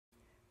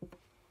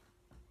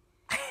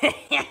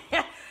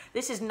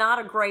This is not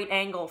a great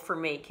angle for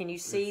me. Can you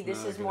see?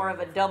 This is more of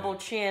a double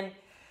chin.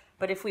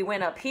 But if we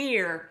went up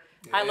here,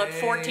 I look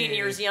 14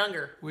 years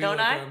younger, don't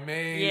I?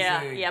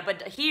 Amazing. Yeah.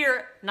 But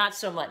here, not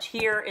so much.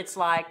 Here, it's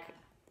like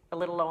a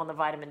little low on the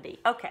vitamin D.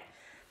 Okay,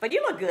 but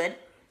you look good.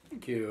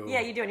 Thank you. Yeah,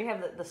 you do, and you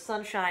have the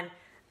sunshine.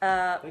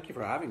 Thank you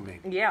for having me.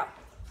 Yeah.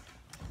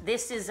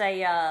 This is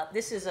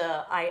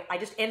I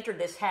just entered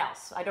this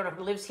house. I don't know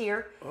who lives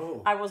here.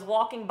 Oh. I was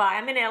walking by,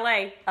 I'm in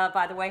LA,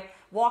 by the way,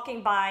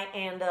 walking by,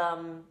 and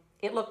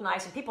it looked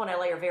nice, and people in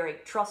LA are very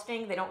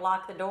trusting. They don't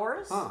lock the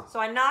doors. Huh. So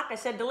I knocked, I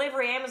said,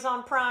 delivery,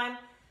 Amazon Prime.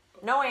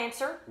 No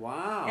answer.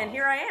 Wow. And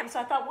here I am. So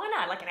I thought, why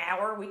not? Like an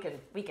hour, we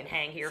can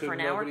hang here for an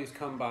hour. Nobody's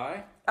come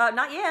by?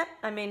 Not yet.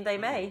 I mean, they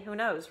may. Who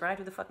knows, right?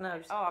 Who the fuck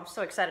knows? Oh, I'm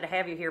so excited to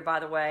have you here, by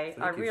the way.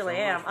 Thank I you really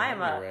so am. much for I am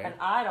having me, Rae. an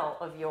idol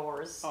of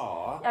yours.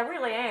 Aw. I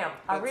really am.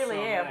 I That's really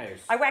so am.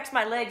 nice. I wax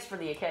my legs for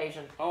the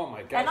occasion. Oh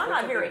my God. And I'm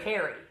not very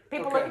hairy.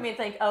 People Okay. look at me and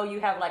think, oh, you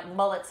have like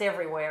mullets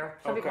everywhere.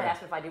 Some people Okay.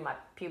 ask me if I do my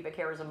pubic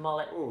hair as a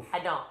mullet. Oof. I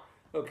don't.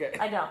 Okay.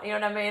 I don't. You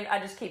know what I mean? I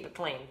just keep it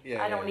clean.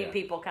 Yeah, I don't yeah, need yeah.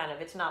 people kind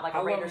of, it's not like How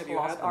a long Raiders have you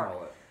lost had the art.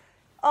 mullet?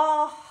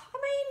 I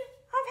mean,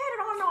 I've had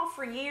it on and off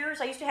for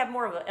years. I used to have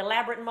more of an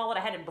elaborate mullet.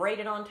 I had it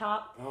braided on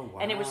top. Oh, wow.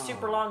 And it was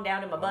super long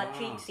down to my butt Wow.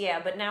 cheeks. Yeah,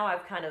 but now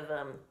I've kind of,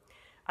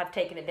 I've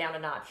taken it down a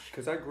notch.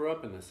 Because I grew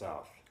up in the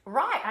South.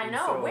 Right, I And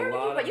know. so a Where did you,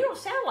 lot but of- you don't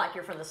sound like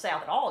you're from the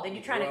South at all. Did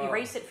you try to Well-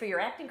 erase it for your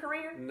acting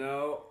career?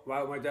 No.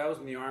 Well, my dad was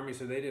in the Army,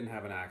 so they didn't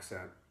have an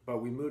accent. But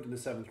we moved in the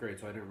 7th grade,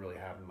 so I didn't really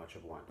have much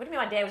of one. What do you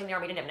mean my dad was in the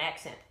Army, he didn't have an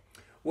accent?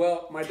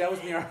 Well, my dad was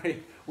in the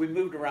Army. We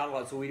moved around a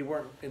lot, so we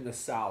weren't in the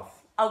South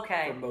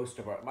Okay. for most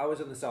of our... I was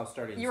in the South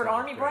starting in You were an 7th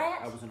Army grade.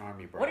 brat? I was an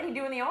Army brat. What did he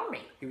do in the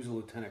Army? He was a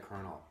lieutenant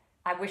colonel.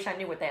 I wish I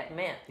knew what that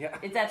meant. Yeah.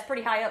 That's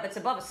pretty high up. It's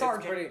above a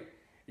sergeant. It's pretty...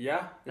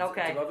 Yeah.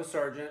 Okay. It's above a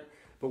sergeant.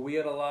 But we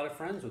had a lot of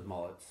friends with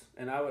mullets.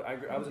 And I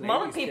was an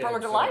Mullet 80s people kid,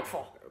 are so-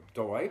 delightful.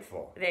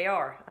 Delightful. They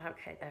are.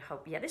 Okay, I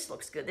hope. Yeah, this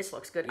looks good. This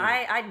looks good.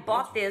 I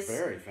bought That's this.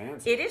 very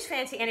fancy. It is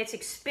fancy, and it's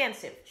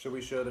expensive. Should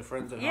we show the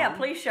friends at home? Yeah,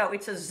 please show.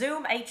 It's a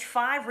Zoom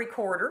H5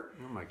 recorder.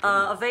 Oh my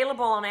goodness.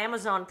 Available on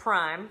Amazon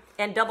Prime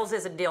and doubles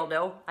as a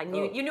dildo.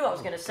 You knew I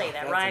was going to say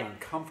that, That's right? an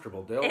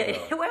uncomfortable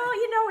dildo. Well,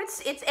 you know,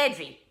 it's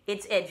edgy.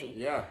 It's edgy.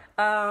 Yeah.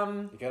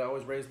 You gotta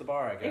always raise the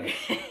bar, I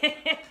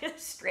guess.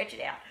 Stretch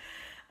it out.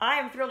 I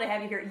am thrilled to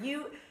have you here.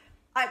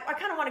 I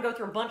kind of want to go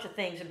through a bunch of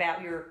things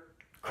about your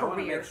I want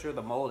to career. make sure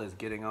the mullet is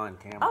getting on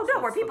camera. Oh,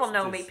 don't worry. Let's People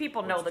know do- me.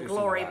 People know let's the do some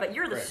glory, of but that.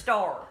 you're the Great.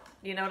 star.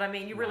 You know what I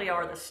mean? You really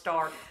are the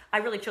star. I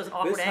really chose an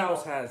awkward This angle.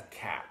 house has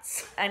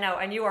cats. I know,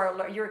 and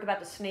you're about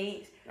to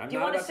sneeze. I'm Do you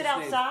not want to about sit to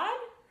sneeze. outside?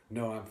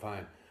 No, I'm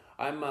fine.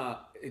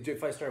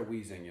 If I start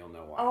wheezing, you'll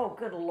know why. Oh,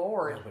 good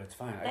lord. No, but it's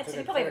fine. That's, took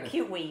you it probably have a for-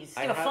 cute wheeze.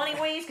 I You have a have- funny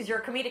wheeze because you're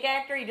a comedic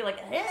actor. You do like,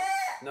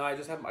 No, I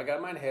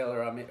got my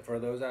inhaler. I mean, for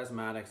those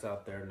asthmatics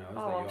out there knows that you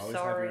I'm always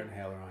sorry. have your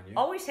inhaler on you.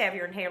 always have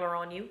your inhaler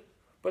on you.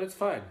 But it's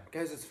fine,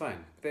 guys. It's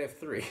fine. They have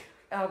 3.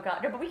 Oh God,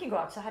 no, but we can go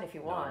outside if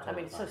you want. I totally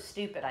mean, it's so fine.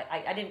 stupid.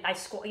 I didn't.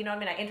 You know what I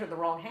mean? I entered the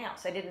wrong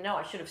house. I didn't know.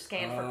 I should have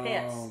scanned for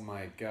pets. Oh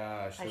my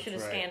gosh. I should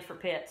have that's right. scanned for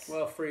pets.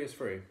 Well, free is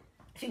free.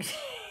 Exactly.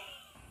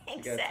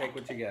 You gotta take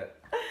what you get.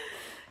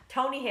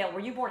 Tony Hale. Were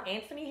you born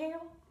Anthony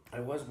Hale? I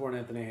was born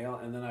Anthony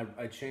Hale, and then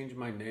I changed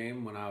my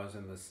name when I was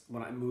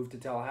when I moved to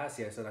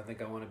Tallahassee. I said I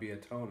think I want to be a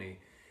Tony,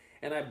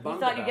 and I You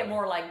bummed thought you'd about get it.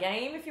 more like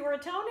Game if you were a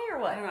Tony, or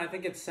what? I don't know. I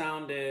think it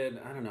sounded.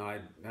 I don't know. I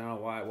don't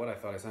know what I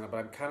thought I sounded, but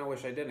I kind of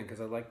wish I didn't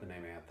because I like the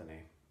name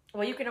Anthony.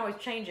 Well, you can always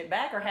change it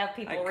back or have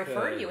people I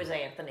refer to could. you as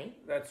Anthony.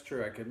 That's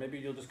true. I could. Maybe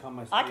you'll just call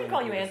my. I can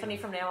call you Anthony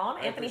from now on.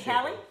 I Anthony appreciate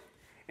Hale.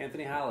 that.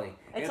 Anthony Hale. It's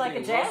Anthony like a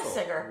jazz Russell.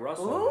 singer.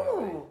 Russell Ooh,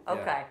 Hale. Yeah,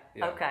 okay,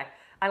 yeah. okay.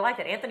 I like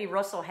that. Anthony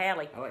Russell Hale.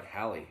 I like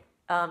Hale.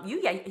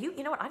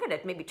 You know what? I gotta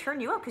maybe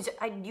turn you up because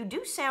you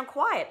do sound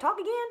quiet. Talk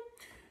again.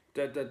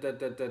 Da da da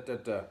da da da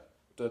da.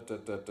 Da, da,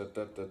 da, da,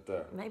 da, da, da.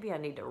 Maybe I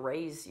need to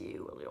raise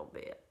you a little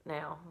bit.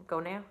 Now, go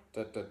now.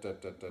 Da, da, da,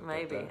 da, da,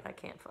 Maybe da. I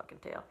can't fucking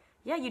tell.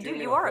 Yeah, you do. want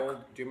me You to are. hold-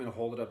 Do you want me to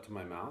hold it up to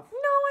my mouth? No,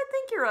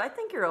 I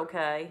think you're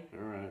okay.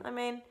 All right. I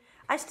mean,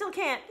 I still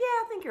can't. Yeah,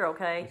 I think you're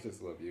okay. I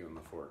just love you in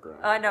the foreground.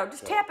 I know.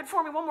 Just So- tap it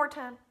for me one more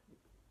time.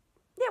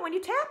 Yeah, when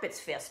you tap, it's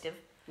festive.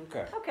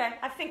 Okay. Okay,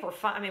 I think we're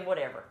fine. I mean,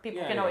 whatever.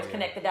 People Yeah, can yeah, always yeah.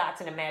 connect the dots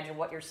and imagine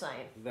what you're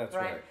saying. That's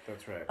right.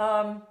 That's right.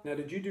 Um, Now,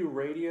 did you do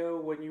radio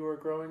when you were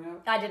growing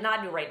up? I did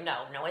not do radio.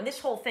 No. And this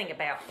whole thing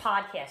about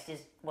podcast is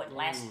what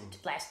last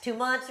 2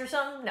 months or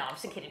something. No, I'm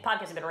just kidding.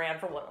 Podcasts have been around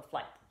for what,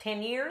 like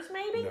 10 years,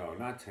 maybe. No,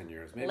 not 10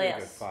 years. Maybe Less. a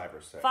good 5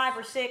 or 6. 5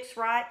 or 6,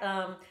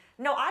 right?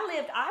 No,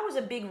 I was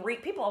a big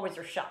people always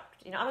are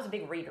shocked. You know, I was a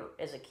big reader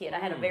as a kid. I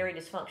had a very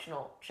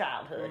dysfunctional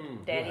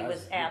childhood. Daddy Who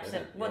was hasn't? Who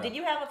absent. didn't? Well, Yeah. did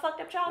you have a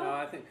fucked up childhood? No,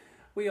 I think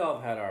we all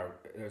have had our.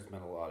 There's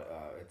been a lot.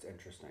 It's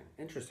interesting.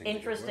 Interesting.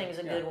 Interesting is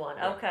a good one.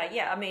 Yeah. Okay,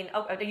 yeah. I mean,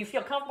 do you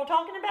feel comfortable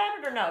talking about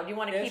it or no? Do you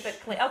want to keep Ish.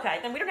 it clean? Okay,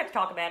 then we don't have to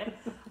talk about it.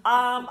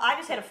 I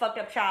just had a fucked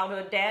up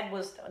childhood. Dad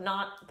was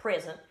not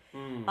present.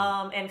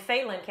 And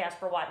Phelan,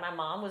 Caspar White, my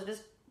mom, was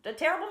just a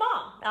terrible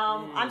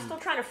mom. I'm still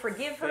trying to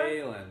forgive her.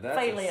 Phelan, that's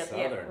a Phelan, yeah.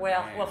 southern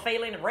Well, name.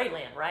 Phelan and Rae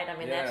Lynn, right? I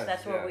mean, Yes,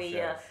 that's where yes, we.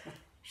 yes.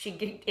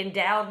 She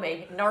endowed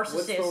me, narcissist.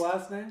 What's the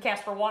last name?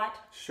 Caspar White.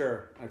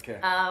 Sure. Okay.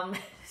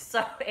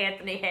 So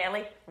Anthony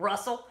Hale,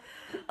 Russell.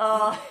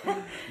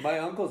 My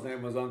uncle's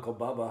name was Uncle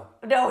Bubba.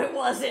 No, it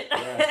wasn't.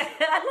 Yes.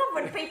 I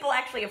love when people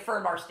actually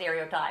affirm our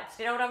stereotypes.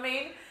 You know what I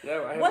mean?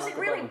 Yeah, Was it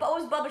really?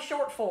 What was Bubba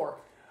short for?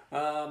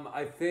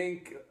 I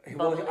think.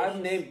 Bubbalicious. I've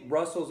named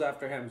Russell's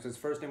after him. His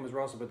first name was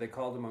Russell, but they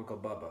called him Uncle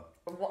Bubba.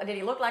 Did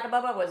he look like a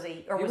Bubba? Was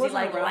he, or was he wasn't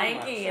like around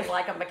lanky much. and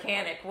like a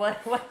mechanic?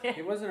 What?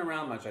 He wasn't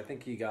around much. I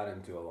think he got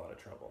into a lot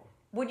of trouble.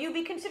 Would you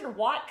be considered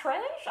white trash?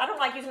 I don't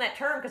like using that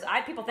term because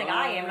people think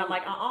I am, and I'm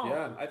like,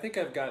 Yeah, I think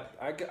I've got.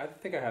 I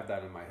think I have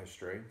that in my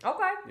history.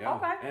 Okay. Yeah,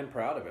 Okay. and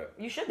proud of it.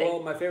 You should be.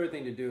 Well, my favorite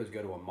thing to do is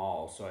go to a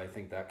mall, so I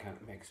think that kind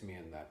of makes me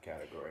in that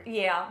category.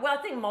 Yeah. Well,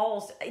 I think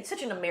malls. It's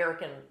such an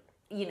American,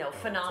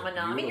 phenomenon.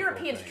 I mean, beautiful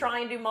Europeans thing. try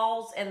and do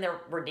malls, and they're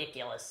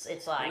ridiculous.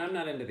 It's like And I'm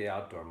not into the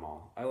outdoor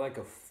mall. I like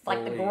a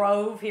like the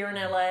Grove here in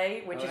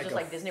LA, which is just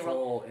like Disney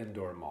World. Full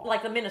indoor mall.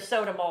 Like the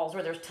Minnesota malls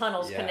where there's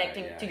tunnels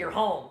connecting to your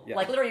home. Yeah.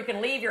 Like literally you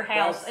can leave your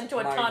house That's into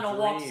a my tunnel,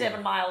 walk dream.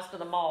 7 miles to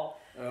the mall.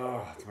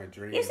 Oh, it's my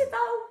dream. Is it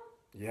though?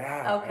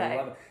 Yeah. Okay. I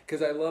love it.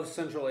 Because I love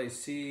Central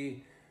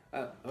AC.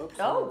 Oops.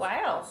 Oh,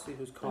 wow. Let's see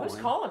who's calling. Who's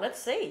calling? Let's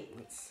see.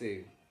 Let's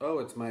see. Oh,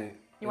 it's my...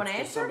 You want to it's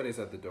just answer? Somebody's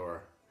at the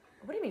door.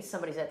 What do you mean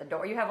somebody's at the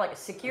door? You have like a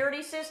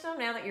security system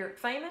now that you're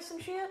famous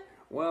and shit?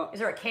 Well... Is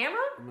there a camera?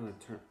 I'm going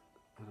to turn...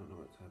 I don't know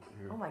what's happening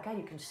here. Oh my God,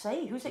 you can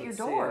say who's at your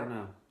Let's see, door. I don't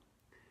know.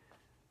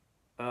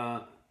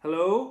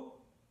 Hello?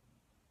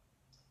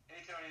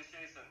 Hey Tony, it's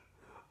Jason.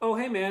 Oh,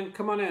 hey man,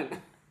 come on in. Hey,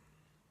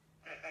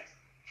 thanks.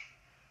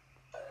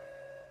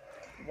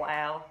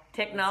 Wow.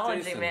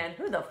 Technology, Jason. man.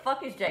 Who the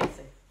fuck is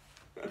Jason?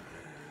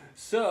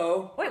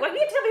 So... Wait, you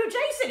can't tell me who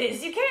Jason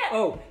is. You can't.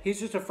 Oh, he's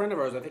just a friend of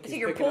ours. I think Is he's he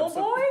your picking pool up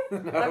boy?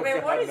 something. I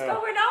mean, what is no.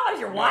 going on? Is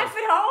your wife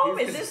at home?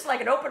 He's Is just- this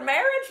like an open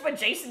marriage when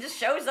Jason just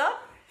shows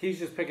up? He's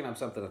just picking up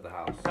something at the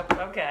house.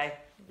 Okay.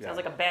 Yeah. Sounds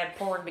like a bad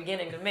porn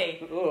beginning to me.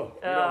 Ugh, you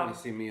don't want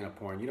to see me in a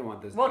porn. You don't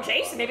want this. Well, guy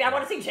Jason, maybe I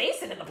want to see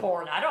Jason in the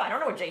porn. I don't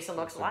know what Jason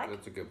looks like.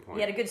 That's a good point.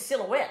 He had a good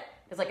silhouette.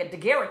 It's like a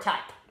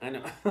daguerreotype. I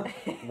know.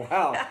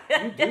 Wow,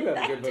 you do have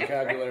a good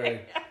vocabulary.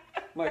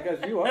 My gosh,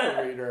 you are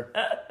a reader.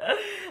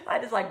 I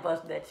just like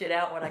busting that shit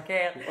out when I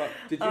can. Well,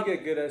 did you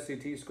get good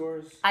SAT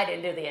scores? I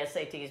didn't do the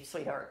SATs,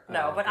 sweetheart.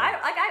 No, Oh, but okay.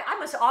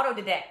 I'm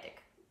autodidactic.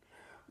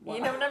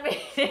 You know what I mean?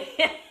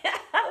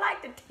 I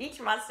like to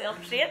teach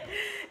myself shit.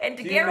 And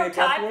Do you make up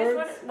daguerreotype is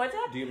words? what's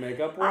that? Do you make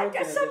up I words?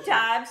 guess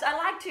sometimes I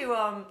like to,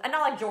 and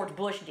not like George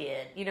Bush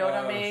did. You know what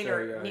I Oh, mean?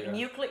 sure, Or yeah.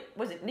 nuclear.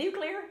 Was it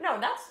nuclear?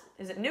 No,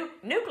 is it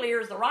nuclear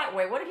is the right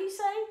way. What did he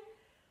say?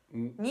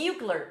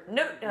 Nuclear.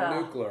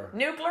 Nuclear. Nuclear?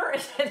 Nuclear.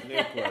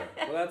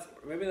 Well,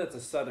 maybe that's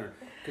a southern.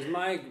 Because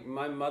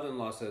my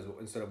mother-in-law says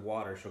instead of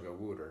water, she'll go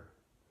wooter.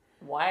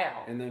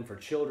 Wow. And then for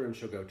children,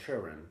 she'll go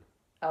children.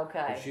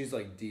 Okay. She's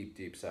like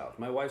deep south.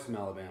 My wife's from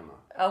Alabama.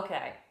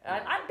 Okay.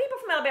 People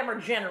from Alabama are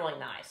generally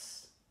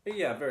nice.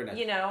 Yeah, very nice.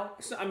 You know?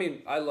 So, I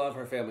mean, I love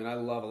her family, and I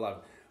love a lot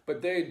of,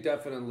 but they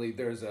definitely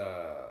there's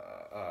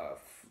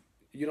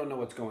you don't know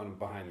what's going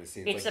behind the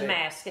scenes. It's a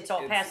mask. It's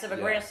all passive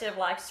aggressive,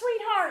 like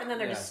sweetheart, and then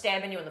they're just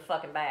stabbing you in the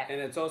fucking back.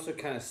 And it's also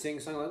kind of sing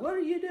song, like, what are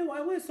you doing?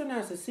 Why was so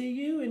nice to see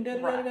you? And da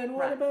da da da. And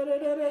what Right. about da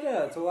da da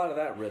da? It's a lot of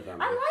that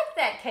rhythm. I like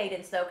that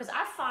cadence though, because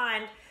I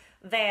find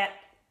that.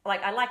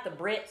 Like, I like the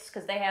Brits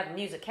because they have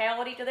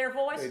musicality to their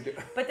voice. They do.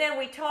 But then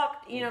we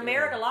talked,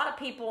 America, a lot of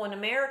people in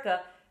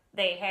America,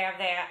 they have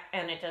that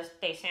and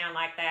they sound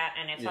like that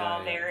and it's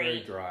all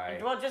very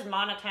dry. Well, just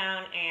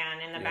monotone and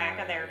in the back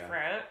of their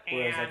throat.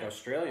 Whereas And like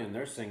Australian,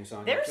 they're sing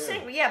song. they're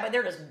singing, yeah, but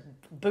they're just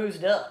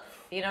boozed up.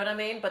 You know what I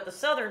mean? But the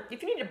Southern,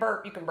 if you need to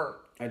burp, you can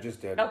burp. I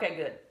just did. Okay,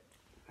 good.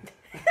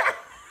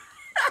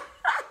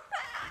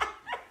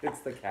 It's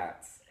the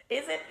cats.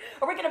 Is it?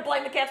 Are we going to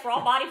blame the cats for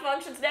all body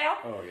functions now?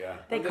 Oh yeah.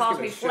 They I'm just cause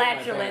gonna me shit my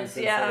pants flatulence. and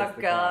say Yeah, it's oh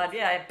the God. cats.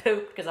 Yeah, I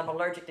pooped because I'm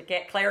allergic to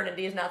cat. Clarendon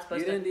D is not supposed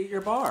You to. didn't eat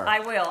your bar. I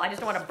will. I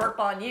just don't want to burp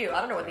on you. I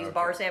don't know what these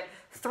bars have.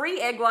 3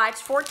 egg whites,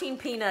 14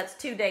 peanuts,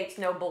 2 dates,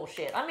 no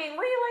bullshit. I mean,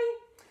 really?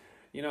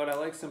 You know what? I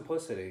like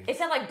simplicity. Is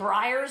that like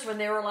Breyers when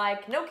they were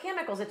like, no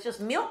chemicals, it's just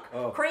milk,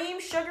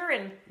 cream, sugar,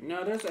 and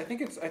No, I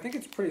think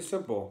it's pretty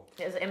simple.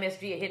 is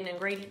MSG a hidden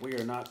ingredient? We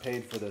are not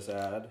paid for this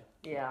ad.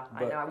 Yeah, I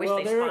But, know. I wish well,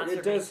 they sponsored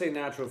it does me. say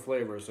natural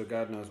flavor, so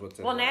God knows what's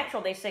in Well, it.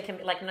 natural, they say, can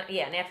be like,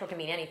 natural can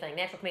mean anything.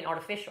 Natural can mean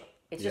artificial.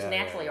 It's just Yeah,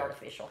 yeah, naturally yeah.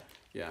 artificial.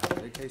 Yeah,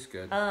 they taste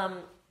good.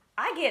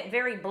 I get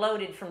very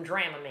bloated from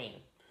Dramamine.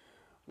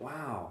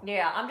 Wow.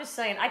 Yeah, I'm just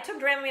saying. I took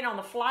Dramamine on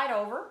the flight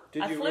over.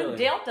 Did I you flew really?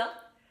 Delta,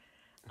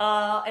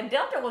 and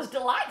Delta was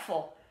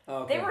delightful.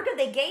 Okay. They were good.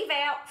 They gave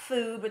out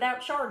food without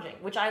charging,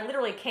 which I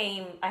literally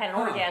I had an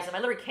orgasm. I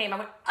literally came. I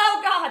went,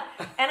 oh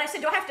God! And I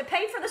said, do I have to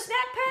pay for the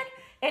snack pack?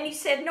 And he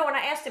said no. And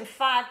I asked him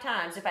 5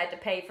 times if I had to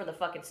pay for the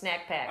fucking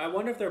snack pack. I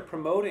wonder if they're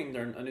promoting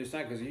a new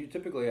snack because you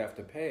typically have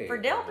to pay. For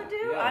Delta, do?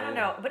 Yeah, I don't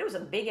yeah. know. But it was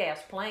a big ass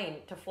plane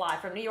to fly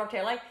from New York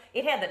to LA.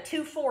 It had the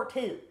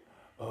 242.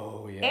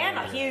 Oh yeah. And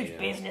a yeah, huge yeah.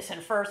 business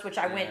in first, which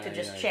I went to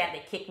just chat.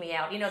 They kicked me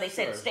out. You know, they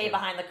said stay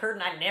behind the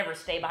curtain. I never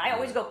stay behind. I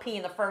always go pee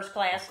in the first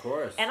class. Of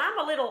course. And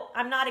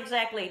I'm not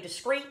exactly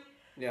discreet.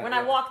 Yeah, when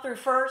I walk through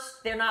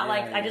first, they're not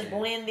like I just yeah.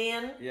 blend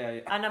in. Yeah.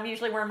 And I'm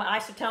usually wearing my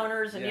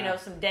isotoners and, you know,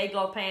 some day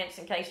glow pants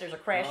in case there's a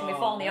crash and we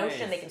fall in the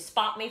ocean. They can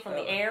spot me from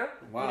the air.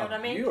 Wow. You know what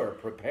I mean? You are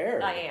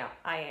prepared. I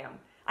am.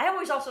 I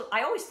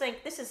always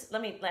think this is,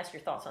 let me ask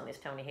your thoughts on this,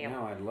 Tony Hale.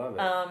 No, I love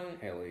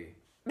it. Haley.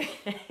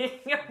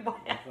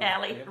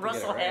 Hallie,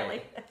 Russell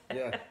Hallie.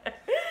 Yeah.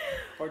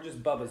 Or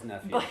just Bubba's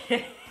nephew.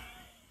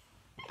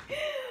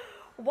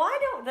 Why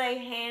don't they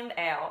hand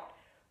out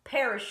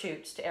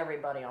parachutes to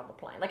everybody on the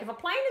plane? Like if a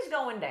plane is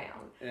going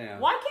down,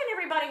 why can't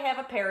everybody have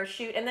a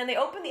parachute and then they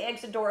open the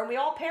exit door and we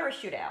all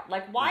parachute out?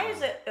 Like why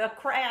is a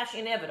crash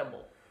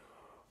inevitable?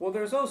 Well,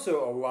 there's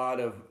also a lot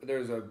of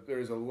there's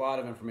a lot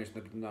of information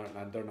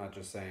that they're not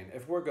just saying.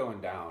 If we're going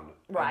down,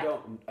 right.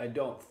 I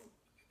don't.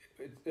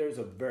 There's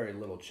a very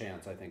little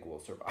chance I think we'll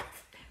survive.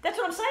 That's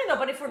what I'm saying though.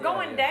 But if we're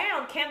going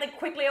down, can they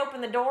quickly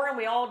open the door and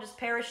we all just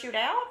parachute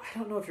out? I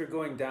don't know if you're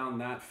going down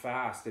that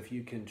fast. If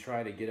you can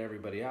try to get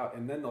everybody out,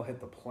 and then they'll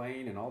hit the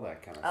plane and all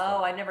that kind of stuff.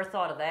 Oh, I never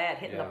thought of that.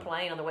 Hitting the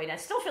plane on the way down.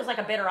 It still feels like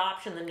a better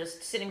option than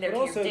just sitting there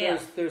but to your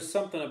death. There's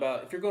something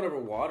about if you're going over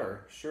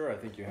water, sure, I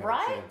think you have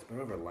a chance. But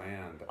over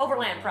land. Over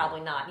land, probably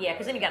not. Yeah,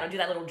 because then you got to do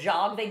that little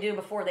jog they do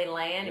before they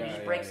land, and you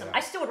just break some. I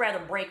still would rather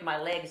break my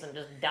legs than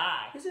just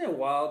die. Isn't it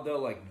wild though?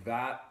 Like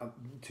that.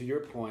 To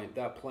your point,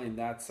 that plane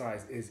that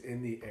size is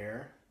in the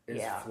air.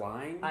 Is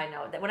flying. I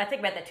know. When I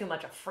think about that too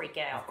much, I freak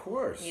out. Of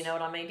course. You know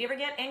what I mean? Do you ever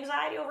get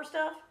anxiety over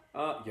stuff?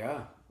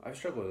 Yeah. I've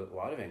struggled with a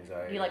lot of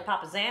anxiety. Do you like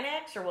Papa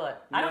Xanax or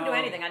what? No, I don't do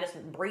anything. I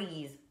just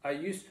breathe.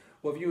 Have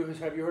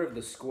you heard of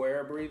the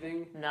square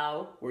breathing?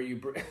 No. Where you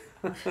breathe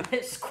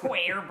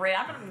square breathing.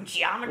 I don't know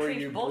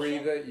geometry.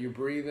 Where you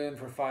breathe in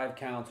for 5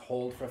 counts,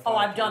 hold for 5. Oh,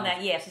 I've counts, done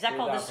that. Yes. Is that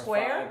called the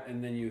square? 5,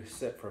 and then you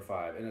sit for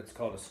 5, and it's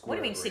called a square. What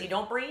do you mean, sit? You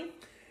don't breathe?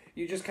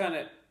 You just kind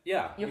of.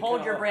 Yeah. You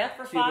hold your breath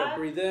for 5? You go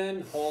breathe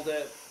in, hold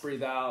it,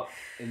 breathe out,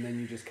 and then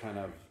you just kind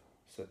of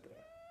sit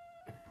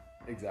there.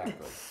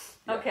 Exactly.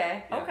 Yeah.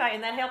 Okay. Yeah. Okay,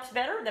 and that helps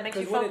better? That makes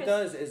you focus? Because what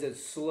it does is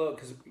it's slow.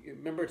 Because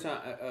remember,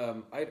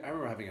 I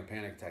remember having a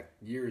panic attack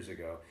years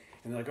ago,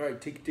 and they're like, all right,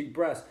 take deep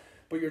breaths.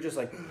 But you're just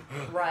like,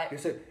 right.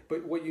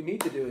 But what you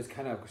need to do is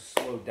kind of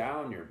slow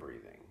down your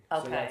breathing.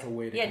 Okay. So that's a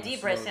way to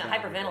deep breath sound,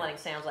 hyperventilating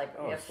sounds like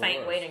a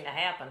faint waiting to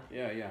happen.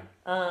 Yeah.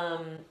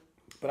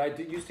 But I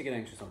used to get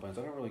anxious on planes.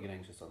 I don't really get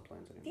anxious on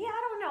planes anymore. Yeah,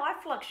 I don't know. I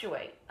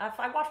fluctuate.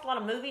 I watched a lot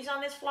of movies on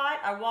this flight.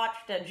 I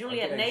watched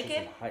Juliet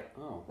Naked,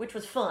 which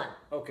was fun.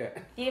 Okay.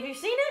 Have you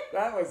seen it?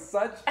 That was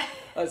such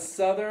a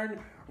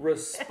Southern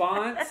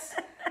response.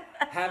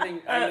 I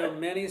know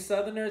many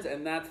Southerners,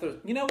 and that's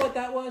you know what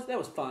that was? That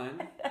was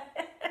fun.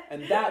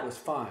 And that was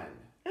fun.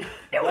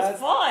 It was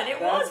fun. It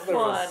was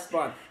fun.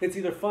 Response. It's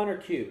either fun or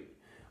cute.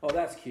 Oh,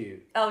 that's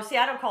cute. Oh, see,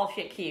 I don't call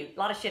shit cute. A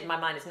lot of shit in my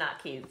mind is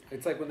not cute.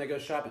 It's like when they go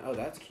shopping. Oh,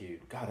 that's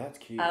cute. God, that's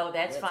cute. Oh,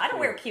 that's fun. I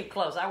don't wear cute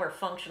clothes. I wear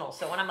functional.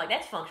 So when I'm like,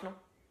 that's functional.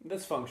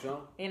 That's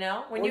functional. You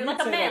know? When you're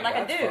like a man, like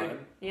a dude. Fine.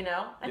 You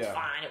know? That's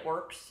fine. It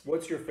works.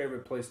 What's your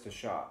favorite place to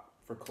shop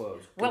for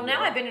clothes? Well,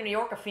 now I've been in New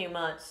York a few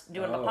months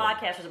doing a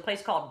podcast. There's a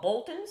place called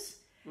Bolton's.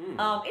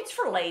 It's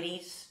for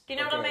ladies. Do you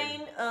know what I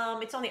mean?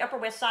 It's on the Upper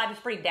West Side. It's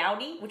pretty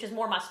dowdy, which is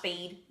more my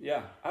speed.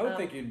 Yeah, I would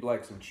think you'd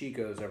like some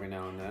Chicos every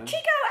now and then.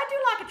 Chico, I do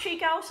like a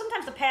Chico.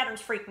 Sometimes the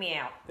patterns freak me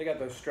out. They got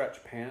those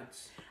stretch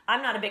pants.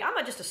 I'm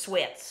just a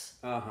sweats.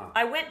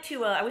 I went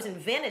to, I was in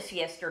Venice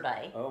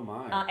yesterday. Oh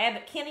my.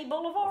 Abbott Kinney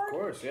Boulevard. Of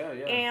course, yeah.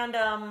 And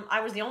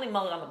I was the only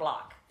mullet on the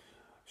block,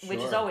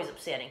 which is always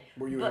upsetting.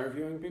 Were you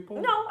interviewing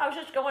people? No, I was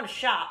just going to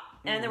shop.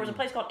 And there was a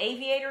place called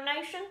Aviator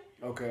Nation.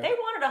 Okay. They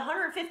wanted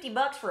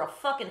 $150 for a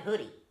fucking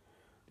hoodie.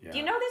 Yeah. Do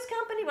you know this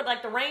company with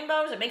like the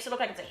rainbows? It makes it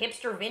look like it's a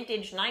hipster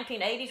vintage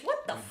 1980s.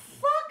 What the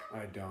fuck?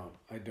 I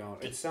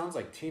don't. It sounds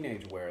like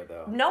teenage wear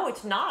though. No,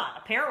 it's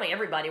not. Apparently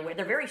everybody wear.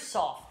 They're very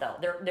soft though.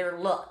 They're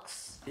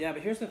looks. Yeah,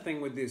 but here's the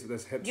thing with this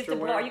hipster you have to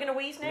wear. Are you going to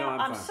wheeze now?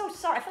 No, I'm fine. So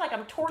sorry. I feel like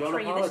I'm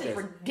torturing you. This is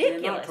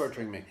ridiculous. You're not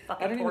torturing me.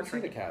 Fucking I didn't even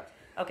torturing see the cat.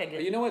 Okay, good.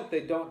 But you know what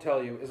they don't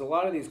tell you is a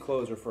lot of these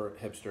clothes are for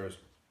hipsters.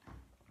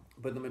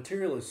 But the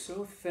material is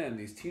so thin.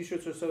 These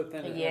T-shirts are so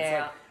thin. Yeah.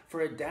 It's like,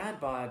 for a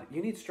dad bod,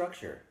 you need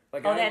structure.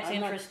 Like, that's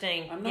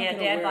interesting. Yeah,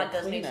 dad bod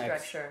does need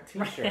structure.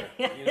 T-shirt.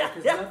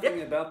 Because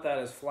nothing about that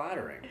is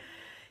flattering.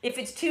 If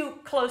it's too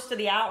close to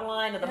the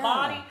outline of the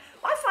body,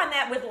 I find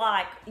that with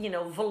like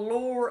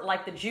velour,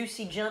 like the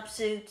juicy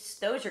jumpsuits.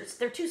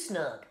 They're too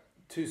snug.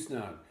 Too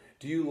snug.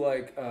 Do you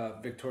like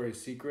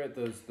Victoria's Secret?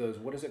 Those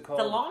what is it called?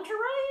 The lingerie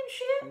and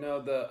shit.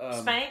 No, the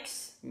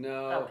Spanx.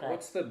 No. Okay.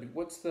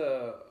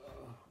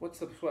 What's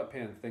the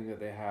sweatpants thing that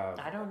they have?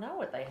 I don't know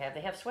what they have.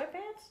 They have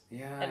sweatpants?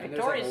 Yeah. At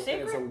Victoria's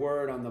Secret? There's a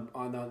word on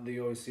the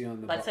you always see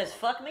on the. That says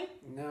 "fuck me."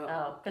 No.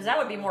 Oh, because that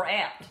would be more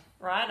apt,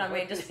 right? I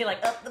mean, just be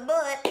like up the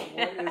butt.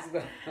 What is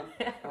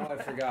that? Oh, I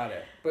forgot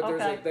it.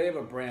 But they have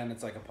a brand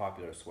that's like a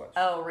popular sweatshop.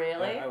 Oh,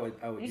 really? I would.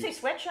 You say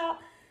sweatshop?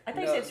 I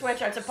think you said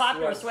sweatshop. It's a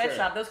popular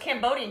sweatshop. Those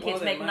Cambodian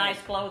kids make nice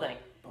clothing.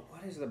 But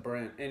what is the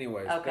brand?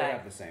 Anyways, they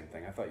have the same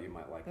thing. I thought you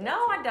might like that.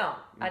 No, I don't.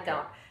 I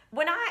don't.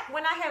 When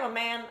I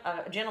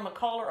have a gentleman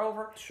caller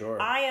over, sure.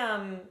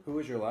 Who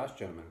was your last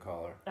gentleman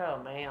caller?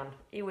 Oh man,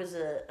 he was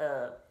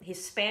a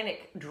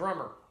Hispanic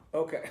drummer.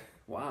 Okay.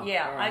 Wow.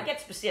 Yeah, all right. I get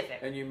specific.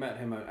 And you met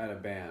him at a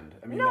band.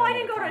 I mean, No, you met I him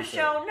didn't at go to a concert.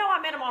 show. No,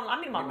 I met him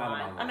online. You met him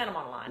online. I met him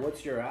online.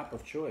 What's your app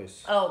of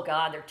choice? Oh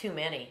God, there are too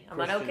many. I'm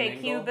on Christian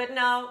OKQ, Mingle? but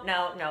no.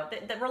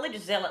 The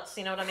religious zealots,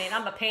 you know what I mean?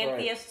 I'm a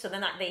pantheist, so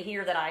then they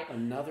hear that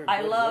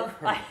I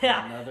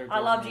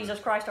love Jesus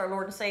Christ, our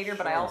Lord and Savior,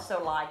 but I Sure.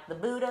 also like the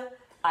Buddha.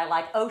 I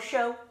like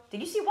Osho. Did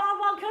you see Wild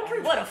Wild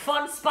Country? What a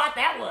fun spot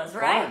that was,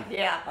 right? Fun.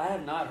 Yeah. I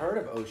have not heard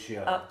of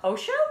Osho.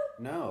 Osho?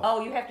 No.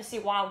 Oh, you have to see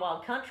Wild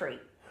Wild Country.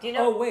 Do you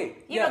know? Oh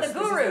wait, You know the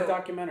Guru. This is the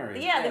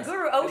documentary. Yeah, Yes. the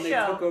Guru Osho. And they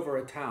took over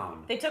a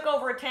town. They took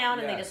over a town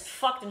and they Yes. just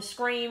fucked and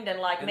screamed and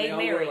like And made they all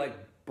merry. were like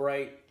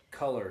bright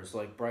colors,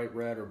 like bright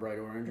red or bright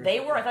orange. Or They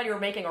something. were. I thought you were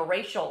making a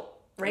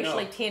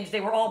racially tinged.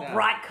 They were all No.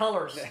 bright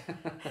colors.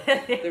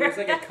 There was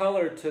like a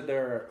color to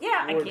their Yeah,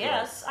 I wardrobe.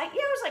 guess. It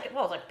was like,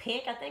 well, it was like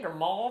pink, I think, or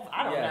mauve.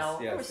 I don't Yes, know.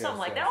 yes, It was yes, something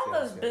like yes, that. All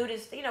yes, those yes.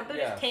 Buddhist, Buddhist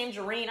Yes.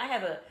 tangerine.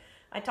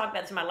 I talked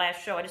about this in my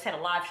last show. I just had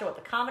a live show at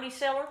the Comedy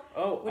Cellar,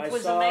 Oh, which I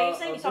was saw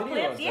amazing. a You saw video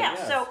clips? of that, Yeah.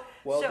 yes. So,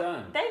 Well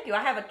done. Thank you. I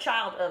have a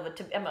child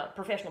I'm a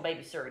professional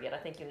baby surrogate. I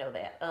think you know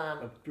that.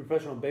 A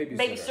professional babysitter.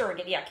 Baby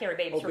surrogate, yeah, carry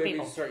babies for baby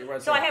people. surrogate,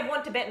 right, So I right. have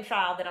one Tibetan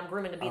child that I'm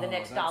grooming to be the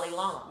next that's- Dalai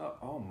Lama.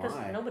 Oh Because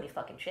my. nobody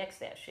fucking checks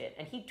that shit,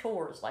 and he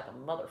tours like a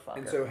motherfucker.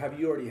 And so, have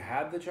you already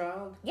had the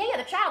child? yeah,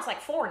 the child's like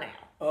 4 now.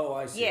 Oh,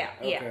 I see. Yeah,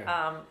 Okay.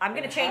 yeah. I'm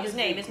going to And change how his did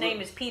name. you His groom-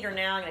 name is Peter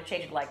now. I'm going to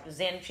change it to like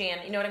Zen Chin.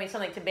 You know what I mean?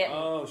 Something Tibetan.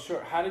 Oh,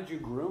 sure. How did you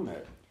groom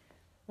it?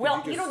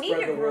 well, Did you don't just need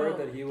spread to the word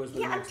groom. that he was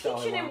the yeah, I'm next Dalai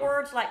teaching him Lama?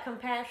 words like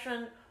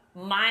compassion,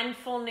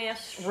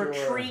 mindfulness, Sure,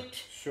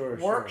 retreat, sure,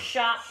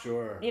 workshop.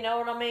 Sure. You know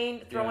what I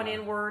mean? Throwing Yeah.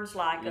 in words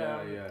like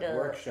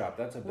Workshop.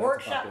 That's a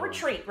workshop, popular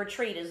one.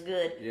 retreat is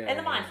good, Yeah, and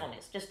the yeah.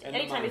 mindfulness. Just And the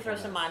anytime you throw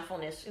some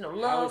mindfulness, How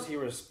love. is he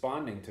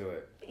responding to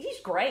it? He's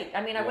great.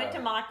 I mean, I went Yeah.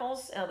 to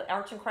Michael's, the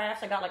arts and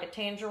crafts. I got like a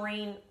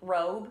tangerine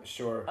robe.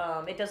 Sure.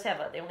 It does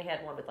have they only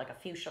had one with like a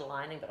fuchsia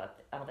lining, but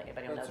I don't think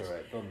anybody will That's notice. all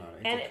right. They'll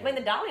notice. And It's when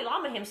okay. the Dalai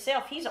Lama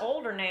himself, he's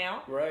older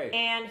now. Right.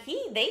 And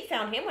they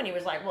found him when he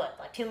was like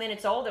 2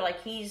 minutes old. They're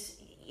like, he's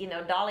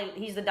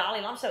he's the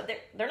Dalai Lama. So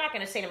they're not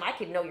going to say to my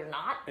kid, no, you're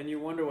not. And you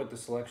wonder what the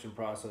selection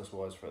process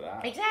was for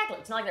that. Exactly.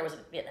 It's not like there was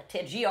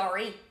a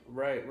GRE,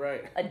 Right,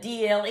 right, a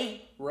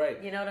DLE.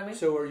 right. You know what I mean?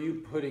 So are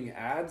you putting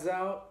ads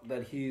out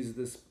that he's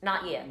this?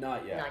 Not yet.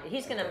 Not yet.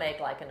 He's going to Okay. make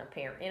like an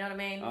appearance. You know what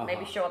I mean? Uh-huh.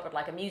 Maybe show up at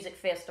like a music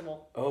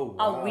festival. Oh, wow.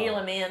 I'll wheel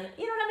him in.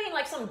 You know what I mean?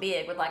 Like something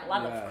big with like a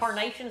lot Yes. of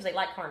carnations. They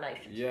like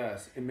carnations.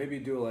 Yes, and maybe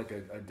do like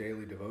a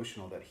daily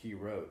devotional that he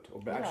wrote.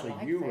 Or I actually,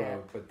 like you that.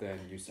 wrote, but then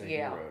you say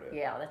Yeah, you wrote it.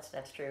 yeah,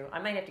 that's true. I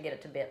may have to get a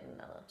Tibetan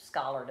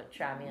scholar to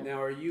chime in.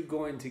 Now, are you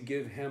going to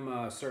give him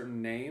a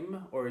certain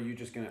name, or are you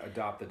just going to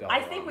adopt the Dalai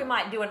I think we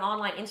Lama? might do an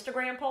online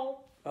Instagram poll.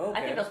 Okay.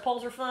 I think those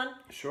polls are fun.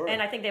 Sure. And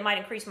I think they might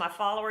increase my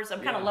followers.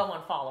 I'm kind of Yeah. low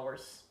on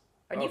followers.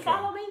 Do you Okay.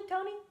 follow me,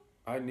 Tony?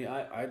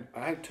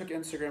 I took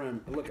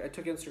Instagram I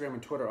took Instagram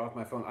and Twitter off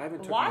my phone. I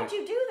haven't. Why'd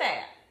you do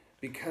that?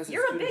 Because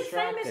You're it's a too big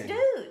famous distracting.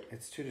 dude.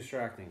 It's too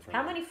distracting for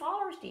How me. many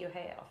followers do you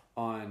have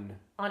On.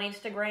 on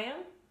Instagram?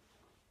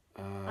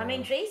 I Uh,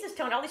 mean, Jesus,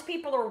 Tony, all these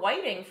people are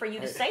waiting for you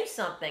to say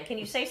something. Can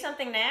you say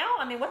something now?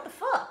 I mean, what the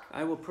fuck?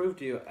 I will prove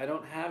to you. I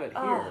don't have it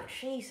here. Oh,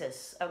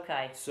 Jesus.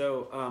 Okay.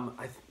 So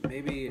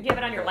maybe. Do you have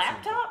it on your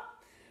laptop?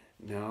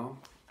 No.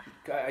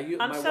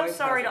 I'm so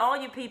sorry to all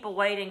you people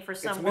waiting for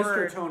some It's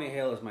word. Mr. Tony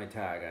Hale is my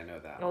tag. I know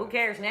that. Well, who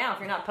cares now if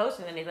you're not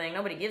posting anything?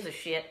 Nobody gives a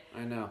shit.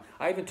 I know.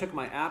 I even took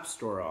my app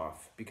store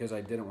off because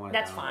I didn't want to.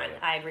 That's fine.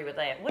 I agree with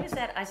that. What is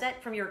that? Is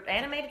that from your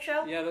animated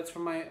show? Yeah, that's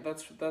from my.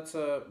 That's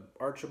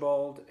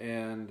Archibald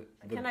and.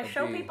 Can I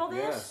show people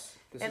this?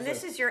 Yes.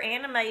 This is your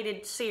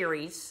animated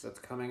series. That's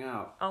coming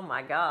out Oh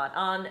my God!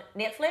 On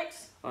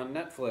Netflix? on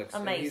Netflix.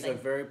 And he's a Amazing.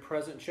 very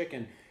present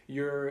chicken.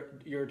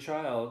 Your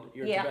child,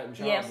 your Yeah, Tibetan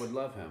child, yes. would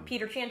love him.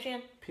 Peter Chin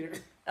Chin? Peter.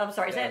 Oh, I'm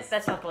sorry. Yes.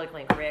 That's not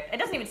politically incorrect. It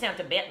doesn't even sound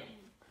Tibetan.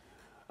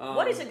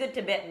 What is a good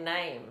Tibetan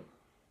name?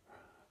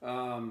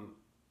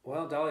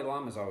 Well, Dalai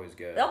Lama's always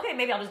good. Okay,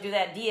 maybe I'll just do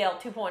that DL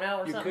 2.0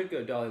 or You something. could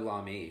go Dalai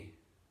Lama.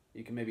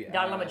 You can maybe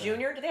Dalai add Lama a-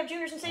 Jr. Do they have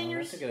juniors and Oh,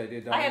 seniors? that's a good idea.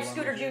 I Dalai have Lama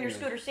Scooter Jr., Jr..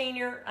 Scooter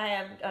Senior. I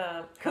have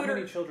How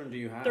many Cooter children do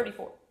you have?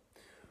 34.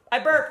 I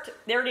burped.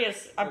 There it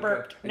is. I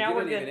burped. And Now you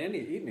we're didn't good.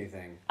 even eat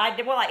anything. I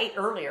did. Well, I ate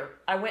earlier.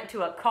 I went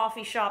to a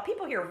coffee shop.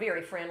 People here are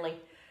very friendly,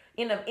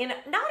 not in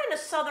a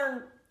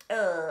southern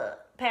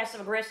passive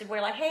aggressive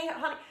way, like hey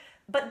honey,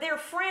 but they're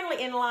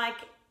friendly in like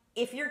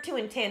if you're too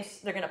intense,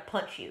 they're gonna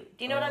punch you.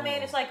 Do you know what I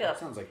mean? It's like that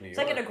sounds like New it's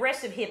like an York.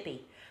 aggressive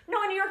hippie.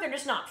 No, in New York they're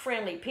just not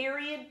friendly.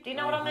 Period. Do you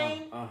know what I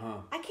mean?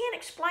 I can't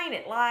explain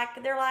it.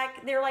 They're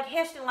like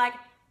Heston, like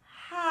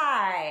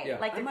hi, Yeah,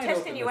 like I they're might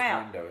testing open you this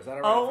out. window. Is that all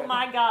right Oh if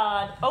I- my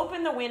God!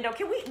 Open the window.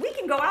 We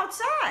can go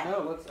outside.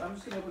 No, I'm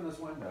just gonna open this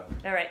window.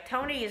 All right,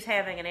 Tony is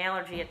having an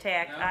allergy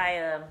attack.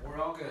 No,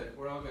 we're all good.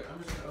 We're all good.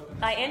 I'm just gonna open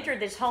this. I window. entered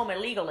this home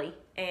illegally,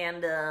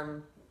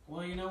 and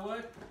Well, you know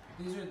what?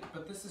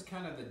 But this is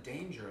kind of the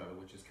danger of it,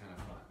 which is kind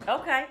of fun.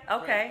 okay.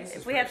 Right, this If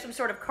is we have great. some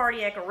sort of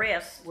cardiac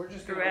arrest We're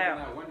just gonna throughout.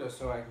 open that window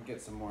so I can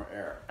get some more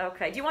air.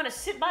 Okay. Do you want to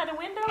sit by the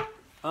window?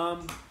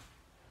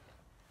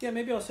 Yeah,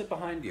 maybe I'll sit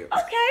behind you.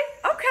 Okay.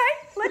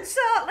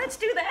 Let's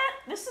do that.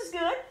 This is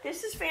good.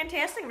 This is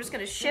fantastic. I'm just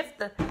going to shift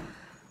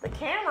the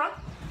camera.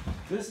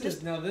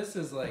 This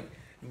is like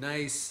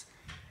nice,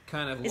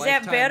 kind of. Is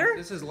that better?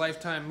 This is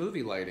Lifetime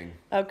movie lighting.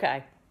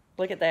 Okay.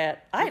 Look at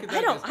that. I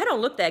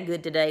don't look that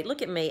good today.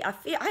 Look at me. I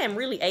am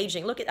really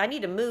aging. I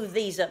need to move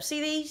these up.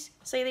 See these?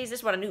 See these? This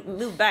is what I need.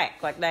 Move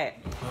back like that.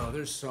 Oh,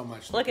 there's so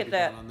much. Look at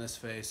that on this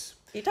face.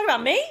 You talking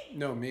about me?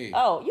 No, me.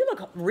 Oh, you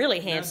look really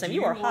handsome.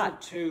 You are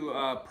hot.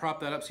 To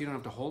prop that up so you don't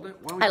have to hold it.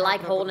 I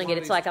like holding it.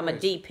 It's like I'm a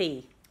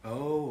DP.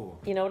 Oh.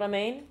 You know what I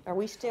mean? Are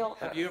we still?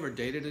 Have you ever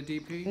dated a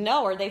DP?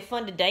 No. Are they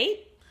fun to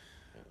date?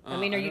 I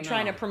mean, are you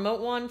trying to to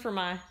promote one for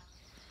my?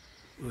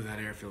 Ooh, that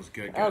air feels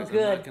good. Oh, Guys.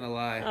 good. I'm not gonna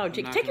lie. Oh,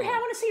 take your hat. I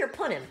want to see her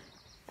punning.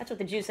 That's what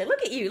the Jews say.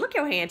 Look at you. Look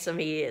how handsome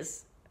he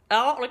is.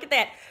 Oh, look at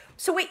that.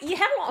 So wait, you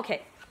have a long.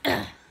 Okay.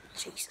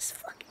 Jesus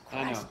fucking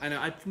Christ. I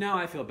know. Now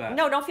I feel bad.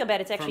 No, don't feel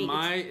bad. It's actually. For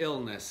my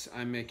illness,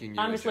 I'm making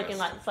you. I'm just looking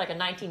like it's like a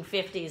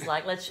 1950s,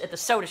 like let's at the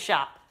soda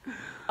shop.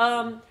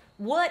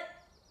 What?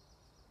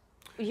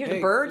 You hear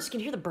the birds? Can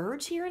you hear the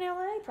birds here in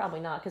LA?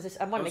 Probably not, because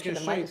I want to make sure the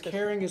mic is good.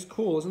 Caring is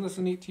cool. Isn't this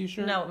a neat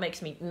T-shirt? No, it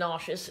makes me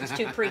nauseous. It's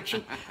too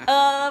preachy.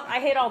 I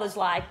hate all this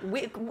like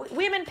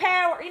women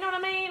power. You know what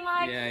I mean?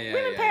 Like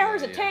women power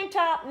is a tank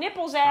top,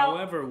 nipples out.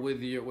 However, with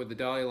the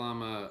Dalai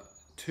Lama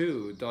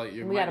 2,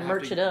 we got to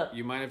merch it up.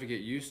 You might have to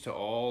get used to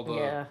all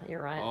the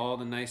you're right. all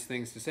the nice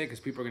things to say, because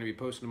people are going to be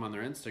posting them on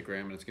their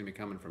Instagram, and it's going to be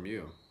coming from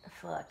you.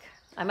 Fuck.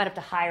 I might have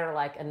to hire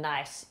like a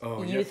nice,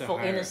 youthful,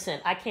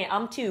 innocent. I can't.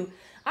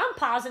 I'm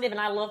positive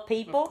and I love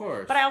people. Of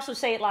course. But I also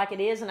say it like it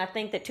is, and I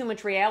think that too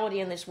much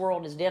reality in this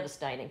world is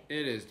devastating.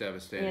 It is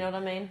devastating. You know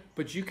what I mean?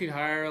 But you could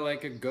hire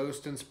like a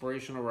ghost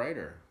inspirational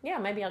writer. Yeah,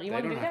 maybe you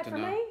want to do that for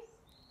me?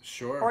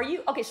 Sure. Or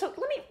you? Okay, so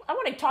I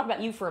want to talk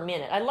about you for a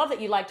minute. I love that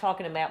you like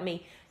talking about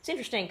me. It's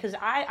interesting because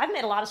I've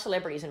met a lot of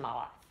celebrities in my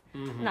life.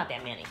 Mm-hmm. Not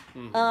that many.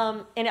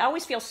 Mm-hmm. And I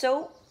always feel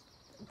so.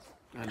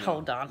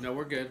 Hold on. No,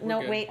 we're good.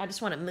 We're good. Wait. I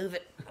just want to move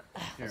it.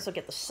 Let's look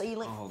at the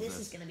ceiling. This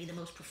is going to be the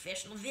most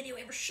professional video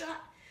ever shot.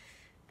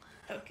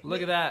 Okay.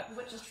 Look at that.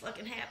 What just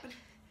fucking happened?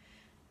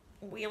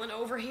 Wheeling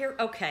over here.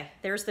 Okay.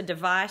 There's the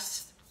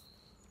device.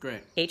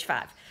 Great.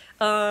 H5.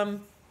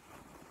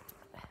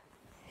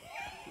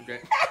 Okay.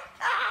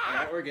 All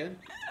right, we're good.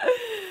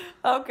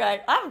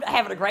 Okay. I'm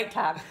having a great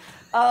time.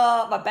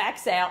 My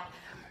back's out.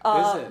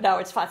 Is it? No,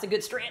 it's fine. It's a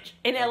good stretch.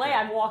 In LA,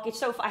 I'm walking.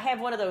 So I have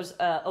one of those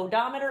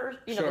odometers,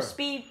 you know,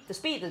 Sure.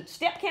 the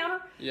step counter.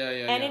 Yeah.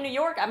 And in New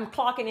York, I'm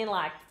clocking in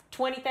like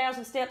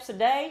 20,000 steps a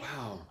day.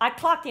 Wow. I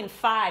clocked in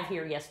 5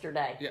 here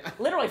yesterday. Yeah.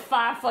 Literally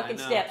 5 fucking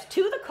steps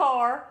to the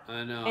car.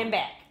 I know. And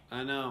back.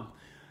 I know. Do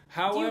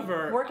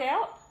However, you work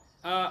out?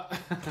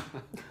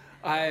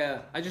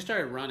 I just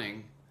started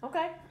running.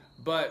 Okay.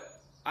 But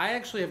I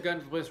actually have gotten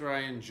to the place where I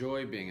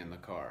enjoy being in the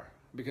car,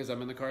 because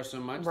I'm in the car so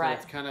much Right.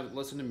 that it's kind of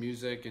listen to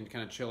music and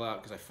kind of chill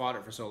out, because I fought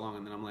it for so long,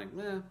 and then I'm like,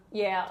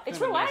 Yeah, it's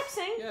kinda nice.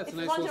 relaxing. Yeah, it's a as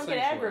nice long as you little don't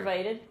get sanctuary.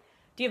 aggravated.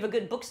 Do you have a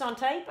good books on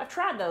tape? I've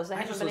tried those. I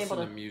haven't just been listen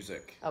able to. to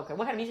music. Okay,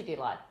 what kind of music do you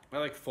like? I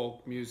like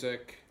folk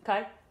music.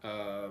 Okay. Do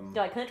you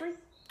like country?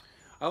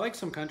 I like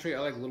some country. I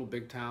like Little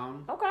Big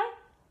Town. Okay.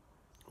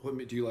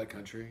 Do you like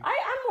country? I'm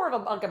more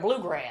of a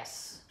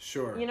bluegrass.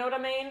 Sure. You know what I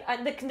mean?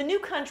 The new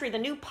country, the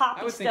new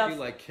poppy I would stuff. think you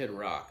like Kid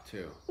Rock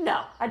too.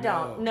 No, I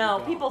don't. No, No, you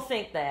don't. people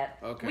think that.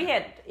 Okay. We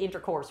had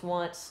intercourse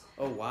once.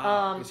 Oh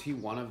wow! Is he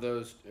one of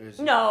those? Or is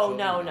he No.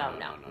 children?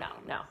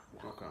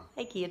 Okay.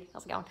 Hey kid,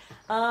 how's it going?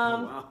 Oh,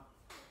 wow.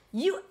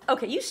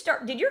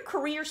 Did your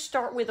career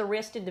start with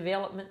Arrested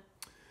Development?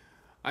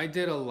 I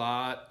did a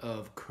lot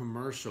of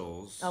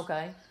commercials.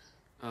 Okay.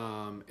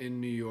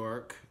 In New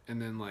York,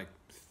 and then like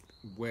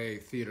way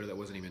theater that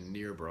wasn't even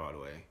near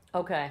Broadway.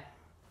 Okay.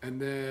 And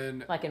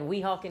then Like in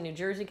Weehawken, New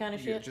Jersey kind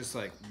of shit? just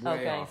like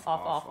way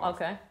off.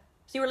 Okay.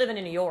 So you were living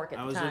in New York at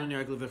I the was time. living in New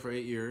York. I lived there for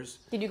 8 years.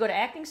 Did you go to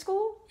acting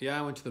school? Yeah,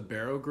 I went to the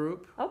Barrow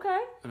Group, Okay.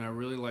 and I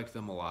really liked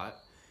them a lot.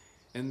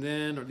 And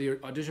then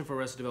the audition for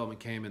Arrested Development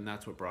came, and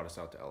that's what brought us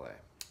out to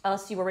LA.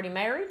 So you were already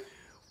married?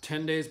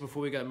 10 days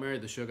before we got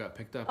married, the show got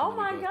picked up. Oh and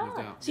then my we both moved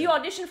God. out. So you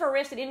auditioned for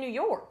Arrested in New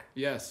York?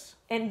 Yes.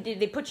 And did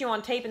they put you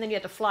on tape and then you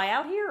had to fly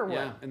out here or what?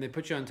 Yeah, and they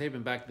put you on tape,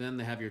 and back then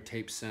they have your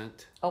tape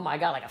sent. Oh my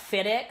God, like a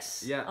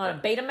FedEx? Yeah. On a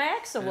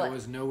Betamax or And what? it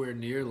was nowhere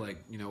near like,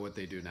 what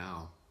they do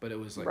now. But it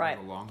was like Right.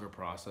 a longer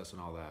process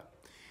and all that.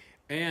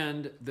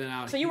 And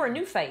then So you were a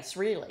new face,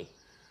 really?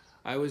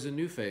 I was a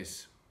new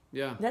face.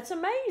 Yeah. That's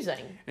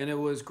amazing. And it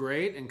was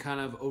great and kind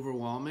of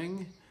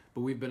overwhelming,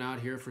 but we've been out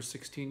here for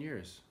 16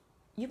 years.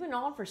 You've been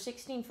on for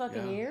 16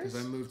 fucking years?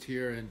 Because I moved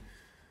here in,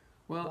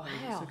 Wow.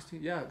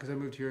 16. Yeah, because I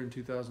moved here in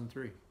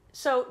 2003.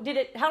 So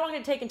how long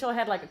did it take until it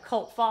had like a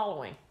cult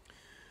following?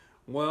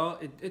 Well,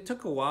 it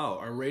took a while.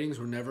 Our ratings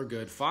were never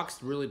good.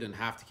 Fox really didn't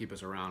have to keep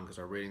us around because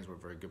our ratings were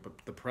very good, but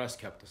the press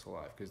kept us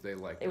alive because they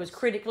liked us. It was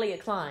critically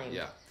acclaimed.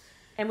 Yeah.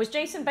 And was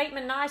Jason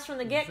Bateman nice from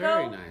the get-go?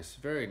 Very nice,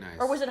 very nice.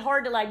 Or was it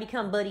hard to like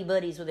become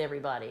buddies with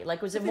everybody?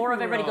 Like was it more of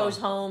we were everybody all- goes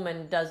home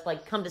and does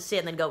like come to sit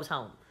and then goes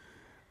home?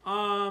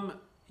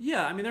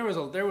 Yeah, I mean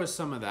there was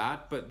some of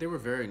that, but they were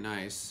very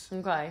nice.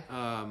 Okay.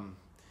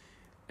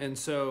 And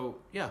so,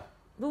 yeah.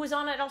 Who was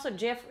on it also?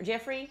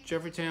 Jeffrey?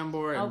 Jeffrey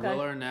Tambor and Okay.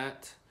 Will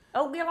Arnett.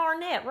 Oh, Gil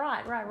Arnett.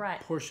 Right.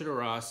 Portia de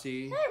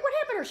Rossi. Hey, what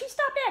happened to her? She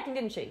stopped acting,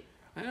 didn't she?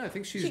 I know. I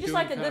think she's She's just doing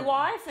like a kind good of-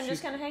 wife and she's-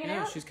 just kind of hanging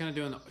yeah, out. she's kind of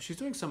doing. She's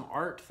doing some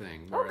art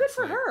thing. Oh, where good it's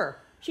for like,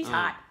 her. She's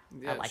hot.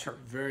 Yeah, I like her.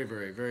 Very,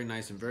 very, very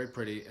nice and very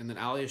pretty. And then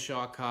Alia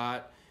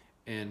Shawcott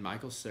and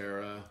Michael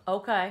Cera,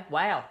 Okay.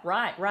 Wow.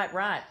 Right.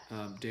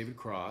 David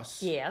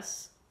Cross.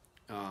 Yes.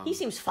 He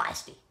seems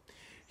feisty.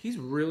 He's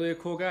really a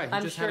cool guy. He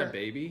I'm just sure. had a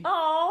baby.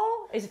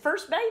 Oh, his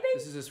first baby?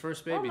 This is his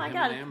first baby. Oh my him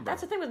God. and Amber.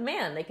 That's the thing with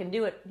men. They can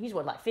do it. He's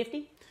what, like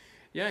 50?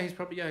 Yeah, he's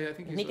probably. Yeah, I think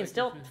he's. And he can like-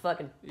 still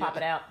fucking pop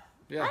it out.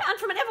 Yeah. I'm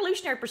from an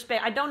evolutionary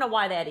perspective. I don't know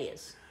why that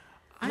is.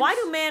 Why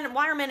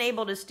are men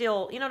able to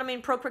still, you know what I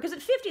mean, procreate? Because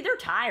at 50, they're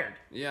tired.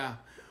 Yeah.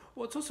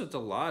 Well, it's a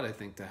lot, I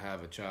think, to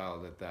have a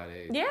child at that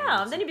age.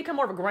 Yeah, then you become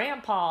more of a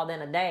grandpa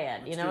than a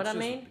dad. You know what I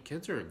mean?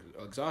 Kids are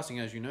exhausting,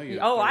 as you know.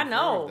 Oh, I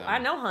know,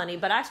 honey.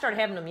 But I started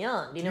having them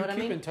young. You know what I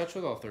keep mean? in touch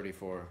with all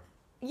 34?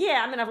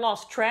 Yeah, I mean, I've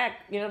lost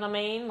track. You know what I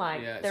mean?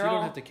 Like, Yeah, so they're you don't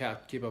all. have to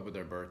keep up with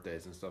their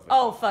birthdays and stuff like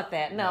Oh, that. fuck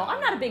that. No, I'm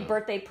not a big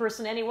birthday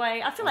person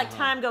anyway. I feel like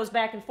time goes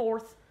back and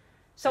forth.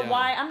 So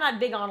why? I'm not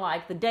big on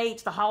like the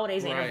dates, the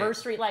holidays, Right.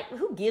 anniversary. Like,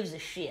 who gives a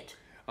shit?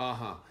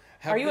 Uh-huh.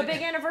 Are you a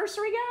big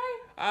anniversary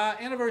guy?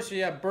 Anniversary,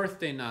 yeah.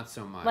 Birthday, not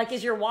so much. Like,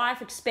 is your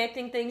wife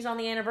expecting things on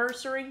the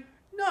anniversary?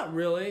 Not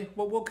really.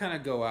 Well, we'll kind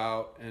of go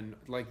out, and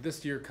like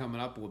this year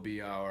coming up will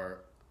be our...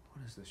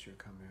 What is this year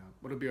coming up?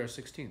 What'll be our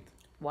 16th?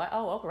 What?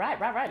 Oh, right.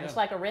 Yeah. Just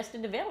like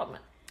Arrested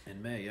Development.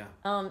 In May,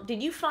 yeah.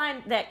 Did you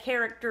find that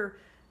character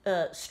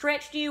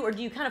stretched you, or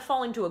do you kind of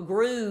fall into a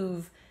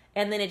groove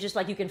and then it just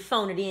like you can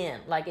phone it in?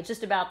 Like it's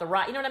just about the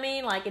right. You know what I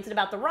mean? Like it's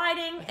about the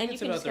writing, I think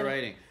it's about the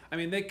writing. I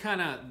mean, they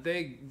kind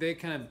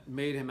of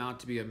made him out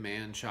to be a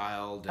man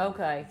child. And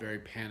Okay. Very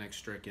panic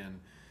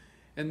stricken.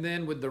 And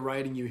then with the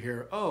writing, you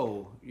hear,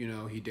 oh, you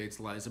know, he dates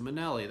Liza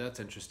Minnelli. That's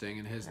interesting.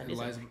 And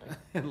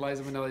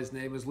Liza Minnelli's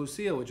name is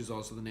Lucille, which is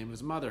also the name of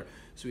his mother.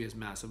 So he has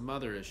massive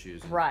mother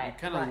issues. And Right, You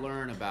kind of right.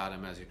 learn about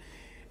him as you.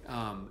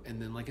 And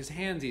then like his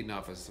hand's eaten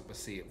off his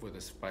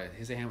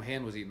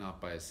hand was eaten off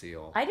by a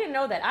seal. I didn't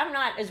know that. I'm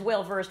not as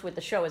well versed with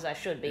the show as I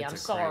should be. I'm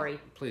sorry.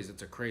 Please,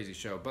 it's a crazy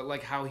show. But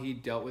like how he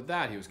dealt with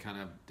that, he was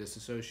kind of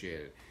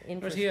disassociated. Whereas he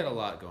Interesting. had a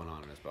lot going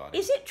on in his body.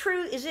 Is it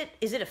true? Is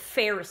it a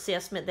fair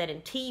assessment that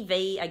in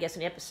TV, I guess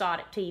in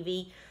episodic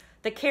TV,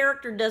 the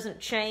character doesn't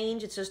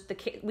change? It's just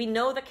we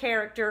know the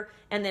character,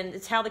 and then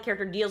it's how the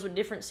character deals with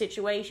different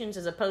situations,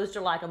 as opposed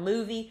to like a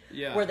movie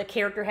where the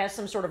character has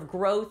some sort of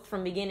growth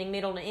from beginning,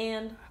 middle, to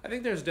end. I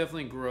think there's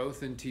definitely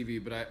growth in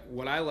TV, but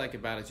what I like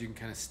about it is you can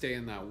kind of stay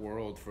in that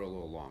world for a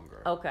little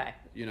longer. Okay.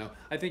 You know,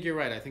 I think you're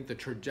right. I think the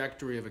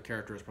trajectory of a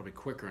character is probably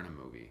quicker in a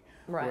movie,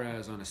 Right.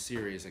 whereas on a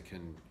series,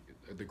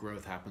 the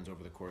growth happens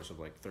over the course of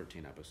like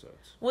 13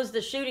 episodes. Was the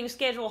shooting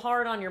schedule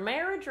hard on your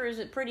marriage, or is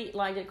it pretty,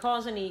 like, did it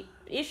cause any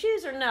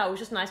issues, or no? It was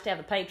just nice to have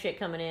a paycheck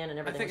coming in and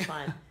everything was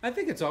fine. I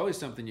think it's always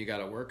something you got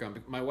to work on.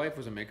 My wife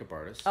was a makeup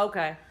artist.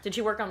 Okay. Did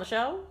she work on the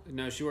show?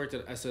 No, she worked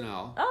at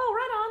SNL.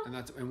 Oh, right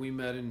on. And we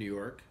met in New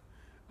York.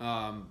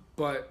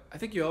 But I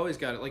think you always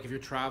got it. Like if you're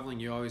traveling,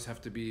 you always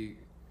have to be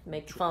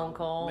Make the phone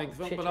call. make the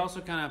phone, but chit-chat. also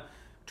kind of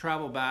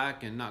travel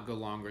back and not go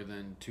longer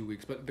than 2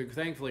 weeks. But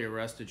thankfully,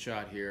 Arrested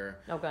shot here.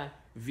 Okay.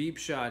 Veep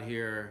shot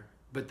here.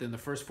 But then the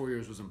first 4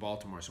 years was in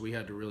Baltimore, so we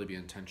had to really be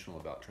intentional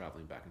about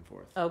traveling back and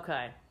forth.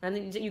 Okay. And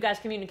then you guys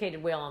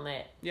communicated well on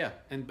that. Yeah,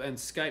 and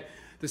Skype.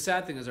 The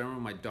sad thing is, I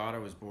remember when my daughter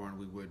was born,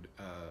 we would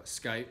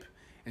Skype,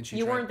 and she.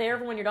 You weren't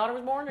there when your daughter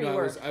was born, or No, you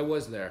were? I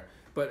was there,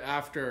 but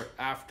after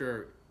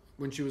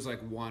when she was like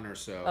 1 or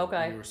so,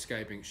 Okay. we were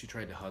Skyping. She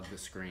tried to hug the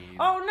screen.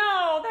 Oh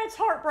no, that's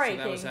heartbreaking.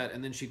 So that was sad.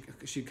 And then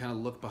she'd kind of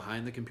look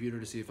behind the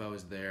computer to see if I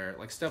was there,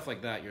 like stuff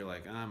like that. You're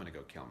like, I'm gonna go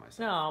kill myself.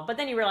 No, but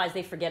then you realize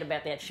they forget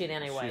about that shit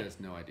anyway. She has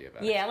no idea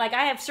about it. Yeah, like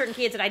I have certain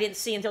kids that I didn't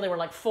see until they were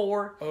like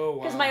 4. Oh,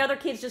 wow. Because my other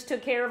kids just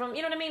took care of them.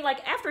 You know what I mean?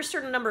 Like after a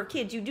certain number of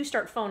kids, you do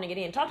start phoning it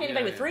in. Talk to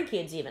anybody with 3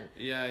 kids even.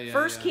 Yeah.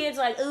 First kid's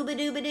like ooba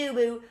dooba doo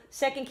boo.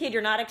 Second kid,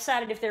 you're not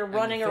excited if they're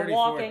running or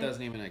walking.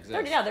 Doesn't even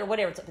exist. Yeah, they're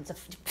whatever. It's a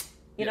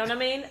you know what I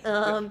mean?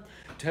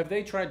 Have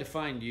they tried to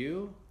find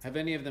you? Have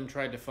any of them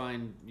tried to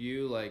find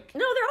you? Like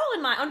No,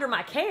 they're all under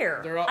my care.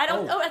 They're all- I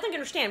don't. oh. I think I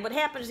understand. What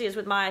happens is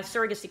with my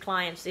surrogacy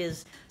clients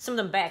is some of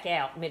them back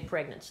out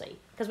mid-pregnancy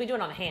because we do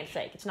it on a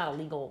handshake. It's not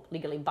a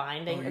legally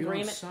binding you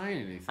agreement. don't sign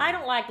anything. I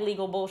don't like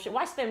legal bullshit.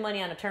 Why spend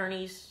money on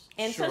attorneys?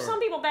 And so Sure. some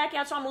people back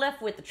out, so I'm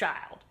left with the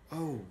child.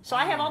 Oh. So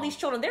I have all these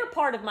children. They're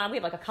part of mine. We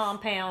have like a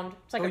compound.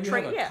 It's like Oh, a you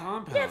tree. have a Yeah,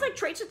 compound. yeah. It's like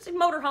trees. It's a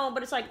motorhome,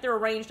 but it's like they're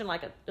arranged in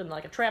like a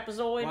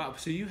trapezoid. Wow.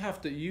 So you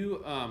have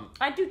to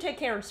I do take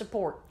care and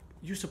support.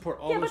 you support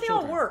all Yeah, those but they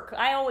children. all work.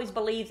 I always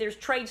believe there's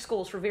trade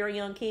schools for very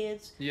young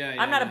kids. Yeah,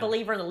 I'm not a yeah.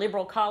 believer in the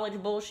liberal college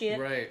bullshit.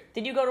 Right.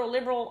 Did you go to a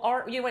liberal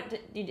art? You went to?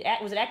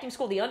 Was it acting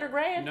school? The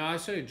undergrad? No, I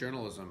studied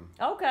journalism.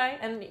 Okay,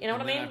 and you know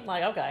what I then mean?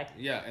 Like okay.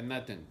 Yeah, and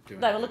that didn't do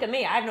Like, anything. look at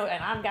me. And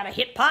I've got a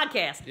hit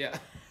podcast. Yeah.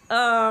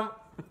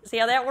 See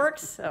how that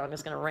works? Oh, I'm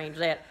just gonna arrange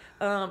that.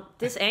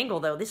 This angle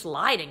though, this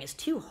lighting is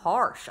too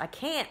harsh. I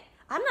can't.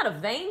 I'm not a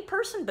vain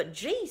person, but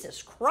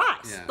Jesus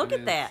Christ, Yeah, look I at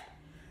mean, that.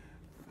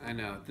 I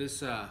know.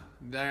 This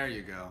there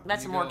you go.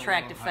 That's You a more go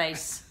attractive little high.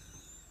 face.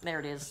 There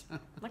it is.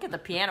 Look at the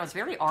piano. It's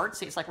very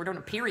artsy. It's like we're doing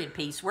a period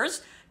piece.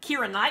 Where's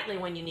Keira Knightley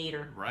when you need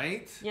her?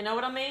 Right? You know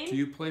what I mean? Do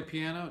you play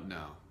piano?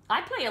 No.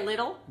 I play a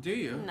little. Do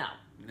you? No.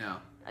 No.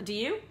 Do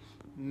you?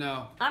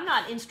 No. I'm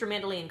not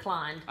instrumentally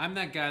inclined. I'm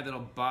that guy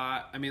that'll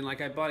buy. I mean,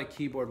 like I bought a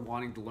keyboard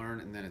wanting to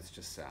learn, and then it's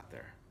just sat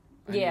there.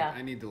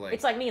 I need to like.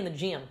 It's like me in the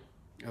gym.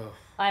 Oh.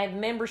 I have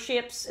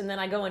memberships, and then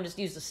I go and just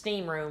use the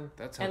steam room.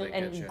 That's how and, they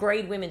get and you.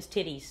 grade women's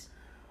titties.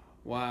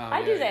 Wow.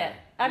 I do that.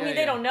 I mean,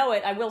 they don't know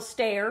it. I will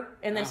stare,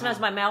 and then sometimes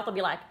my mouth will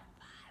be like,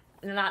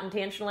 not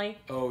intentionally.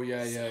 Oh,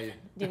 yeah. Do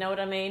you know what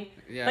I mean?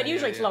 Yeah. But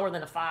usually it's lower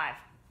than a 5.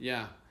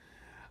 Yeah.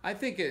 I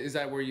think, is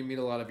that where you meet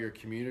a lot of your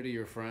community,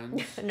 your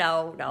friends?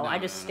 No, I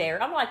just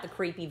stare. I'm like the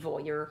creepy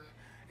voyeur.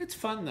 It's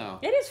fun, though.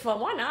 It is fun.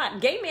 Why not?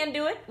 Gay men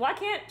do it. Why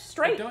can't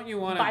straight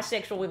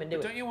bisexual women do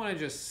it? Don't you want to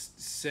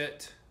just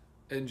sit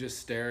and just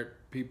stare at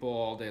people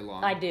all day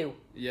long? I do.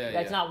 Yeah,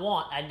 That's not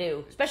want. I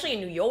do. Especially in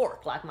New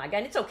York, like my guy.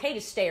 And it's okay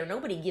to stare.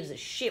 Nobody gives a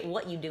shit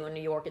what you do in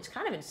New York. It's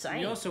kind of insane.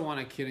 You also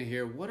want to kind of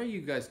hear, what are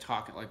you guys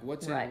talking? Like,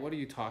 what are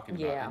you talking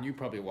about? Yeah. And you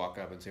probably walk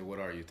up and say, what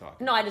are you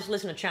talking No, I just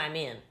listen to chime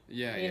in.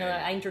 Yeah, You know,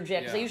 I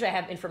interject because I usually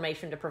have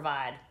information to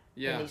provide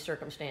in these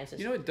circumstances.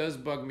 You know what does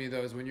bug me,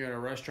 though, is when you're at a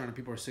restaurant and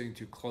people are sitting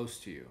too close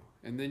to you.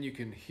 And then you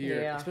can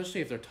hear,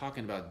 especially if they're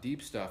talking about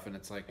deep stuff, and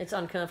it's like... It's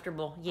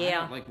uncomfortable,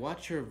 like,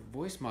 watch your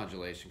voice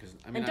modulation. Cause,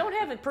 I mean, and don't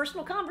have a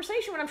personal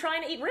conversation when I'm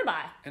trying to eat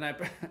ribeye.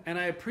 And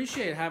I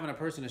appreciate having a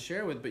person to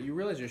share with, but you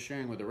realize you're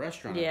sharing with the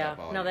restaurant at that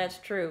volume. No, that's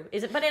true.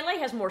 But LA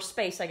has more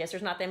space, I guess.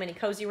 There's not that many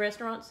cozy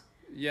restaurants.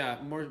 Yeah,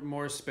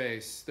 more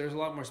space. There's a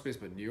lot more space,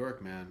 but New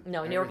York, man.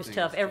 No, New York is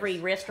tough. Every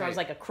restaurant is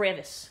like a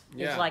crevice.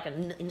 Yeah. It's like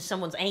in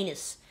someone's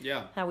anus.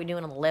 Yeah. How are we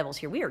doing on the levels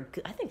here? We are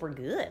good. I think we're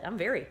good. I'm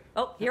very...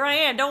 Oh, here I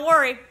am. Don't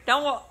worry.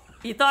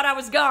 You thought I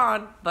was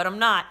gone, but I'm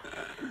not.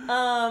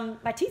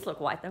 My teeth look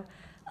white,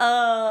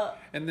 though.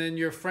 And then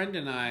your friend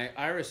and I,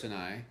 Iris and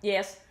I...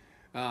 Yes.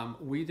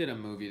 We did a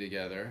movie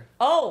together.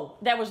 Oh,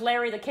 that was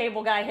Larry the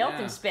Cable Guy health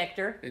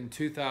inspector. In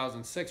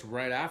 2006,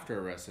 right after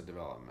Arrested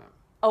Development.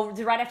 Oh,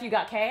 right after you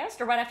got cast,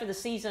 or right after the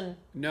season?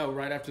 No,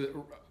 right after.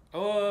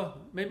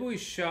 Maybe we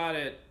shot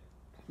it.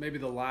 Maybe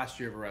the last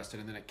year of Arrested,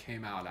 and then it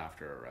came out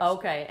after Arrested.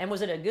 Okay, and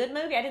was it a good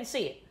movie? I didn't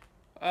see it.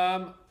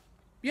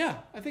 Yeah,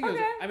 I think it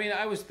was. I mean,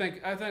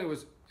 I thought it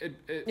was.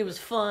 It was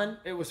fun.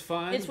 It was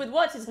fun. It's with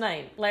what's his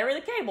name? Larry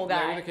the Cable Guy.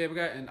 Larry the Cable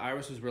Guy, and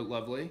Iris was real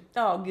lovely.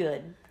 Oh,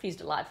 good. He's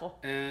delightful.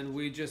 And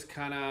we just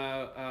kind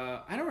of,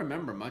 I don't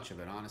remember much of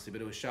it, honestly,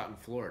 but it was shot in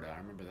Florida. I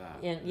remember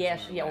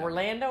that.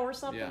 Orlando or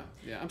something.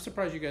 Yeah. I'm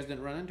surprised you guys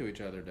didn't run into each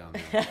other down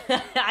there.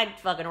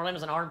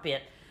 Orlando's an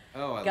armpit.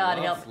 Oh, I God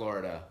love help.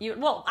 Florida.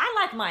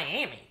 I like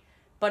Miami,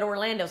 but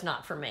Orlando's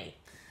not for me.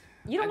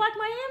 You don't like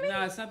Miami?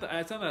 No, it's not that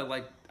I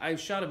like. I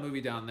shot a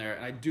movie down there,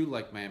 and I do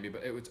like Miami,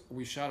 but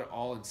we shot it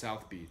all in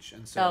South Beach,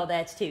 and so. Oh,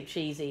 that's too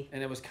cheesy.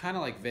 And it was kind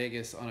of like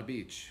Vegas on a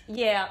beach.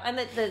 Yeah, and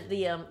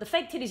the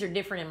fake titties are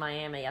different in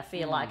Miami. I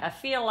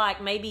feel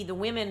like maybe the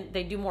women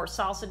they do more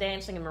salsa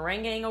dancing and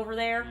merenguing over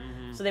there,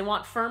 so they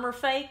want firmer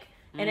fake.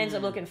 And ends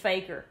up looking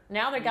faker.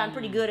 Now they've gotten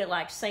pretty good at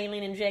like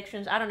saline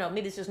injections. I don't know,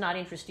 maybe this does not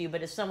interest you,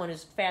 but as someone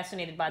who's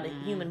fascinated by the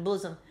human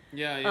bosom,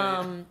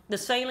 the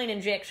saline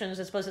injections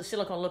as opposed to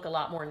silicone look a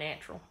lot more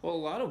natural. Well, a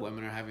lot of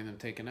women are having them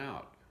taken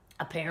out.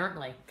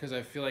 Apparently. Because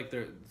I feel like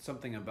there's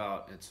something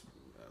about it's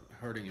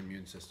hurting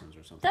immune systems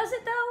or something. Does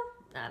it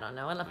though? I don't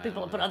know. Unless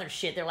people put other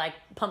shit, they're like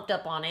pumped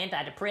up on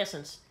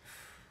antidepressants.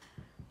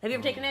 Have you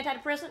ever taken an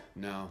antidepressant?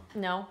 No.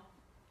 No.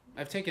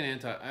 I've taken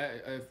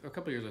a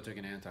couple of years I took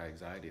an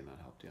anti-anxiety and that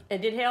helped, yeah.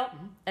 It did help?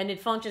 And it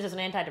functions as an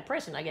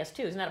antidepressant, I guess,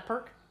 too. Isn't that a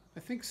perk?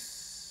 I think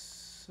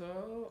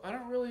so.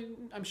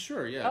 I'm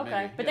sure, yeah. Okay.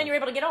 Maybe, but then you're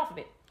able to get off of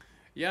it.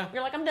 Yeah.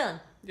 You're like, I'm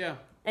done. Yeah.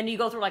 And do you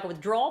go through like a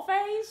withdrawal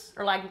phase?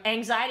 Or like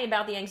anxiety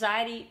about the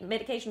anxiety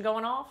medication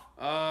going off?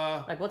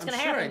 Like what's going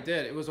to happen? happen? I'm sure I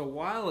did. It was a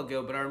while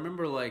ago, but I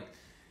remember like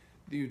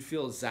you'd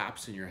feel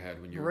zaps in your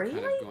head when you were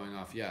kind of going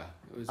off. Yeah.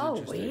 It was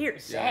interesting. Weird.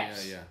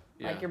 Zaps. Yeah.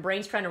 Like your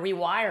brain's trying to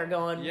rewire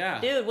going,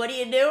 yeah. Dude, what are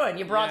you doing?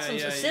 You brought some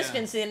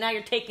assistance in, now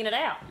you're taking it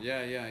out.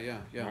 Yeah.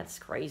 That's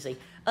crazy.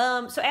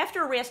 So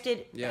after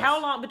Arrested, how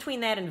long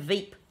between that and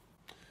Veep?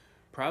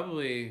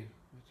 Probably,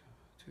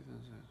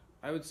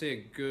 I would say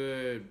a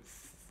good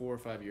 4 or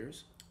 5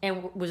 years.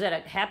 And was that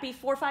a happy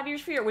 4 or 5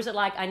 years for you, or was it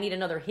like, I need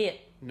another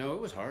hit? No, it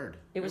was hard.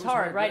 It was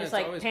hard, right? It's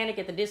like always, Panic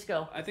at the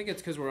Disco. I think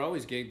it's because we're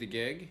always gig to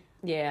gig.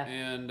 Yeah.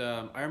 And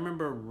I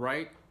remember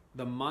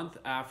the month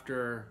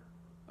after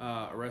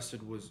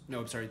Arrested was... No,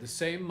 I'm sorry. The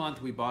same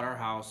month we bought our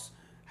house,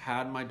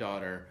 had my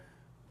daughter,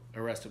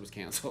 Arrested was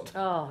canceled.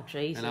 Oh,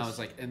 Jesus. And I was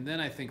like... And then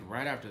I think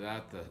right after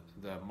that,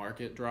 the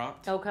market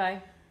dropped.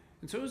 Okay.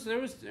 And so there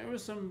was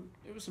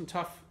some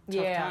tough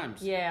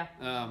times. Yeah.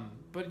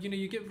 But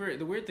you get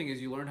the weird thing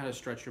is you learn how to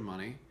stretch your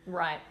money.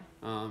 Right.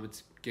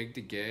 It's gig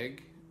to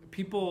gig.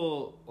 A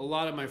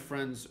lot of my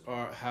friends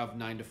have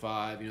 9 to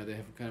 5. They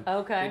have kind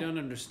of they don't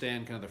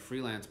understand kind of the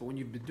freelance. But when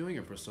you've been doing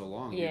it for so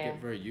long, you get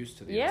very used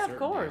to the uncertainty. Yeah, of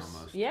course.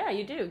 Almost. Yeah,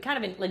 you do.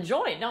 Kind of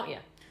enjoy it, don't you?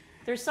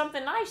 There's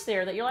something nice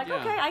there that you're like,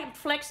 okay, I'm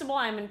flexible.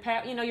 I'm in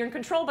you're in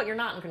control, but you're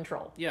not in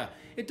control. Yeah,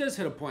 it does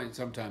hit a point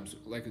sometimes,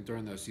 like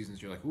during those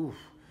seasons, you're like, ooh.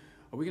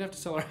 are we gonna have to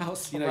sell our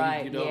house? You know,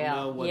 right. you don't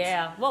know what's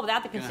Well,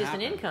 without the gonna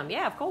consistent happen. income,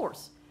 yeah, of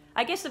course.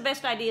 I guess the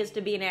best idea is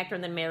to be an actor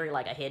and then marry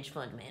like a hedge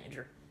fund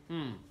manager.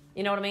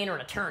 You know what I mean, or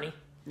an attorney.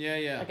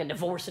 Yeah. Like a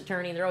divorce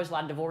attorney. There are always a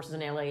lot of divorces in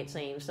LA, it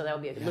seems, so that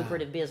would be a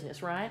lucrative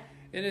business, right?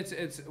 And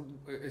it's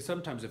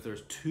sometimes if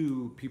there's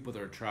two people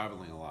that are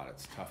traveling a lot,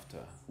 it's tough to.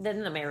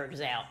 Then the marriage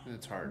is out.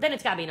 It's hard. Then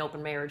it's got to be an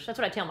open marriage. That's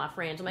what I tell my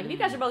friends. I'm like, if you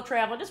guys are both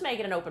traveling, just make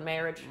it an open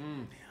marriage.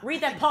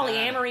 Read that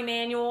polyamory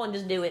manual and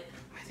just do it.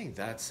 I think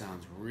that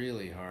sounds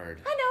really hard.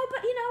 I know,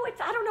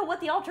 but I don't know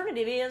what the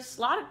alternative is.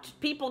 A lot of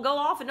people go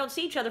off and don't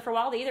see each other for a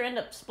while. They either end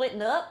up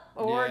splitting up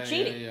or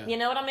cheating. Yeah. You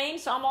know what I mean?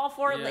 So I'm all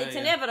for it. It's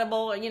Yeah.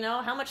 inevitable. You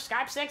know, how much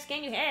Skype sex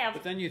can you have?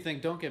 But then you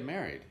think, don't get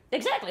married.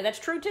 Exactly, that's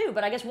true too.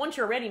 But I guess once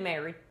you're already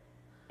married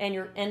and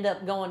you end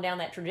up going down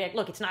that trajectory,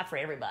 look, it's not for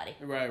everybody.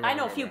 Right. I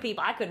know a few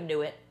people, I couldn't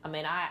do it. I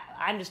mean,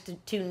 I'm just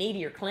too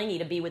needy or clingy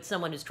to be with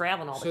someone who's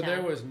traveling all the So time.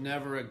 there was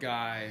never a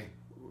guy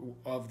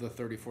of the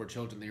 34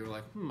 children that you were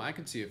like, I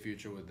could see a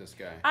future with this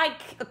guy. I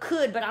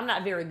could, but I'm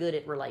not very good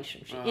at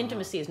relationship.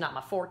 Intimacy is not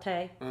my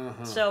forte.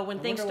 So when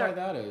things start, why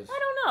that is. I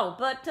don't know,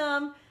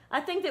 but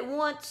I think that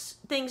once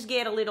things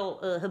get a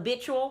little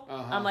habitual,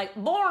 I'm like,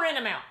 boring,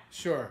 I'm out.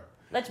 Sure.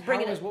 Let's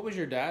bring it in. What was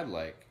your dad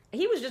like?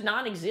 He was just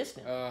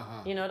non-existent.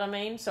 You know what I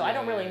mean? So I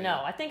don't really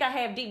know. I think I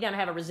have deep down, I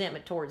have a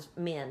resentment towards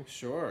men.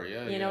 Sure,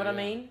 yeah. You know what I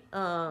mean?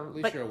 At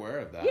least you're aware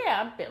of that.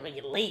 Yeah,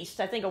 at least.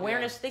 I think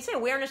awareness, they say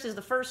awareness is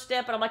the first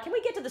step, and I'm like, can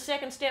we get to the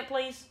second step,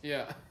 please?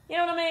 Yeah. You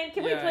know what I mean?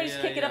 Can we please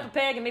kick it up a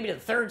peg and maybe to the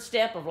third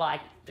step of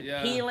like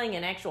healing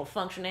and actual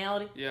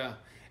functionality? Yeah.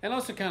 And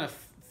also kind of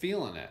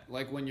feeling it.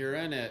 Like when you're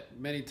in it,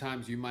 many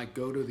times you might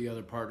go to the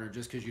other partner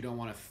just because you don't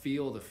want to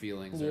feel the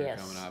feelings that are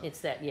coming up.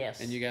 It's that,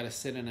 yes. And you got to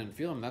sit in and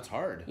feel them. That's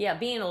hard. Yeah,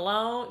 being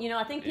alone. You know,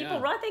 I think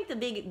I think the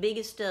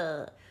biggest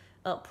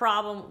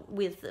problem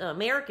with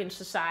American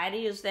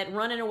society is that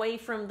running away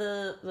from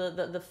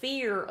the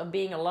fear of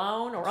being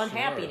alone or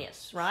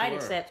unhappiness, right? Sure.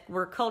 It's that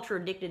we're culture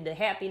addicted to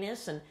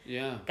happiness and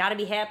got to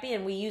be happy,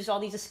 and we use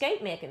all these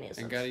escape mechanisms.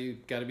 And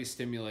got to be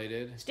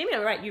stimulated.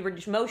 Stimulated, right? You were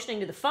just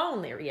motioning to the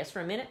phone there, yes, for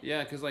a minute.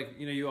 Yeah, because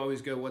you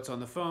always go, what's on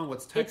the phone,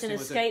 what's texting. It's an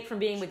escape from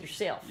being with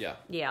yourself. Yeah.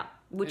 Yeah,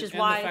 which is and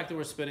why the fact that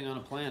we're spinning on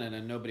a planet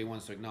and nobody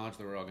wants to acknowledge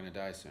that we're all going to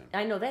die soon.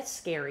 I know that's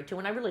scary too.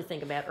 When I really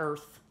think about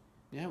Earth.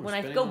 Yeah, when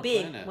I go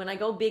big, when I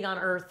go big on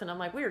Earth, and I'm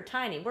like, we're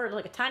tiny. We're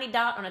like a tiny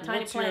dot on a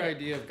tiny planet. What's your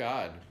idea of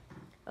God?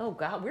 Oh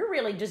God, we're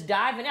really just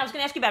diving in. I was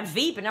going to ask you about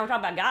Veep, and now we're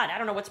talking about God. I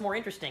don't know what's more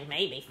interesting.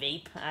 Maybe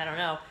Veep. I don't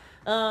know.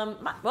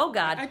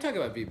 God. I talk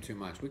about Veep too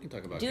much. We can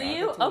talk about Do God.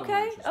 you?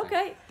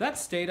 Okay.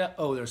 That's Stata.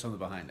 Oh, there's something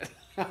behind it.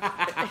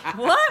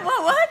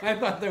 What? I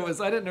thought there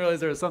was. I didn't realize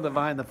there was something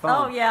behind the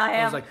phone. Oh yeah, I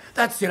have. I was like,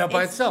 that's Stata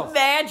by itself.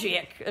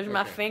 Magic. There's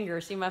my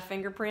finger. See my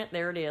fingerprint?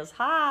 There it is.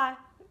 Hi. I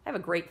have a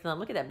great thumb.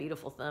 Look at that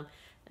beautiful thumb.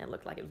 It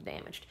looked like it was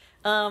damaged.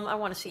 I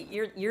want to see.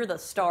 You're the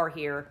star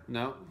here.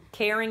 No.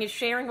 Caring is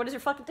sharing. What does your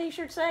fucking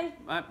T-shirt say?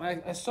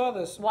 I saw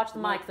this. Watch the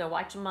mic though.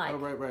 Watch the mic. Oh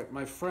right.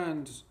 My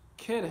friend's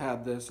kid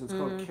had this, and it's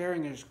called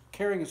Caring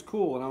is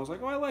Cool, and I was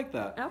like, oh, I like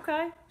that.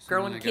 Okay. So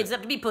Growing kids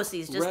up to be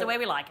pussies, just the way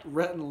we like it.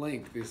 Rhett and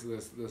Link, this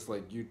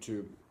like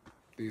YouTube.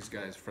 These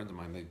guys, friends of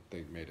mine,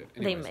 they made it.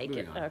 Anyways, they make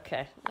it. On.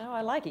 Okay. Oh,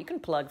 I like it. You can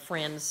plug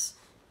friends.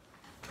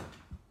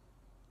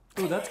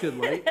 Oh, that's good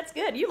light. That's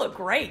good. You look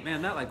great.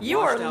 Man, that like you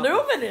are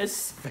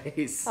luminous.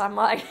 Face. I'm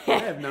like, I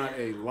have not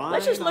a line.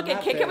 Let's just look on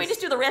at. that Can we face.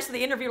 just do the rest of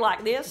the interview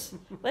like this?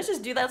 Let's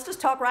just do that. Let's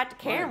just talk right to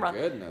camera. My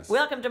goodness.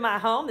 Welcome to my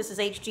home. This is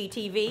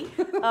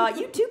HGTV.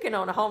 You too can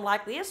own a home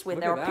like this with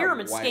Look our at that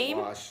pyramid scheme.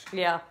 whitewash.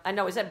 Yeah, I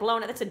know. Is that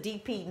blown out? That's a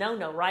DP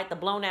no, right? The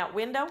blown out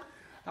window.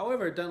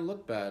 However, it doesn't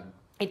look bad.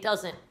 It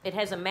doesn't. It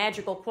has a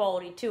magical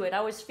quality to it. I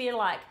always feel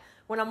like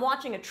when I'm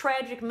watching a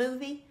tragic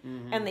movie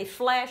and they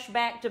flash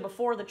back to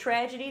before the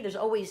tragedy, there's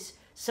always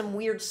some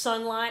weird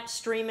sunlight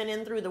streaming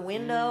in through the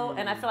window,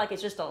 and I feel like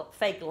it's just a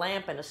fake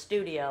lamp in a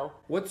studio.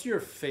 What's your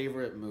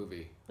favorite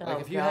movie? Oh,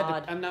 if you God.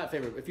 had to, I'm not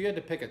favorite. If you had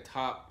to pick a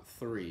top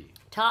 3.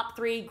 Top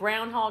 3,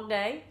 Groundhog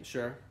Day.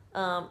 Sure.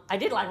 I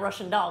did like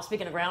Russian Doll.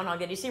 Speaking of Groundhog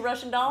Day, did you see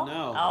Russian Doll?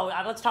 No.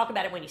 Oh, let's talk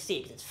about it when you see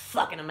it, because it's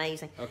fucking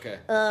amazing. Okay.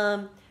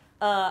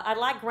 I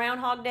liked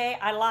Groundhog Day.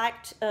 I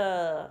liked,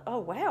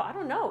 oh wow, I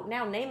don't know.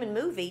 Now naming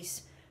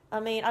movies. I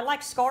mean, I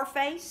like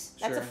Scarface.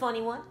 That's a Sure.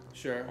 funny one.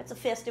 Sure. That's a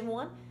festive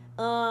one.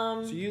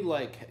 So you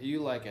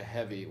like a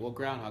heavy? Well,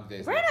 Groundhog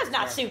Day. Groundhog's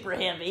not super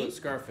heavy. But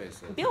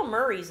Scarface is. Bill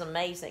Murray's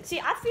amazing. See,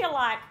 I feel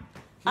like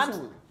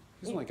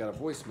He's only got a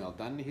voicemail,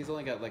 doesn't he? He's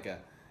only got like a.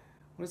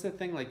 What is that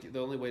thing? Like the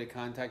only way to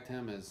contact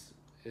him is.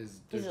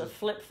 He's a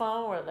flip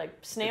phone or like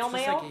snail it's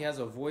mail. just like he has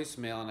a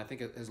voicemail, and I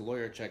think his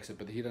lawyer checks it,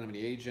 but he doesn't have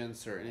any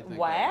agents or anything.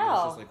 Wow. Like that.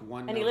 It's just like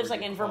one. And he lives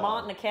number like you in call.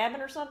 Vermont in a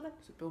cabin or something.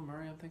 Is it Bill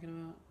Murray I'm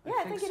thinking about?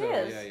 Yeah, I think it so.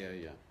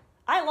 is. Yeah.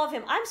 I love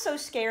him. I'm so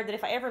scared that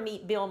if I ever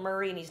meet Bill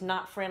Murray and he's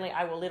not friendly,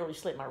 I will literally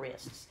slit my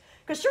wrists.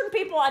 Because certain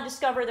people I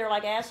discover they're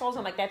like assholes.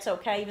 I'm like, that's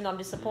okay, even though I'm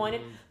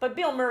disappointed. But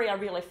Bill Murray, I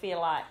really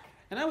feel like.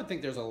 And I would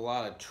think there's a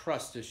lot of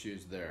trust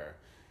issues there,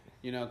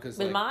 because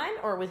With mine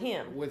or with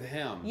him? with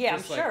him. Yeah,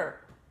 just I'm like sure.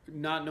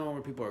 Not knowing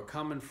where people are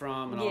coming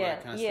from and all Yeah,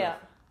 that kind of yeah.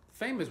 stuff.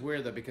 Fame is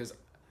weird though because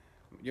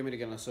You want me to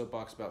get on a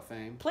soapbox about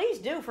fame? Please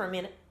do for a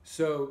minute.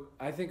 So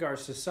I think our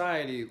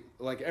society,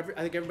 I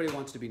think everybody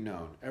wants to be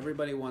known.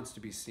 Everybody wants to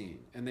be seen.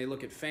 And they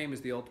look at fame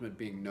as the ultimate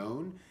being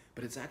known,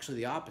 but it's actually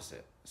the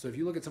opposite. So if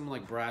you look at someone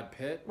like Brad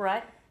Pitt,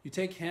 right? You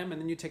take him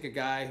and then you take a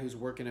guy who's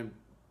working in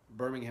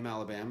Birmingham,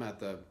 Alabama at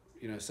the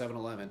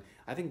 7-Eleven.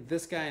 I think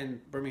this guy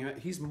in Birmingham,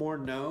 he's more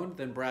known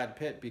than Brad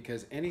Pitt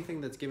because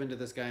anything that's given to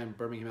this guy in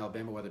Birmingham,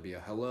 Alabama, whether it be a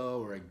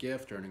hello or a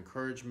gift or an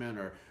encouragement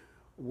or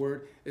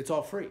word, it's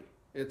all free.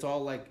 It's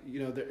all like,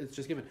 it's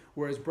just given.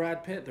 Whereas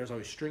Brad Pitt, there's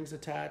always strings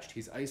attached.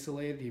 He's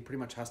isolated. He pretty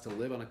much has to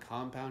live on a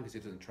compound because he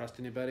doesn't trust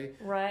anybody.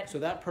 Right. So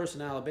that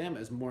person in Alabama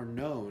is more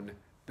known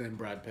than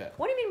Brad Pitt.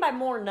 What do you mean by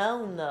more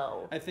known,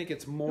 though? I think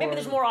it's more... Maybe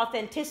there's more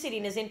authenticity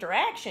in his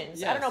interactions.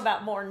 Yes. I don't know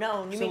about more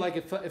known. Like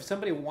if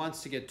somebody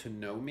wants to get to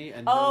know me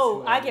and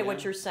knows who I get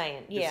what you're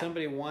saying. Yeah. If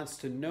somebody wants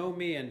to know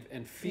me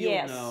and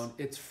feel known,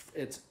 it's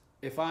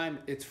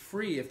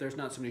free if there's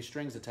not so many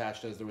strings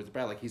attached as there was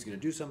Brad. Like he's going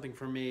to do something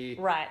for me.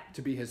 Right.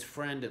 To be his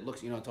friend, it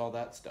looks, it's all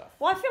that stuff.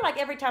 Well, I feel like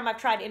every time I've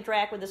tried to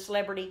interact with a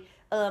celebrity,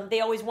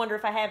 they always wonder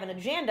if I have an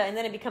agenda, and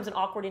then it becomes an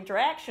awkward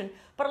interaction.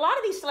 But a lot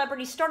of these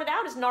celebrities started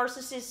out as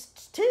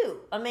narcissists too.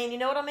 I mean, you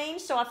know what I mean?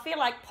 So I feel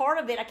like part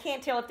of it, I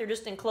can't tell if they're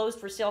just enclosed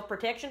for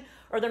self-protection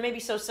or they're maybe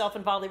so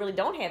self-involved they really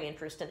don't have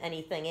interest in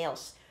anything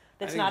else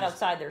that's not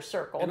outside their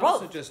circle. And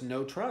also just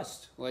no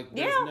trust. Like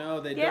there's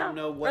they don't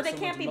know what. Or they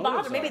can't be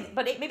bothered.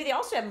 Maybe they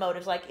also have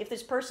motives. Like if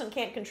this person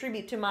can't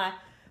contribute to my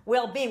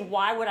well-being,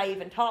 why would I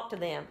even talk to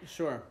them?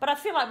 Sure. But I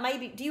feel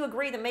like do you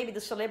agree that maybe the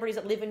celebrities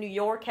that live in New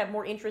York have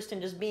more interest in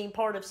just being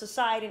part of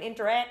society and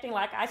interacting?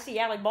 Like I see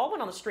Alec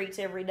Baldwin on the streets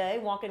every day,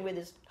 walking with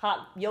his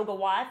hot yoga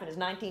wife and his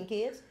 19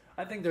 kids.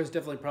 I think there's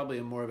definitely probably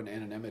more of an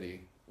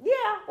anonymity. Yeah,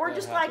 or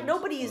just happens. Like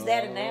nobody is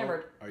that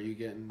enamored. Are you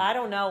getting... I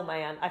don't know,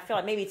 man. I feel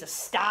like maybe it's a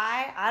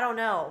sty. I don't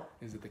know.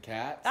 Is it the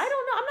cats? I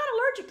don't know. I'm not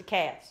allergic to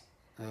cats.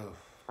 Oh.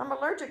 I'm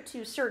allergic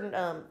to certain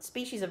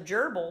species of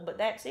gerbil, but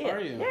that's it.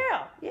 Are you?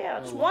 Yeah.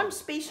 It's one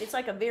species. It's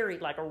like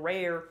a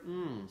rare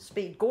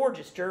species.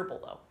 Gorgeous gerbil,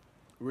 though.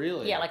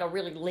 Really? Yeah, like a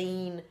really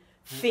lean,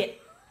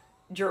 fit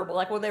gerbil.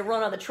 Like when they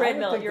run on the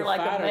treadmill, you're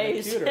like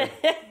amazed.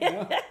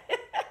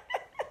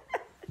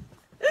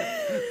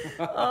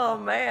 Oh,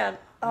 man.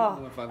 I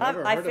don't know if I've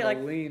ever heard of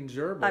a lean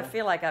gerbil. I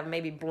feel like I've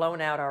maybe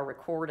blown out our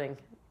recording.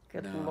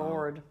 Good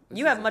Lord.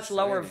 You have much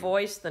lower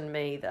voice than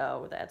me,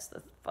 though. That's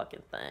the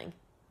fucking thing.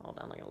 Hold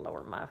on, I'm going to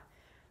lower my...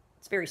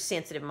 It's a very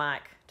sensitive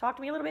mic. Talk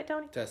to me a little bit,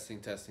 Tony. Testing.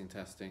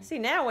 See,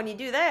 now when you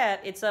do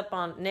that, it's up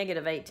on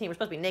 -18. We're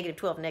supposed to be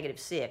 -12,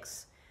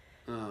 -6.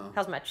 Oh.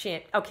 How's my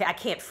chin? Okay, I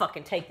can't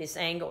fucking take this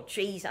angle.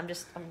 Jeez, I'm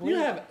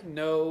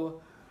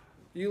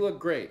You look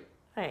great.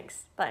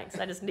 Thanks.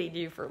 I just need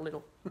you for a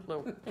little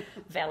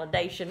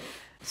validation.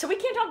 So we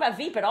can't talk about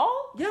Veep at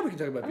all? Yeah, we can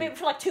talk about Veep. I mean,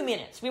 for like 2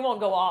 minutes. We won't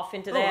go off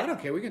into that. Oh, I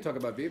don't care. We can talk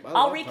about Veep.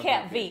 I'll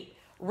recap Veep.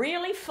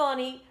 Really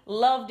funny.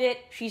 Loved it.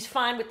 She's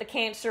fine with the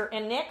cancer.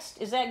 And next,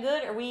 is that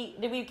good?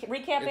 Did we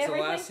recap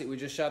everything? We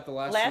just shot the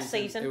last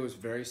season. It was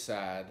very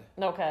sad.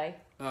 Okay.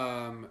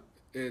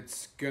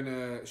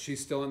 She's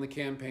still in the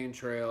campaign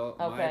trail.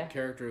 Okay. My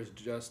character is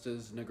just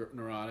as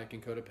neurotic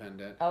and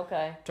codependent.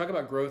 Okay. Talk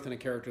about growth in a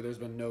character. There's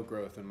been no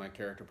growth in my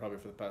character probably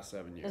for the past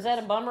 7 years. Is that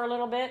a bummer a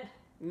little bit?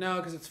 No,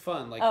 because it's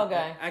fun. Like,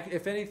 okay.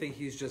 If anything,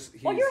 he's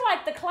well, you're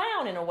like the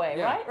clown in a way,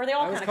 right? Or are they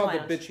all kind of clowns? I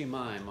was called the bitchy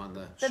mime on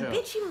the show. The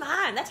bitchy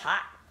mime. That's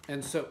hot.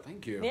 And so,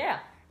 thank you. Yeah.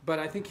 But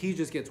I think he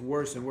just gets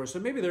worse and worse. So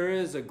maybe there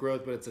is a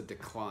growth, but it's a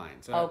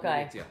decline. So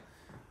okay.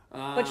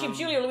 But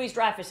Julia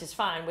Louis-Dreyfus is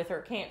fine with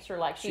her cancer.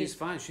 Like she's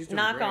fine. She's doing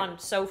knock great. on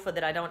sofa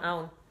that I don't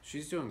own.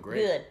 She's doing great.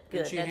 Good.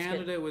 And she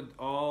handled it with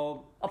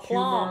all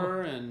aplomb.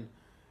 Humor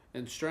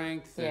and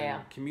strength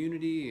and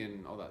community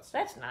and all that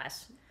stuff. That's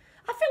nice.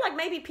 I feel like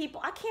maybe people,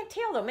 I can't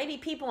tell though, maybe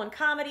people in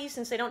comedy,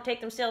 since they don't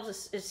take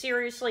themselves as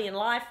seriously in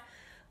life,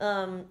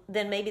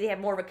 then maybe they have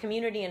more of a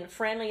community and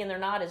friendly and they're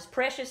not as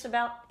precious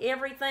about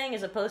everything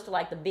as opposed to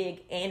like the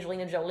big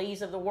Angelina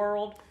Jolies of the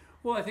world.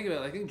 Well, I think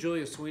about it. I think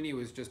Julia Sweeney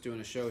was just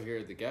doing a show here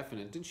at the Geffen,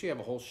 and didn't she have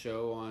a whole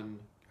show on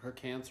her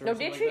cancer? No,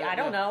 did she? Like I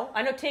don't know.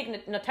 I know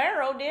Tig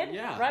Notaro did.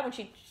 Yeah. Right when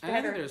she had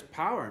I think there's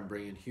power in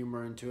bringing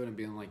humor into it and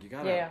being like, you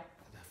gotta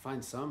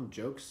find some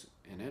jokes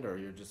in it, or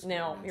you're just...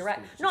 No, you're right.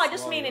 No, I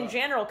just mean in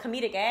general,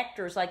 comedic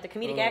actors, like the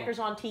comedic actors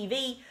on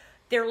TV,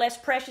 they're less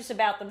precious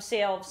about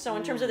themselves. So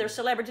in terms of their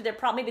celebrity,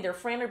 maybe they're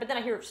friendlier. But then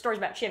I hear stories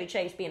about Chevy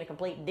Chase being a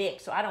complete dick,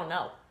 so I don't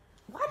know.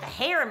 Why the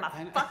hair in my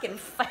fucking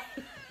face?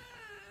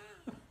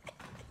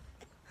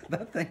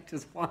 That thing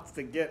just wants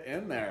to get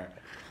in there.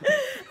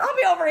 I'll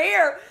be over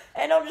here,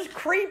 and it'll just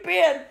creep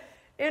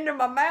into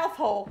my mouth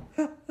hole.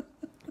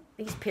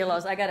 These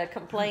pillows, I got to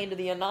complain to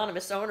the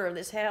anonymous owner of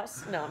this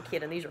house. No, I'm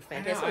kidding. These are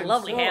fantastic. It's a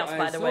lovely house,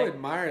 by the way. I so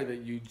admire that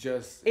you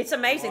just... It's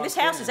amazing. This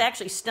house is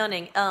actually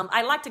stunning.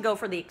 I like to go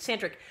for the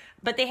eccentric,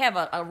 but they have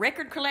a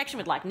record collection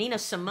with like Nina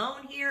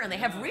Simone here, and they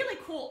have really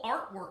cool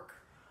artwork.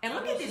 And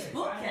look at this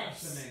bookcase. I have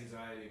some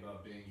anxiety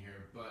about being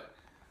here, but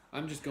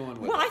I'm just going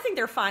with Well, it. I think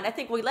they're fine. I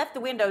think we left the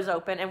windows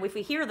open, and if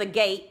we hear the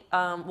gate,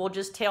 we'll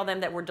just tell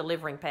them that we're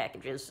delivering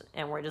packages,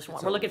 and we're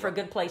looking for a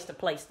good place to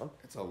place them.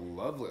 It's a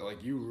lovely,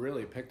 like, you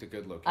really picked a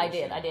good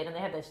location. I did, and they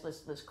have this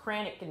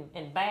Kranich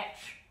and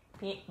batch,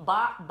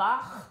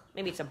 Bach,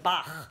 maybe it's a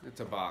Bach. It's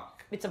a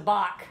Bach. It's a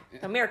Bach.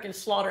 Americans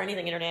slaughter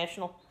anything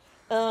international.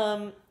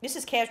 This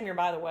is cashmere,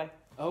 by the way.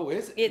 Oh,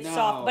 is it? It's No.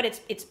 soft, but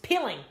it's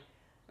pilling.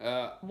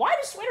 Why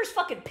do sweaters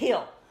fucking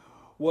pill?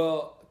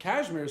 Well,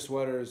 cashmere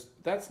sweaters,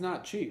 that's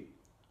not cheap.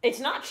 It's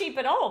not cheap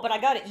at all, but I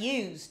got it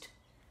used.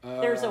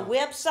 There's a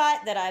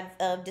website that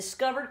I've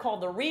discovered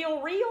called The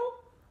Real Real.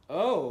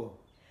 Oh.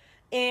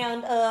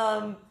 And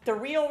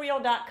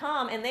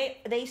therealreal.com, and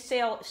they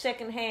sell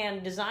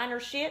secondhand designer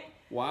shit.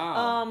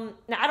 Wow.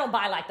 Now I don't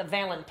buy like the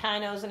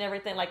Valentinos and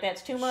everything like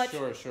that's too much.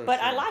 Sure.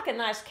 But I like a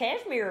nice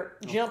cashmere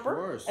jumper,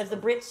 course. as the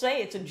Brits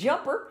say. It's a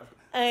jumper,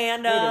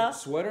 and Wait, a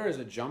sweater is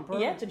a jumper?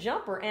 yeah, it's a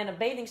jumper, and a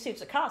bathing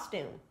suit's a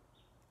costume.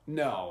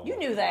 No. You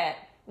knew that.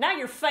 Now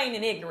you're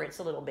feigning ignorance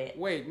a little bit.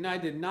 Wait, no, I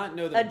did not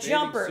know that A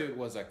jumper. bathing suit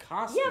was a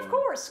costume. Yeah, of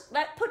course.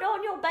 Put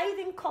on your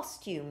bathing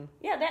costume.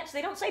 Yeah,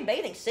 they don't say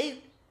bathing suit.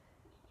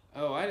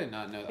 Oh, I did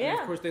not know that. I mean,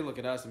 Yeah. of course, they look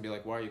at us and be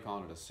like, why are you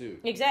calling it a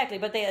suit? Exactly,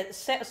 but a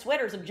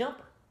sweater's a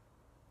jumper.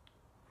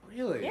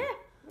 Really?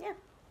 Yeah.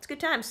 It's good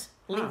times.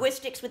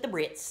 Linguistics with the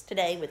Brits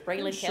today with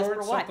Rae Lynn, Caspar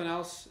Shorts, White. something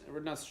else?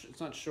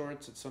 It's not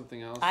shorts, it's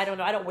something else. I don't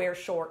know. I don't wear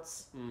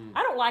shorts.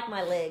 I don't like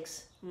my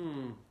legs.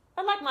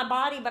 I like my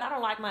body, but I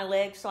don't like my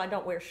legs, so I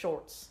don't wear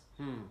shorts.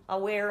 I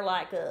wear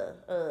like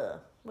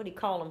what do you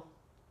call them?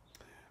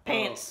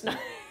 Pants.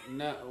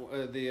 No,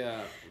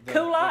 the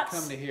Culottes.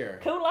 come to here.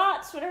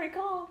 Culottes, whatever you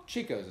call them.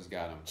 Chico's has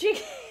got them.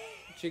 Gee,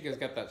 Chico's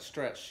got that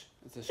stretch.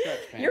 It's a stretch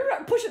pant.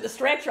 you're pushing the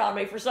stretch on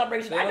me for some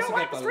reason. They I also don't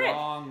like got the the stretch.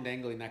 long,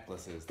 dangly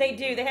necklaces. They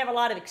do. They have a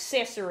lot of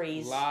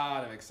accessories. A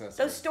lot of accessories.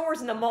 Those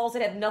stores in the malls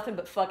that have nothing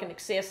but fucking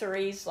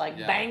accessories, like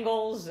Yeah.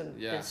 bangles and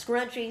Yeah.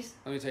 scrunchies.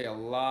 Let me tell you, a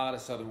lot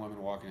of Southern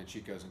women walk into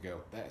Chico's and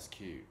go, "That is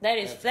cute. That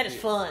is That's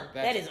cute. fun.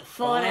 That's That is a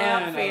fun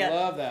outfit. I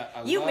love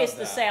that. You love miss the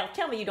that. South.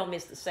 Tell me you don't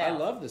miss the South. I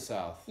love the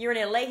South. You're in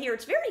LA here.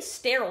 It's very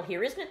sterile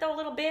here, isn't it? Though a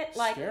little bit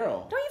like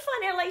Sterile? Don't you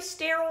find LA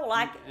sterile?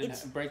 Like And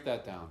it's break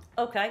that down.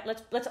 okay.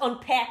 Let's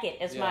unpack it,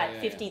 as my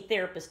 15th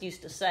therapist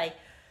used to say.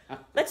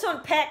 Let's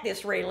unpack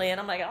this, Rae Lynn.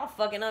 I'm like, I'll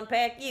fucking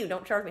unpack you.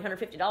 Don't charge me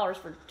 $150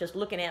 for just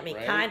looking at me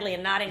Right? kindly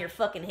and nodding your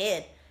fucking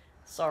head.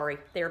 Sorry,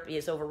 therapy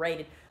is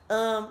overrated.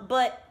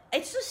 But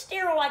it's just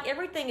sterile. Like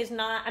everything is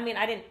not. I mean,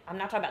 I'm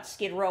not talking about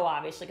Skid Row,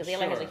 obviously, because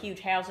LA has a Sure.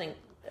 huge housing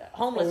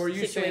homeless Or were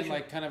you situation. saying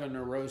like kind of a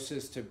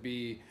neurosis to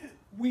be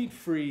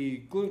wheat-free,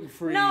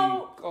 gluten-free,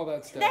 No, all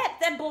that stuff?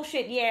 That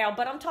bullshit, yeah.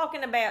 But I'm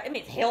talking about. I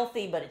mean, it's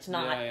healthy, but it's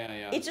not.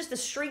 Yeah. It's just the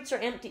streets are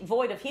empty,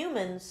 void of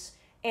humans,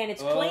 and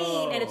it's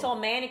clean, and it's all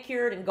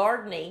manicured and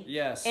gardeny.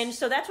 Yes. And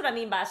so that's what I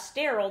mean by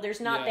sterile. There's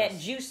not that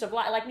Yes. juice of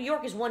life. Like New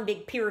York is one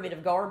big pyramid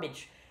of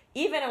garbage.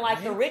 Even in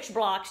like the Right. rich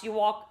blocks, you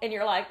walk and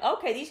you're like,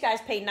 okay, these guys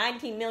paid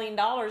 $19 million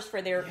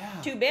for their Yeah.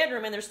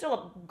 2-bedroom, and there's still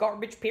a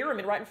garbage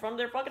pyramid right in front of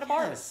their fucking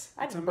apartment. Yes,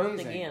 I it's just burped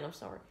amazing. again. I'm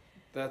sorry.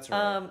 That's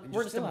right. And you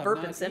we're just still a have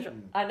burping not syndrome.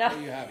 eaten. I know. Oh,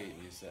 you have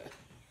eaten, you said.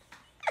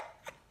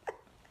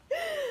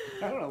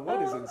 I don't know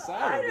what is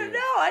inside I of don't you. know.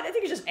 I think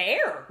it's just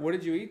air. What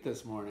did you eat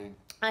this morning?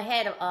 I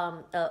had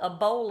a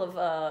bowl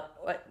of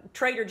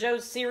Trader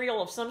Joe's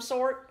cereal of some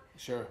sort,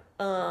 Sure.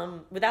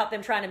 without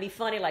them trying to be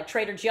funny, like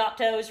Trader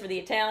Giotto's for the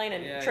Italian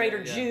and Yeah, Trader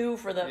yeah. Jew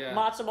for the Yeah,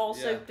 matzo ball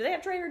yeah. soup. Do they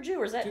have Trader Jew,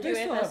 or is that Do too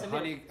they still have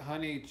anti-Semitic?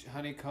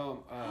 honeycomb?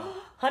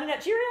 Honey Nut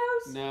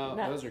Cheerios? No,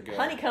 those are good.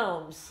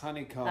 Honeycombs.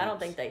 Honeycombs. I don't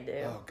think they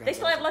do. Oh, God, They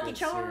still those have are Lucky good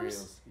Charms?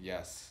 cereals.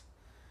 Yes.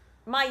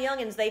 My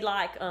youngins, they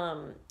like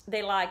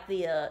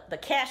the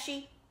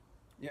cashy.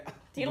 Yeah.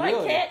 Do you like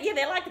Really? that? Yeah,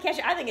 they like the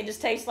cashy. I think it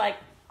just tastes like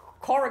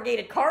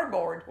corrugated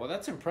cardboard. Well,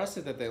 that's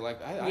impressive that they like.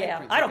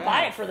 I don't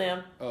buy it for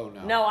them. Oh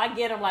no. No, I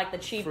get them like the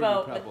cheapo,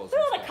 Fruity Pebbles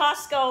and the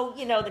stuff.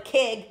 Costco, the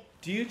keg.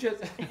 Do you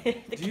just? The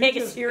keg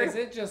of cereal. Is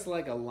it just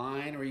like a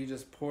line where you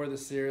just pour the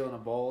cereal in a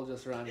bowl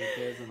just around your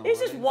kids in the It's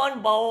just morning?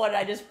 one bowl, and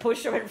I just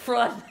push them in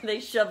front.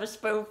 They shove a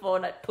spoonful,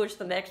 and I push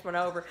the next one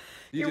over.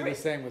 You do You're the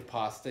same with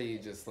pasta. You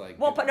just like.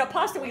 Well, get no, the-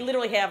 pasta. We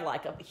literally have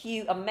like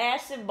a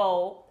massive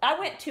bowl. I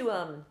went to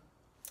an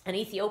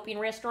Ethiopian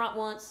restaurant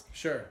once,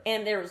 Sure.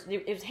 and it was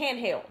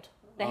handheld.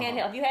 The Uh-huh.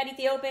 handheld. Have you had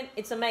Ethiopian?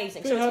 It's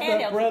amazing. They So have it's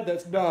that handheld. bread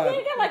that's not. Yeah,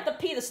 you got like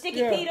the sticky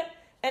Yeah. pita,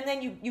 and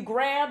then you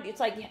grab. It's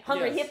like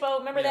Hungry Yes. Hippo.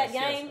 Remember Yes, that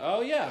game? yes.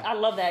 Oh yeah. I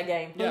love that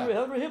game. Yeah.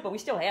 Hungry Hippo. We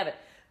still have it.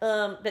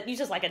 That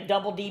uses like a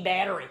double D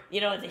battery.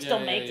 They still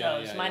make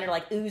those. yeah, Mine yeah. are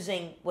like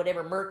oozing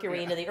whatever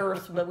mercury into the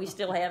earth, but we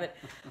still have it.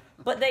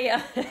 But they.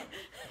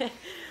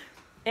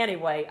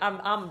 Anyway,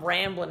 I'm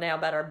rambling now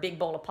about our big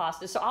bowl of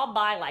pasta. So I'll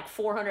buy like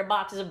 400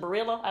 boxes of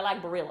Barilla. I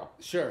like Barilla.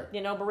 Sure.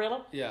 You know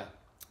Barilla? Yeah.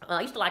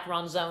 I used to like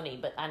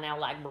Ronzoni, but I now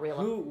like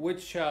Barilla.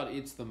 Which child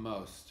eats the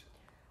most?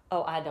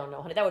 Oh, I don't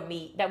know, honey. That would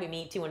be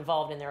me too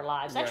involved in their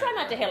lives. I Right, try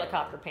not to right,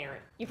 helicopter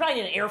parent. You probably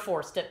need an Air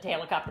Force to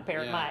helicopter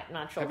parent Yeah.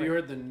 my children. Have you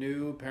heard the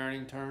new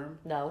parenting term?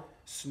 No.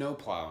 Snow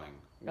plowing.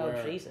 Oh,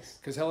 Jesus.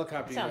 Because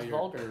helicopter, Sounds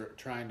vulgar. you're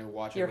trying to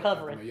watch. You're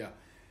hovering. Yeah.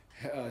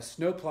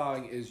 Snow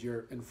plowing is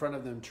you're in front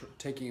of them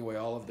taking away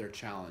all of their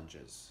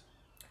challenges.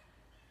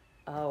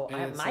 Oh, And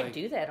I it's might like-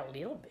 do that a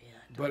little bit.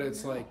 But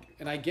it's like,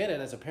 and I get it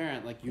as a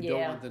parent, like you don't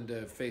Yeah. want them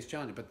to face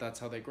challenges, but that's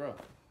how they grow.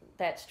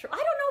 That's true. I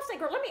don't know if they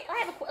grow.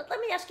 Let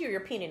me ask you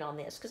your opinion on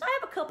this, because I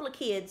have a couple of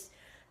kids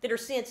that are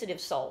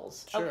sensitive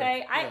souls. Sure,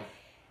 Okay, yeah.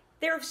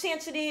 they're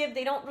sensitive.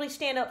 They don't really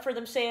stand up for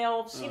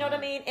themselves. You know what I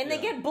mean? And they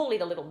yeah. get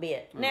bullied a little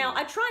bit. Now,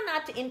 I try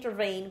not to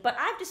intervene, but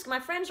my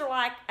friends are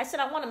like, I said,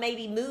 I want to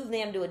maybe move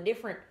them to a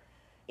different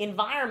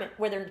environment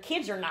where their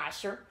kids are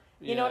nicer.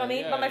 You know what I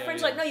mean? But my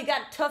friends are like, no, you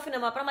got to toughen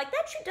them up. And I'm like,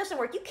 that shit doesn't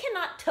work. You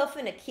cannot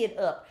toughen a kid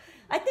up.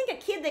 I think a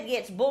kid that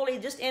gets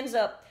bullied just ends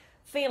up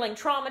feeling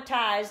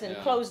traumatized and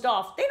closed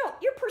off.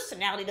 Your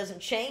personality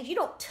doesn't change. You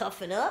don't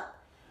toughen up.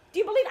 Do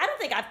you believe? I don't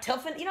think I've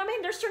toughened. You know what I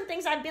mean? There's certain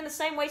things I've been the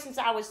same way since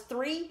I was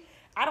 3.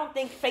 I don't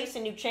think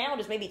facing new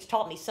challenges, maybe it's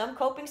taught me some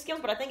coping skills,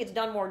 but I think it's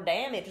done more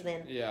damage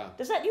than. Yeah.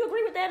 Do you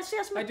agree with that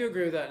assessment? I do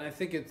agree with that, and I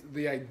think it's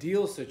the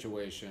ideal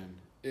situation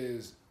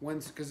is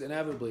because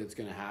inevitably it's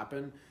going to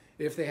happen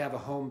if they have a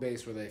home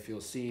base where they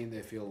feel seen,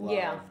 they feel loved.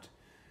 Yeah.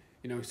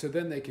 You know, so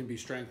then they can be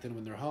strengthened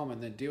when they're home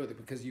and then deal with it,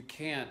 because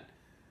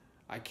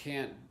I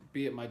can't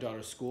be at my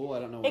daughter's school. I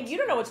don't know. You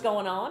don't know what's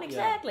going on.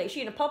 Exactly. Is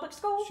she in a public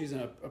school? She's in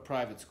a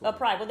private school. A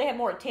private. Well, they have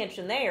more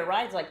attention there,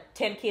 right? It's like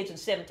 10 kids and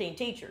 17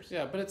 teachers.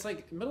 Yeah, but it's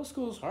like middle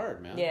school is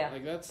hard, man. Yeah.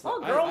 Like that's.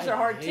 Well, girls are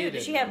hard too. hated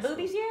Does she have middle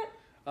boobies school. yet?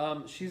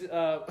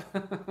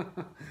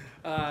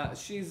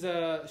 She's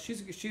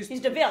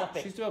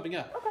developing. She's developing,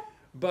 yeah. Okay.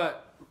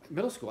 But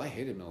middle school, I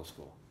hated middle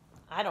school.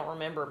 I don't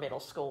remember middle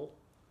school.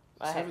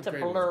 I have Seventh to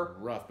grade blur. was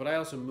rough, but I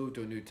also moved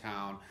to a new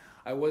town.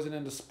 I wasn't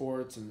into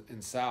sports in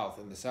the South.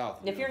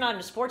 If you're not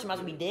into sports, you might as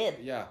well be dead.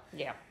 Yeah.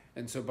 Yeah.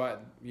 And so,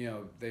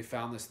 they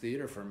found this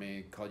theater for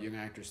me called Young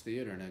Actors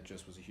Theater, and it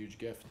just was a huge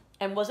gift.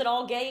 And was it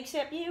all gay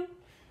except you?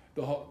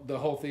 The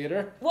whole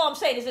theater. Well, I'm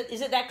saying,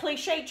 is it that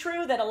cliche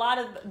true that a lot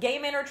of gay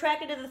men are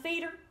attracted to the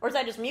theater, or is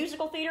that just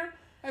musical theater?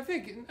 I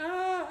think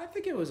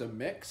it was a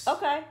mix.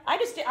 Okay,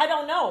 I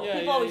don't know. Yeah,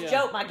 People always yeah.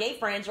 joke. My gay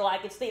friends are like,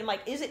 I'm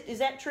like, is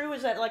that true?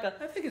 Is that like I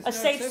think it's a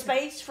safe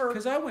space for?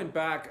 Because I went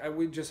back.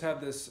 We just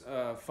had this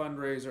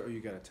fundraiser. Oh,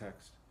 you got a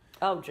text.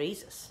 Oh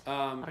Jesus!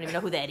 I don't even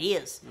know who that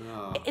is.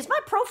 Oh. Is my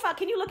profile?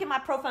 Can you look at my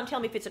profile and tell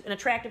me if it's an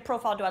attractive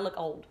profile? Do I look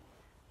old?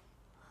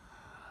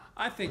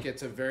 I think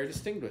it's a very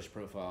distinguished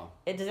profile.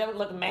 Does that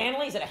look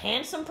manly? Is it a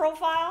handsome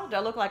profile? Do I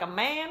look like a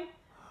man?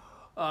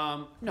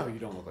 No, you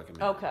don't look like a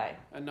man. Okay.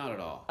 Not at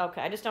all.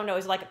 Okay, I just don't know.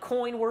 Is it like a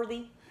coin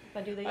worthy if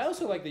I do these? I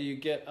also like that you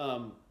get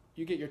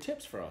your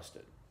tips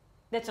frosted.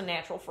 That's a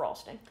natural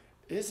frosting.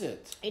 Is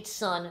it? It's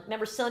sun.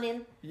 Remember sun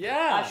in?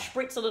 Yeah. I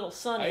spritz a little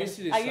sun in. I used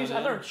to do I sun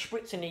in. learned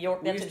spritz in New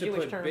York. We That's used a to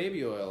Jewish put term.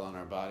 baby oil on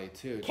our body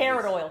too.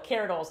 Carrot oil.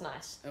 Carrot oil's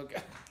nice.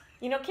 Okay.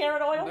 You know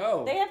carrot oil?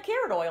 No. They have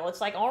carrot oil.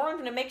 It's like orange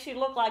and it makes you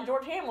look like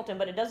George Hamilton,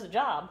 but it does the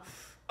job.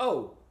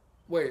 Oh,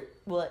 wait.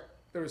 What?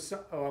 There was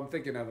some. Oh, I'm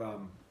thinking of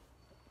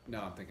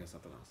No, I'm thinking of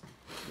something else.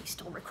 He's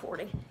still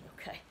recording.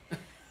 Okay.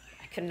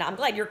 I'm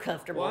glad you're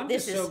comfortable. Well, I'm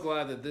just so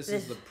glad that this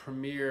is the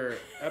premiere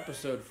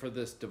episode for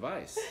this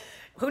device.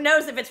 Who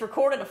knows if it's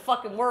recorded a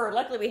fucking word?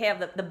 Luckily, we have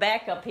the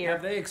backup here.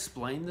 Have they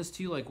explained this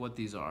to you, like what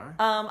these are?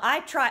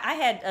 I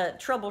had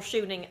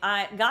troubleshooting.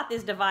 I got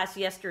this device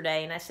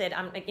yesterday, and I said,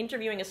 I'm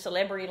interviewing a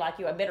celebrity like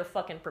you. I better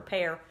fucking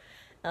prepare.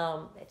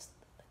 It's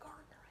the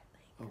gardener, I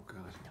think. Oh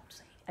God! Don't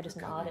say it. I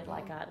just nodded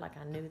like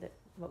I knew that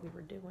what we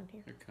were doing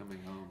here. You're coming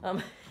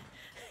home.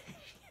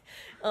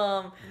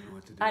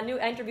 I knew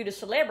I interviewed a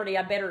celebrity.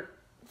 I better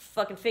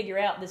fucking figure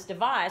out this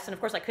device, and of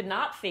course I could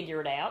not figure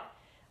it out.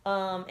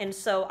 And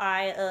so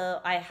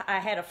I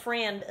had a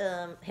friend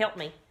help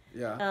me.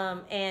 Yeah.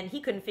 And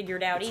he couldn't figure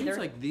it out it either. Seems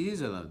like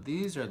these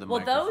are the.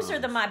 Well, those are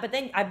the mic, but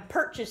then I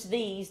purchased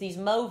these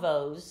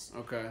Movos.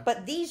 Okay.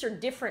 But these are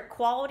different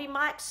quality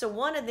mics, so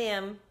one of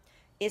them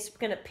is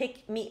gonna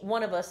pick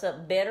one of us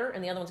up better,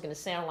 and the other one's gonna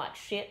sound like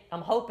shit.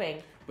 I'm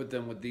hoping. But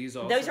then with these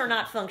also. Those are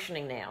not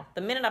functioning now.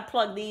 The minute I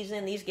plug these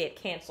in, these get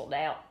canceled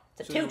out.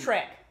 It's a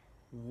 2-track.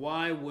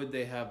 Why would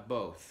they have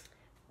both?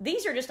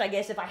 These are just, I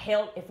guess,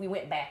 if we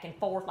went back and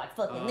forth like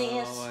fucking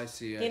this. Oh, I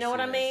see. You know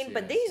what I mean?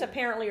 But these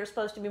apparently are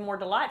supposed to be more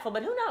delightful.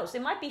 But who knows?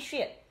 It might be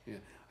shit. Yeah,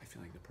 I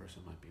feel like the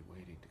person might be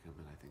waiting to come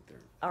in. I think they're.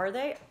 Are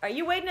they? Are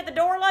you waiting at the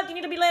door, love? Do you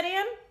need to be let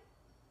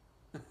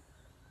in?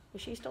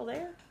 Is she still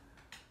there?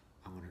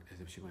 I wonder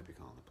if she might be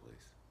calling the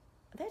police.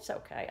 That's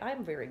okay.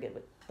 I'm very good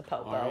with the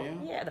popo. Are you?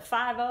 Yeah, the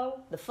 5-0,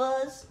 the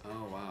fuzz.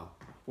 Oh wow!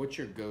 What's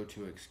your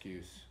go-to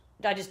excuse?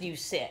 I just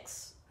use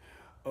sex.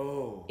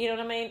 Oh. You know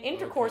what I mean?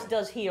 Intercourse Okay.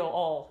 does heal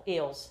all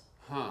ills.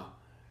 Huh.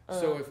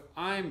 So if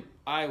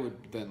I would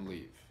then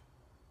leave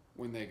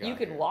when they got. You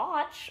could here.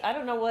 watch. I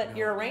don't know what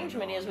your No,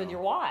 arrangement is with no.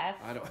 your wife.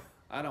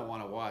 I don't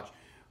want to watch.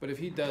 But if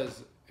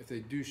they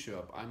do show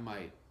up, I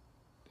might.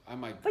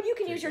 But you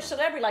can take use your off.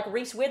 celebrity like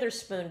Reese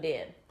Witherspoon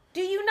did.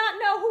 Do you not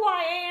know who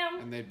I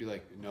am? And they'd be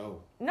like,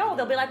 no. No,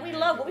 they'll be like, I we have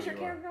love. no What was idea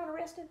your who you character on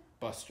Arrested? are.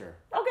 Buster.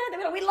 Okay, they'll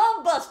be like, we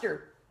love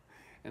Buster.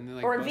 And then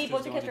like. Or in Buster's Veep,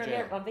 what's your going to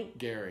character jail. on Veep?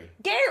 Gary.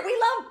 Gary,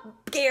 we love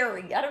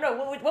Gary. I don't know.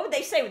 What would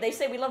they say? Would they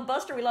say we love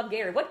Buster? We love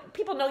Gary. What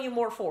people know you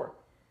more for?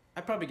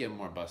 I'd probably get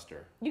more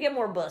Buster. You get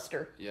more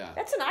Buster. Yeah.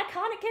 That's an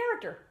iconic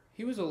character.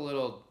 He was a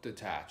little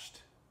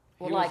detached.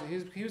 Well,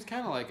 He was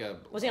kind of like a...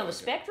 Was he on the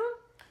spectrum?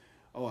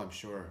 Oh, I'm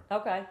sure.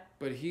 Okay.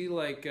 But he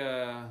like...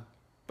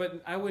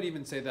 but I would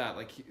even say that.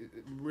 Like,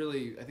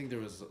 really, I think there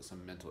was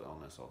some mental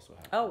illness also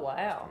happening. Oh,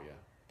 wow. Buster, yeah.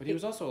 But he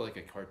was also like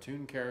a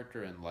cartoon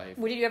character in life.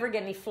 Did you ever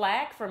get any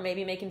flack for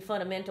maybe making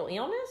fun of mental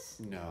illness?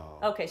 No.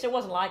 Okay, so it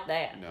wasn't like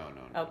that. No.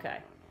 Okay.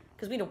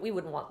 Because we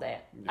wouldn't want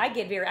that. No.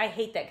 I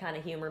hate that kind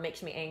of humor. It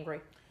makes me angry.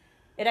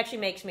 It actually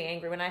makes me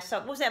angry when I saw,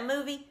 what was that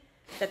movie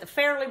that the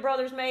Farrelly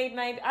brothers made,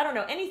 maybe? I don't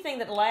know. Anything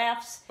that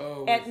laughs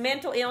at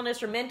mental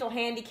illness or mental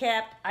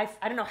handicap, I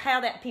don't know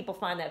how that people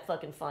find that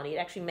fucking funny. It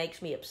actually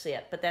makes me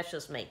upset, but that's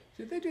just me.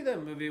 Did they do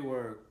that movie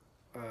where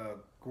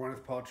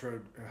Gwyneth Paltrow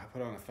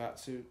put on a fat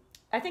suit?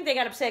 I think they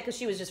got upset because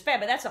she was just fat,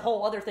 but that's a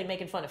whole other thing,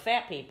 making fun of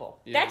fat people.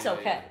 That's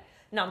okay. Yeah.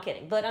 No, I'm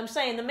kidding. But I'm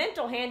saying the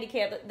mental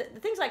handicap, the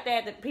things like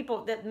that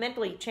people that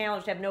mentally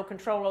challenged have no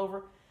control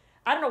over,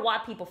 I don't know why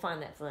people find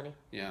that funny.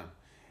 Yeah.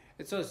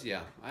 It's just,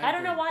 yeah. I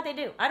don't know why they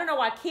do. I don't know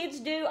why kids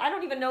do. I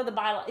don't even know the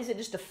bio. Is it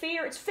just a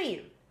fear? It's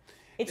fear.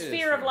 It's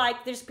fear of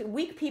like, there's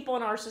weak people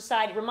in our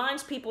society. It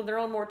reminds people of their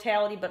own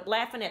mortality, but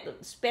laughing at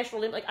the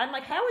special, like, I'm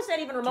like, how is that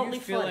even remotely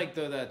funny?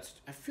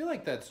 I feel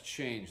like that's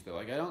changed though.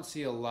 Like I don't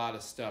see a lot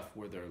of stuff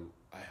where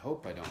I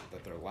hope I don't,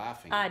 that they're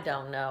laughing. I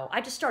don't know.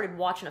 I just started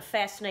watching a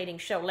fascinating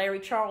show, Larry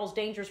Charles'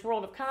 Dangerous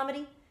World of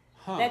Comedy.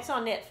 Huh. That's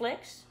on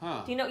Netflix.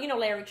 Huh. Do you know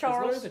Larry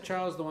Charles? Is Larry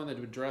Charles the one that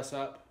would dress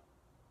up?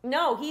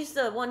 No, he's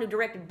the one who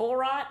directed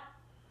Borat.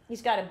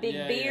 He's got a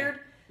big beard.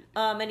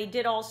 Yeah. And he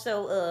did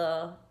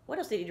also, what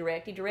else did he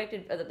direct? He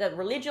directed the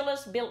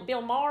Religulous,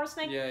 Bill Maher's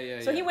thing. Yeah.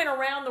 So he went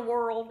around the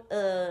world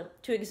to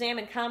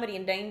examine comedy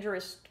in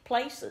dangerous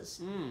places.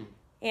 Mm.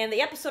 And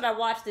the episode I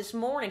watched this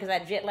morning, because I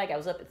had jet lag, I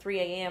was up at 3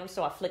 a.m.,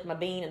 so I flicked my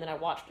bean and then I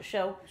watched the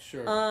show.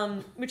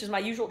 Sure. Which is my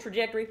usual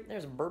trajectory.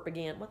 There's a burp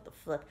again. What the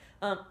fuck?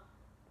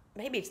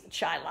 Maybe it's the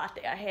chai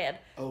latte I had.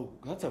 Oh,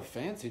 that's a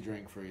fancy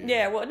drink for you.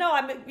 Yeah, well, no,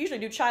 I usually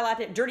do chai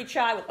latte, dirty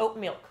chai with oat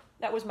milk.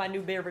 That was my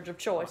new beverage of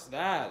choice.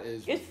 That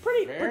is It's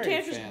pretty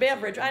pretentious fancy.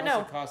 beverage, I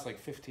know. It cost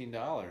like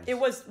 $15. It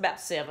was about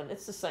 $7.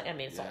 It's the same. I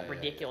mean, it's all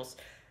ridiculous.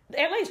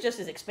 Yeah. LA's just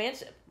as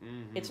expensive.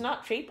 Mm-hmm. It's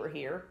not cheaper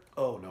here.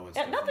 Oh, no, it's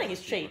nothing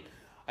is cheap.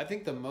 I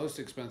think the most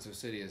expensive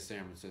city is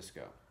San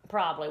Francisco.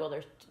 Probably. Well,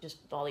 there's just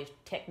all these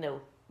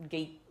techno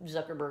geek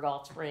Zuckerberg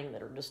offspring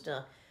that are just...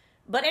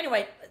 But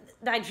anyway,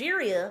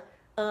 Nigeria,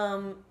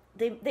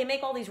 they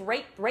make all these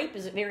rape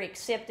is very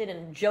accepted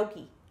and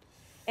jokey.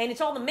 And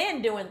it's all the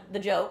men doing the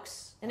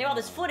jokes. And they have all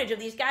this footage of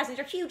these guys. These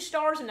are huge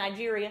stars in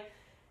Nigeria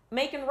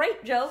making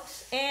rape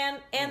jokes. And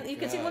you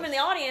can see the women in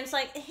the audience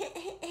like...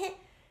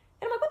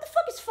 And I'm like, what the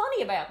fuck is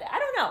funny about that? I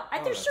don't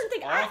know. There's certain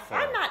things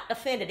I'm not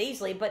offended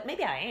easily, but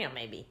maybe I am.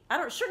 Maybe I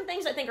don't. Certain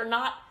things I think are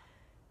not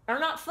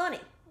funny.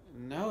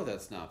 No,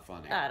 that's not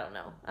funny. I don't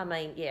know. I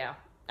mean, yeah.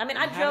 I mean,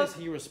 how does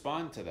he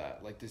respond to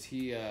that? Like, does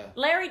he...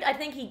 Larry, I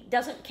think he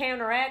doesn't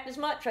counteract as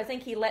much. I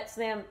think he lets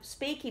them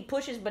speak. He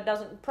pushes but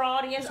doesn't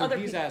prod. He has so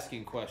he's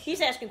asking questions.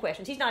 He's asking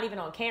questions. He's not even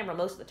on camera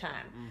most of the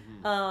time.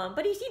 Mm-hmm.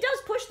 But he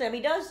does push them.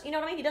 He does, you know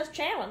what I mean? He does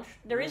challenge.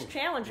 There is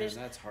challenges.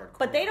 Man, that's hardcore.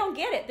 But they don't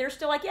get it. They're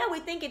still like, yeah, we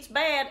think it's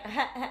bad.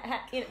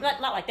 You know,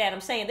 not like that.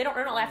 I'm saying they're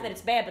not laughing that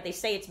it's bad, but they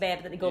say it's bad,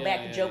 but then they go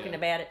back to joking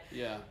about it.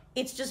 Yeah.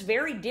 It's just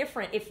very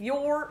different. If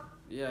you're...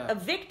 a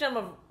victim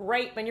of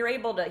rape and you're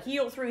able to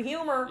heal through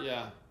humor,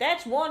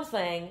 that's one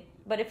thing.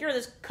 But if you're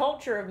this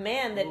culture of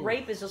men that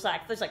rape is just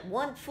like, there's like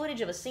one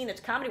footage of a scene that's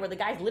comedy where the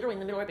guy's literally in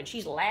the middle of rape and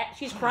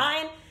she's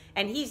crying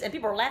and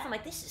people are laughing,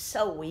 like, this is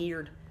so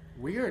weird.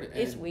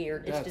 It's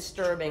weird. It's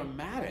disturbing.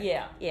 Dramatic.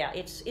 Yeah.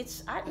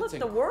 Look,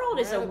 the world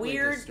is a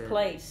weird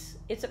place.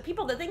 It's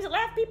people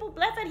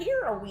laugh at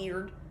here are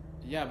weird.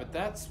 Yeah, but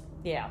that's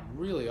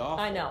really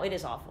awful. I know, it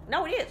is awful.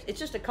 No, it is. It's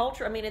just a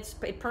culture. I mean,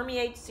 it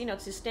permeates,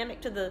 it's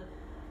systemic to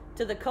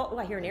the culture. Oh,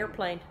 I hear an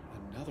airplane.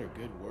 Another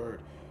good word.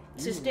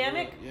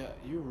 Systemic?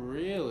 You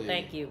really...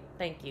 Thank you.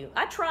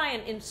 I try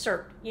and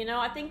insert,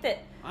 I think that...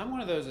 I'm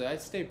one of those that I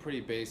stay pretty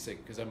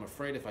basic because I'm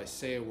afraid if I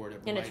say a word...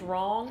 it's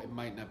wrong? It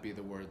might not be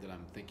the word that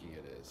I'm thinking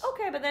it is.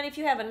 Okay, but then if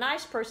you have a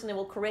nice person that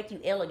will correct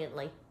you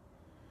elegantly.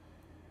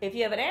 If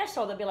you have an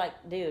asshole, they'll be like,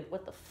 dude,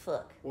 what the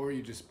fuck? Or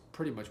you just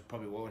pretty much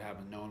probably what would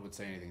happen, no one would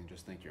say anything and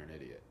just think you're an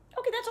idiot.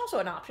 Okay, that's also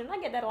an option. I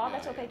get that a lot.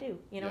 That's okay too.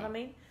 You know what I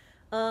mean?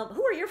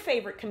 Who are your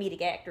favorite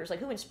comedic actors? Like,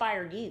 who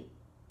inspired you?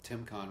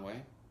 Tim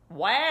Conway.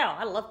 Wow,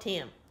 I love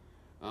Tim.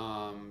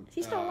 Is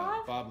he still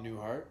alive? Bob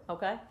Newhart.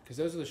 Okay. Because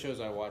those are the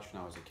shows I watched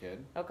when I was a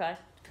kid. Okay.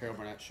 Carol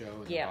Burnett show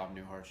and the Bob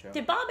Newhart show.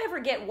 Did Bob ever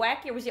get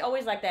wacky, or was he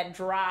always like that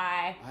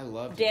dry, I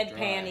loved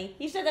deadpan-y?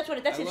 He said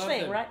that's his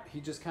thing, right? He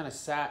just kind of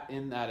sat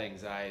in that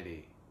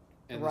anxiety.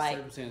 And the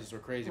circumstances were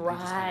crazy, but he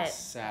just kind of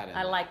sat in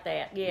I like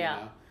that.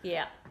 Yeah.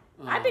 Yeah.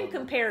 I've been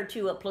compared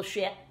to a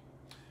Plachette.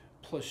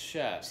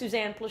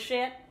 Suzanne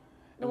Plachette,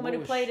 the woman who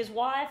played his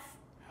wife.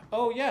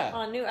 Oh, yeah.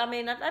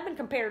 I've been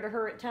compared to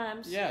her at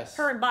times. Yes.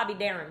 Her and Bobby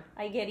Darin.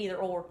 I get either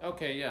or.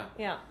 Okay, yeah.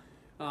 Yeah.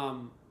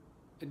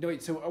 No,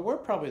 wait, so we're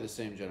probably the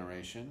same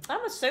generation.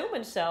 I'm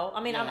assuming so.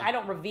 I mean, I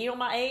don't reveal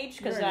my age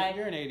because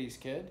You're an 80s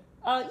kid.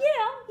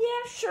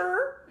 Yeah,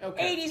 sure.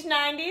 Okay. 80s,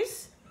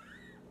 90s.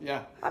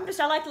 Yeah. I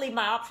like to leave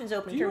my options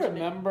open. Do you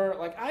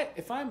remember,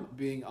 if I'm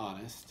being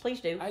honest...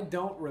 Please do. I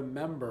don't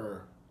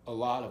remember a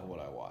lot of what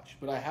I watched,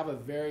 but I have a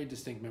very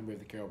distinct memory of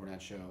the Carol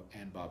Burnett Show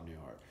and Bob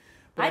Newhart.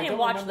 But I didn't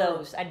watch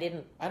those. I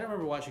didn't. I don't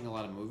remember watching a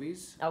lot of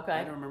movies. Okay.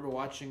 I don't remember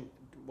watching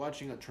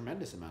a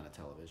tremendous amount of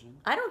television.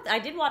 I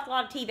did watch a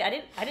lot of TV.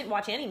 I didn't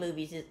watch any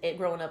movies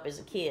growing up as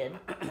a kid.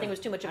 I think it was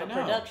too much of a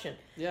production.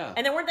 Yeah.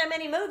 And there weren't that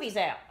many movies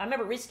out. I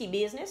remember Risky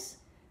Business.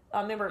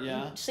 I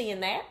remember seeing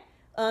that.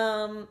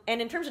 And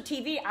in terms of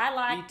TV, I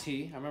liked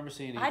E.T. I remember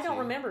seeing E.T. I don't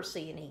remember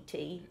seeing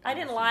E.T. I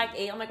didn't like.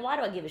 I'm like, why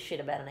do I give a shit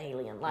about an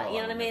alien? Like, you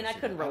know what I mean? I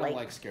couldn't relate. I don't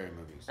like scary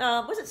movies.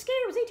 Was it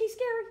scary? Was E.T.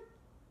 scary?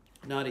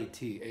 Not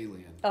E.T.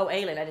 Alien. Oh,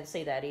 Alien. I didn't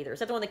see that either. Is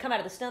that the one that come out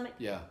of the stomach?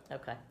 Yeah.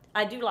 Okay.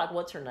 I do like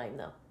what's her name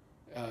though.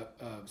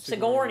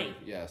 Sigourney.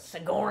 Yes.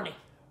 Sigourney.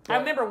 I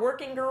remember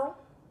Working Girl.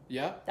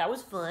 Yeah. That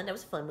was fun. That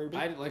was a fun movie.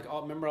 I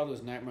remember all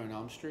those Nightmare on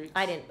Elm Street.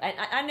 I didn't.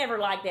 I never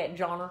liked that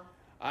genre.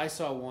 I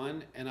saw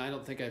one, and I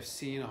don't think I've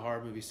seen a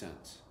horror movie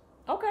since.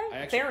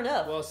 Okay, fair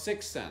enough. Well,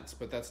 Sixth Sense,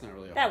 but that's not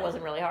really a That horror.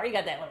 wasn't really hard. You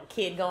got that little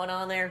kid going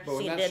on there, but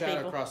seeing when that dead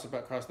shadow people.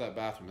 across that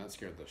bathroom, that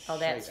scared the shit out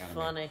of me. Oh, that's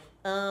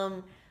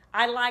funny.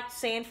 I liked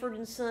Sanford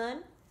and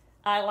Son.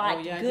 I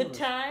liked Good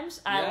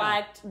Times. I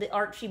liked the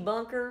Archie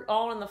Bunker,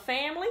 All in the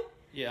Family.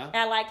 Yeah.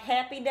 I liked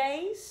Happy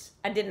Days.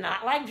 I did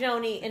not like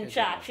Joni and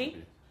Chachi.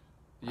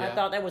 Yeah. I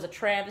thought that was a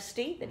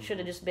travesty that should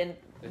have just been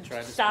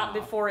stopped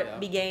before it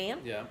began.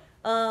 Yeah.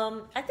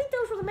 I think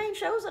those were the main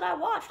shows that I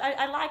watched.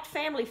 I liked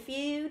Family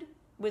Feud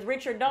with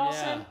Richard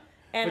Dawson. Yeah.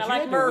 And but I like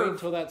you had to Merv. wait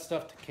until that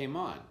stuff came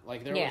on.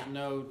 Like there was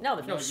no. No,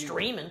 there's no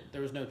streaming.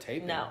 There was no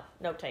taping.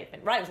 No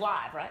taping. Right, it was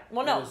live, right?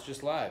 Well, no. It was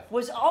just live.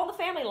 Was All the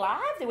Family live?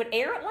 They would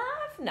air it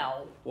live?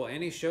 No. Well,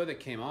 any show that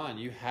came on,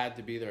 you had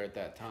to be there at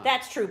that time.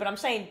 That's true, but I'm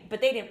saying,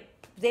 but they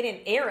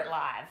didn't air it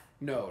live.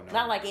 No.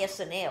 Not like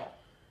SNL.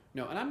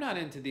 No, and I'm not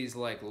into these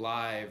like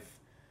live,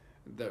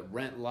 the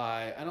rent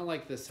live. I don't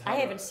like this. I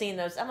haven't seen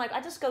those. I'm like,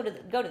 I just go to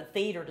the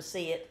theater to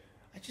see it.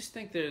 I just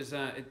think there's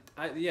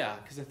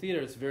because the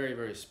theater is very,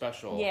 very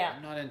special. Yeah.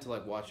 I'm not into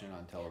like watching it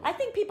on television. I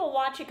think people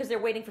watch it because they're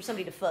waiting for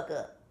somebody to fuck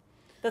up.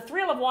 The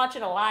thrill of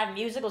watching a live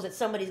musical is that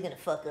somebody's going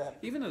to fuck up.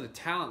 Even though the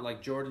talent,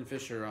 like Jordan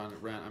Fisher on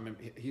Rent, I mean,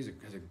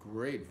 has a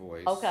great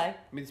voice. Okay.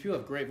 I mean, these people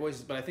have great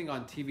voices, but I think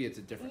on TV it's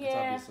it's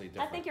obviously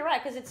different. I think you're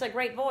right because it's a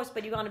great voice,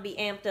 but you're going to be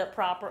amped up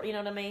proper. You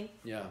know what I mean?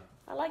 Yeah.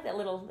 I like that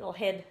little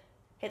head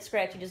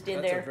scratch you just did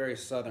That's there. a very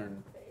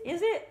southern.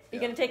 Is it?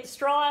 You're going to take the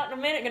straw out in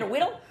a minute? You're going to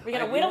whittle? We're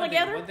going to whittle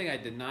together? One thing I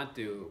did not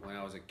do when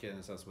I was a kid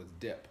and stuff was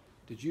dip.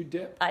 Did you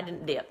dip? I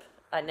didn't dip.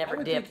 I never I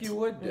would dipped. think you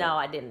would dip. No,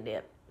 I didn't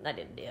dip. I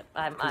think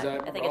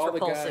it's all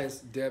repulsive. the guys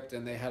dipped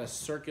and they had a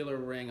circular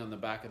ring on the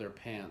back of their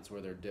pants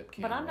where their dip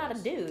came. But I'm not a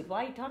dude.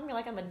 Why are you talking to me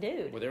like I'm a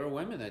dude? Well, there were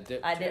women that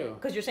dipped I too. did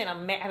because you're saying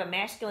I have a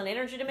masculine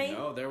energy to me.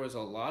 No, there was a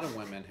lot of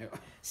women who.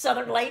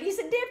 Southern ladies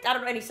that dipped. I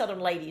don't know any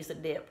Southern ladies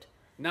that dipped.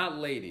 Not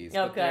ladies.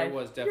 Okay. But there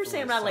was definitely. You're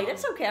saying I'm not a lady. some.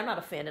 It's okay. I'm not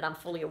offended. I'm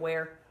fully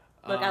aware.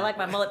 Look, I like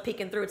my mullet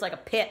peeking through. It's like a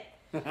pet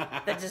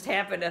that just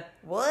happened to.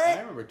 What? I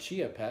remember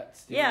chia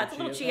pets. Yeah, it's a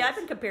little chia. I've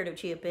been compared to a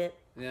chia pet.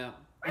 Yeah.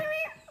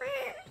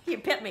 You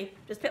pet me.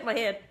 Just pet my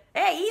head.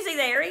 Hey, easy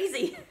there,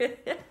 easy.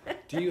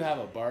 Do you have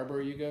a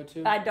barber you go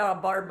to? I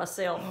barb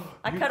myself.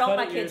 I cut all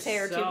my kids'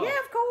 hair too. Yeah,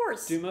 of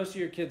course. Do most of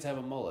your kids have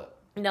a mullet?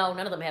 No,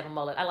 none of them have a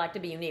mullet. I like to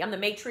be unique. I'm the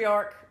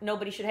matriarch.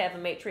 Nobody should have a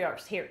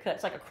matriarch's haircut.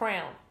 It's like a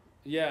crown.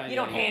 Yeah. You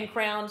don't hand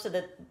crowns to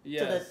the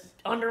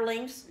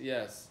underlings.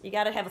 Yes. You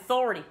got to have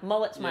authority.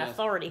 Mullet's my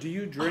authority. Do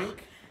you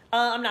drink?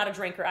 I'm not a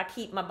drinker. I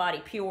keep my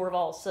body pure of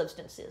all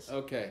substances.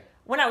 Okay.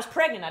 When I was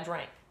pregnant, I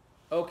drank.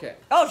 Okay.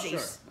 Oh,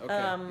 jeez. Sure.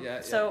 Okay.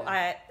 So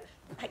I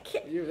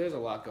can't. There's a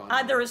lot going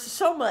on. There is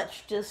so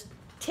much just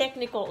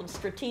technical and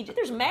strategic.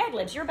 There's Mad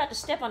Libs. You're about to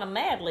step on a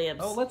Mad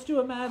Libs. Oh, let's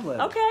do a Mad Lib.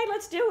 Okay,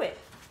 let's do it.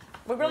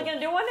 We're really going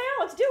to do one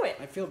now? Let's do it.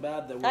 I feel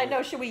bad that I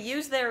know. Should we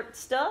use their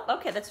stuff?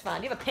 Okay, that's fine.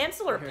 Do you have a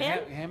pencil or a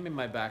pen? Hand me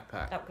my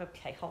backpack. Oh,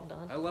 okay, hold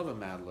on. I love a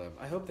Mad Lib.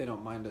 I hope they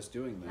don't mind us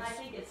doing this. I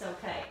think it's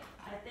okay.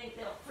 I think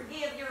they'll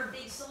forgive. You're a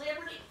big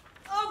celebrity.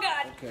 Oh,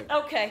 God. Okay.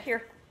 Okay,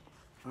 here.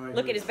 All right,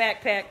 Look at his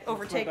backpack my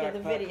overtaking the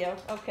backpack. video.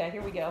 Okay,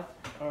 here we go.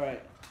 All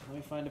right. Let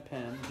me find a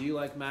pen. Do you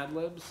like Mad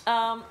Libs?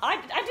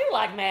 I do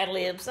like Mad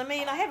Libs. I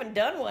mean, I haven't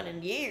done one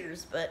in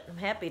years, but I'm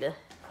happy to.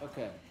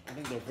 Okay. I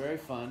think they're very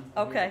fun.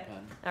 Okay. Here's a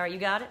pen. All right, you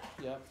got it?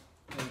 Yep.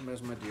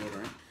 There's my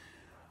deodorant.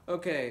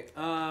 Okay.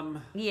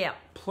 Yeah.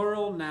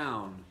 Plural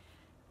noun.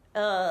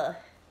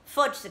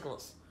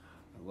 Fudgesicles.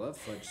 I love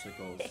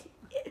fudgesicles.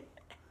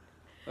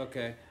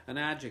 Okay. An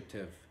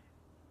adjective.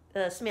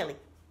 Smelly.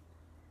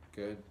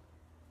 Good.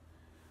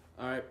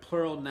 All right.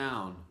 Plural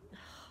noun.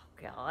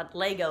 God,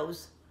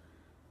 Legos.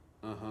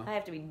 Uh-huh. I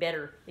have to be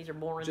better. These are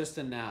boring. Just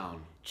a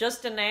noun.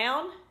 Just a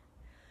noun?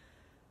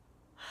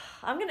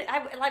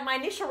 Like my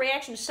initial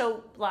reaction is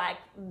so like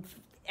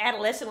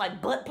adolescent,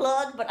 like butt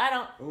plug, but I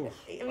don't. Oof.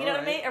 You know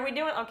what I mean? Are we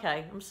doing?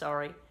 Okay, I'm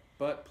sorry.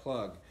 Butt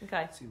plug.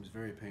 Okay. Seems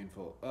very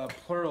painful.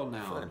 Plural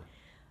noun.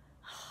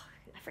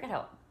 I forgot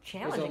how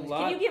Challenging.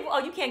 Can you give? Oh,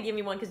 you can't give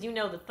me one because you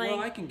know the thing.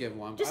 Well, I can give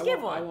one. Just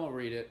give one. I won't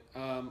read it.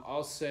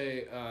 I'll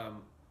say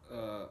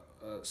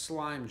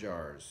slime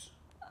jars.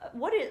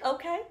 What is?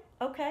 Okay.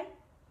 Okay.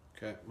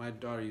 My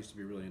daughter used to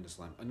be really into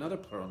slime. Another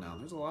plural noun.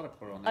 There's a lot of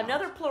plural nouns.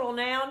 Another plural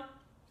noun.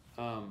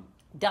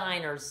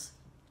 Diners.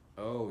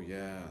 Oh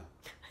yeah.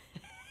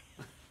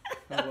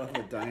 I love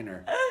a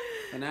diner.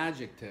 An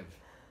adjective.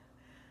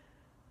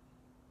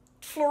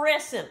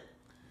 Fluorescent.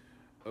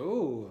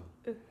 Oh,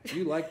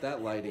 you like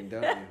that lighting,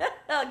 don't you?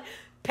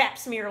 Pap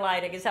smear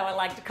lighting is how I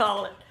like to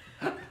call it.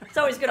 It's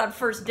always good on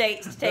first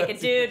dates to take a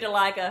dude to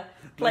like a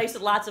place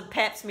with lots of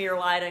pap smear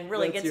lighting.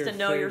 Really That's gets your to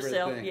know favorite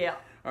yourself. thing. Yeah.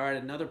 All right,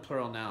 another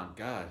plural noun.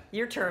 God.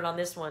 Your turn on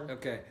this one.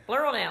 Okay.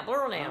 Plural noun.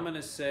 I'm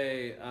gonna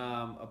say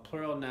a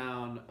plural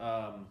noun.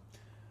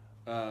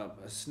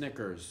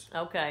 Snickers.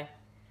 Okay.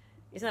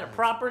 Isn't that a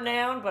proper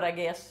noun? But I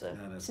guess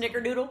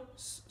snickerdoodle.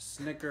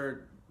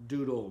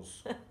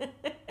 Snickerdoodles.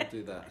 I'll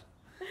do that.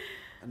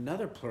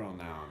 Another plural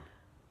noun.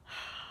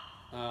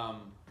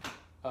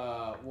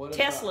 What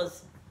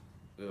Teslas.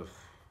 Ugh.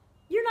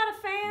 You're not a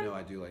fan? No,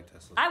 I do like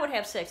Teslas. I would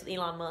have sex with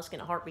Elon Musk in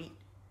a heartbeat.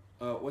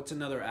 What's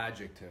another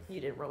adjective? You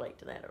didn't relate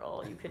to that at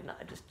all. You could not.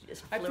 You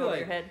just I flew feel over like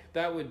your head.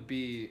 that would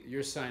be,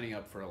 you're signing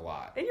up for a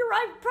lot. And you're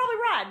right, probably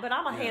right, but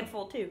I'm a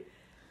handful too.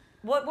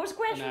 What was the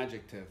question? An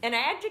adjective. An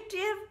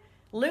adjective?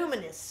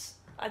 Luminous.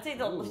 I see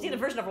the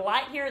version of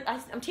light here.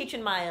 I'm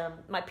teaching my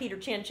my Peter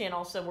Chin Chin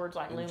also words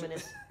like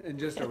luminous. And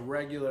just a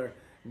regular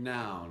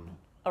noun.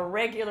 A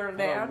regular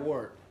noun. A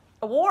wart.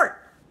 A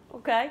wart.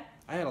 Okay.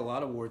 I had a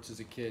lot of warts as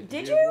a kid.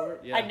 Did you? Have you?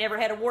 wart? Yeah. I never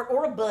had a wart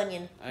or a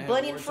bunion. I had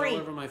Bunion warts free. all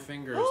over my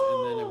fingers,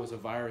 and then it was a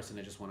virus, and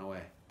it just went away.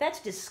 That's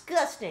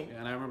disgusting. Yeah,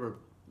 and I remember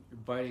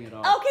biting it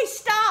off. Okay,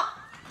 stop.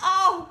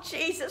 Oh,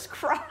 Jesus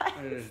Christ.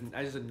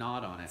 I just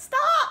gnawed on it. Stop.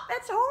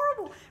 That's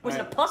horrible. Was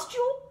it a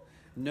pustule?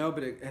 No,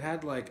 but it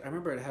had like, I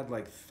remember it had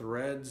like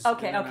threads.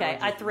 Okay.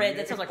 Thread.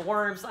 That sounds like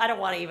worms. I don't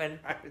want to even.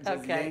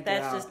 Okay,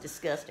 that's just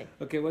disgusting.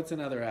 Okay, what's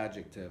another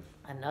adjective?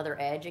 Another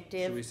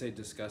adjective? Should we say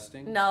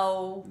disgusting?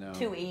 No.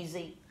 Too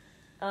easy.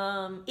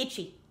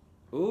 Itchy.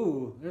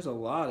 Ooh, there's a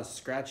lot of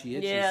scratchy,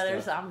 itchy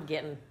stuff. I'm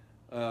getting.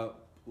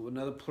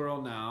 Another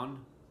plural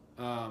noun.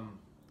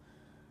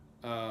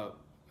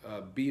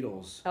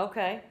 Beetles.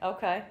 Okay.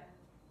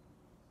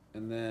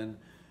 And then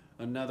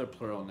another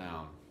plural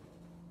noun.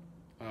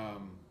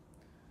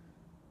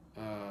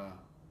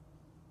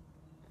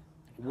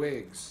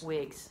 Wigs.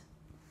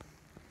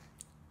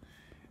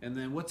 And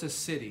then what's a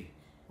city?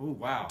 Ooh,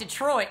 wow.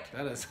 Detroit.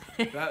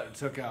 That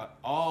took out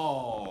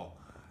all.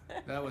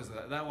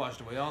 That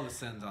washed away all the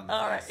sins on the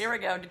All face. right, here we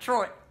go.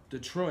 Detroit.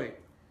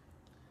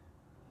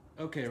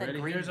 Okay, ready?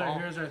 Here's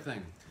our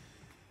thing.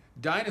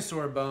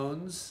 Dinosaur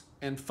bones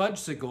and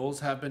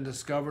fudgesicles have been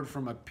discovered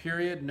from a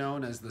period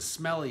known as the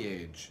Smelly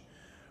Age.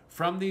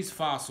 From these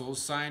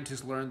fossils,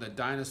 scientists learned that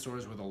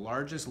dinosaurs were the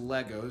largest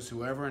Legos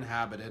who ever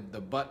inhabited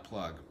the butt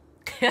plug.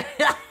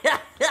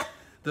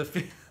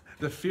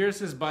 The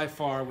fiercest by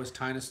far was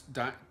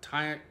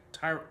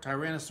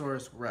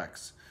Tyrannosaurus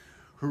Rex,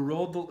 who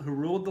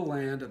ruled the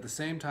land at the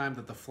same time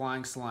that the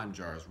flying slime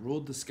jars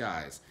ruled the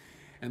skies,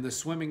 and the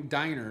swimming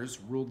diners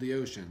ruled the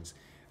oceans.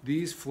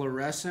 These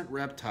fluorescent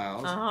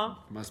reptiles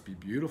must be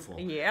beautiful.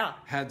 Yeah.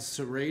 Had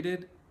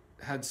serrated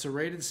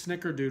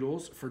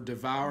snickerdoodles for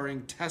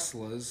devouring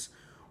Teslas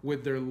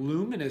with their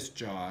luminous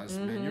jaws.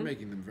 Man, you're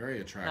making them very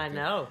attractive. I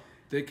know.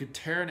 They could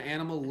tear an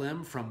animal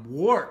limb from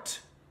wart.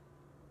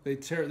 They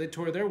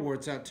tore their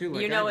warts out too.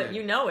 Like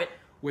you know it.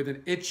 With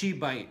an itchy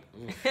bite.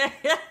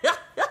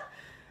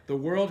 The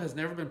world has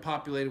never been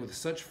populated with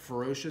such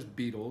ferocious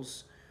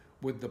beetles,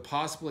 with the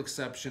possible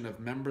exception of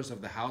members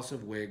of the House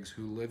of Wigs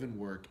who live and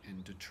work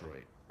in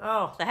Detroit.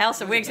 Oh, the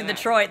House of Wigs in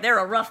Detroit. They're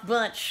a rough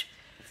bunch.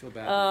 I feel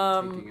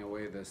bad taking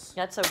away this.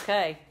 That's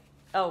okay.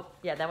 Oh,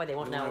 yeah, that way they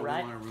won't know,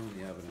 right? We want to ruin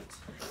the evidence.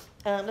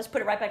 Let's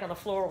put it right back on the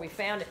floor where we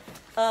found it.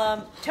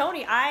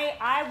 Tony,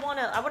 I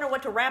wonder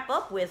what to wrap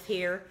up with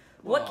here.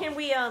 What can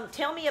we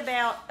tell me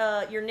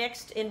about your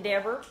next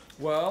endeavor?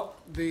 Well,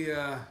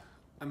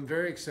 I'm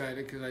very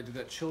excited because I did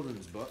that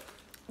children's book.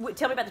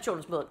 Tell me about the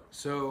children's book.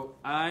 So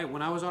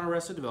when I was on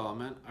Arrested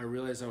Development, I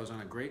realized I was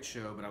on a great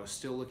show, but I was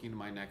still looking to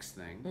my next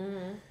thing.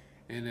 Mm-hmm.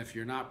 And if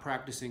you're not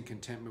practicing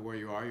contentment where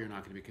you are, you're not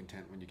going to be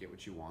content when you get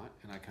what you want.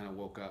 And I kind of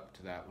woke up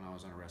to that when I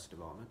was on Arrested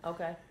Development.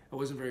 Okay. I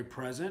wasn't very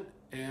present.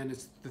 And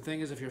the thing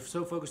is, if you're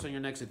so focused on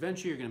your next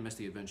adventure, you're going to miss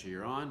the adventure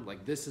you're on.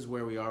 Like, this is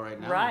where we are right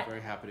now. Right. I'm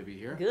very happy to be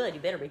here. Good. You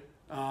better be.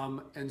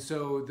 And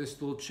so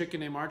this little chicken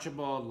named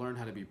Archibald learned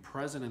how to be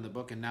present in the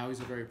book, and now he's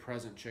a very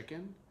present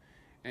chicken.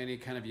 And he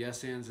kind of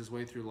yes-ands his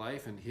way through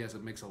life, and he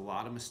makes a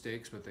lot of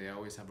mistakes, but they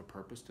always have a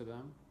purpose to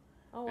them.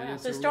 Oh, wow.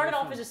 So it started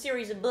off as a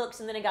series of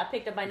books, and then it got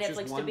picked up by Netflix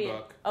just one to be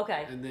book.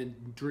 Okay. And then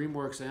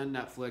DreamWorks and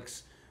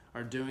Netflix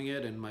are doing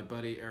it, and my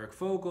buddy Eric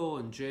Fogel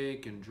and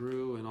Jake and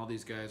Drew and all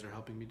these guys are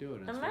helping me do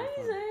it. And amazing.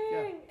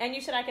 Yeah. And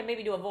you said I could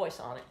maybe do a voice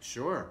on it.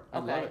 Sure. I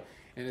love it.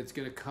 And it's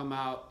going to come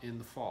out in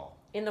the fall.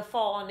 In the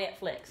fall on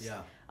Netflix.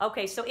 Yeah.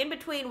 Okay, so in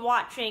between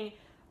watching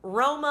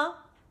Roma,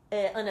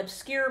 an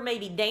obscure,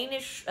 maybe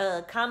Danish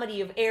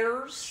comedy of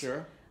errors.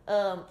 Sure.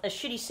 a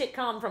shitty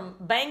sitcom from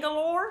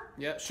Bangalore.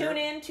 Yeah, sure. Tune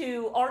in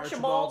to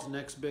Archibald's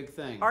next big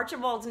thing.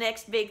 Archibald's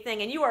next big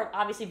thing, and you are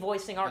obviously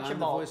voicing Archibald. I'm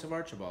the voice of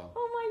Archibald.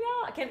 Oh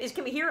my God!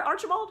 Can we hear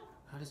Archibald?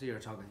 How does he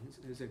start talking?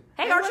 He's like,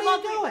 Hey,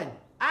 Archibald, what are you doing?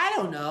 I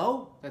don't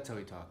know. That's how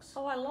he talks.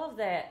 Oh, I love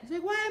that. He's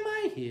like, why am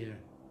I here?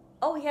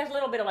 Oh, he has a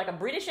little bit of like a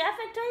British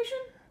affectation,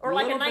 or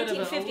like a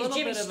 1950s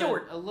Jimmy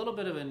Stewart. A little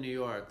bit of a New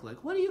York.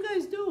 Like, what are you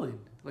guys doing?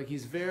 Like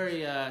he's very,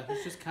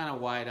 he's just kind of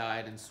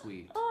wide-eyed and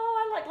sweet.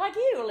 Oh, I like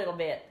you a little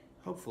bit.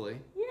 Hopefully.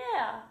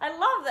 Yeah, I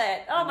love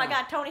that. Oh my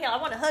God, Tony Hale, I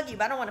want to hug you,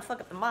 but I don't want to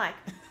fuck up the mic.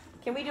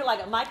 Can we do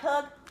like a mic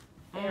hug?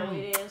 There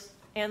it is,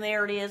 and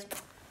there it is.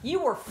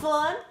 You were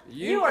fun.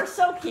 You are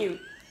so cute.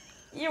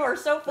 You are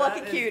so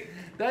fucking cute.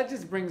 That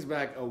just brings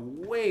back a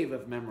wave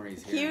of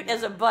memories here. Cute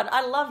as a butt.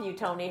 I love you,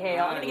 Tony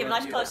Hale. I'm going to give a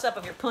nice close-up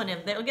of your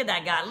punim. Look at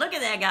that guy. Look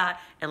at that guy.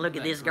 And look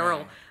at this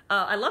girl.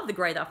 I love the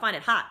gray, though. I find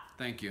it hot.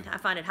 Thank you. I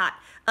find it hot.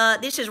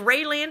 This is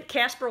Rae Lynn,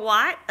 Caspar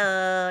White.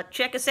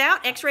 Check us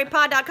out,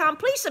 xraypod.com.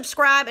 Please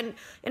subscribe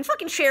and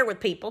fucking share with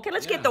people. Okay,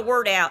 let's get the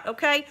word out,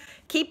 okay?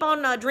 Keep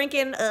on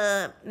drinking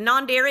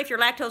non-dairy if you're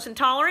lactose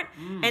intolerant.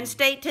 And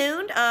stay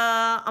tuned.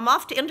 I'm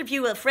off to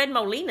interview Fred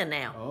Molina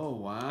now. Oh,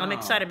 wow. I'm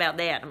excited about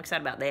that.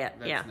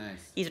 That's yeah.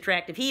 nice. He's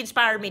attractive. He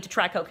inspired me to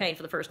try cocaine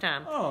for the first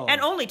time. Oh. And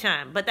only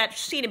time. But that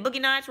scene in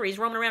Boogie Nights where he's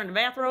roaming around in a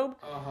bathrobe,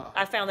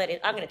 I found that.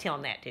 I'm going to tell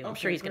him that, too. I'm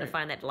sure he's going to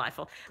find that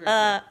delightful.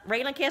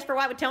 Rae Lynn, Caspar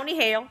White with Tony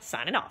Hale,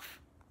 signing off.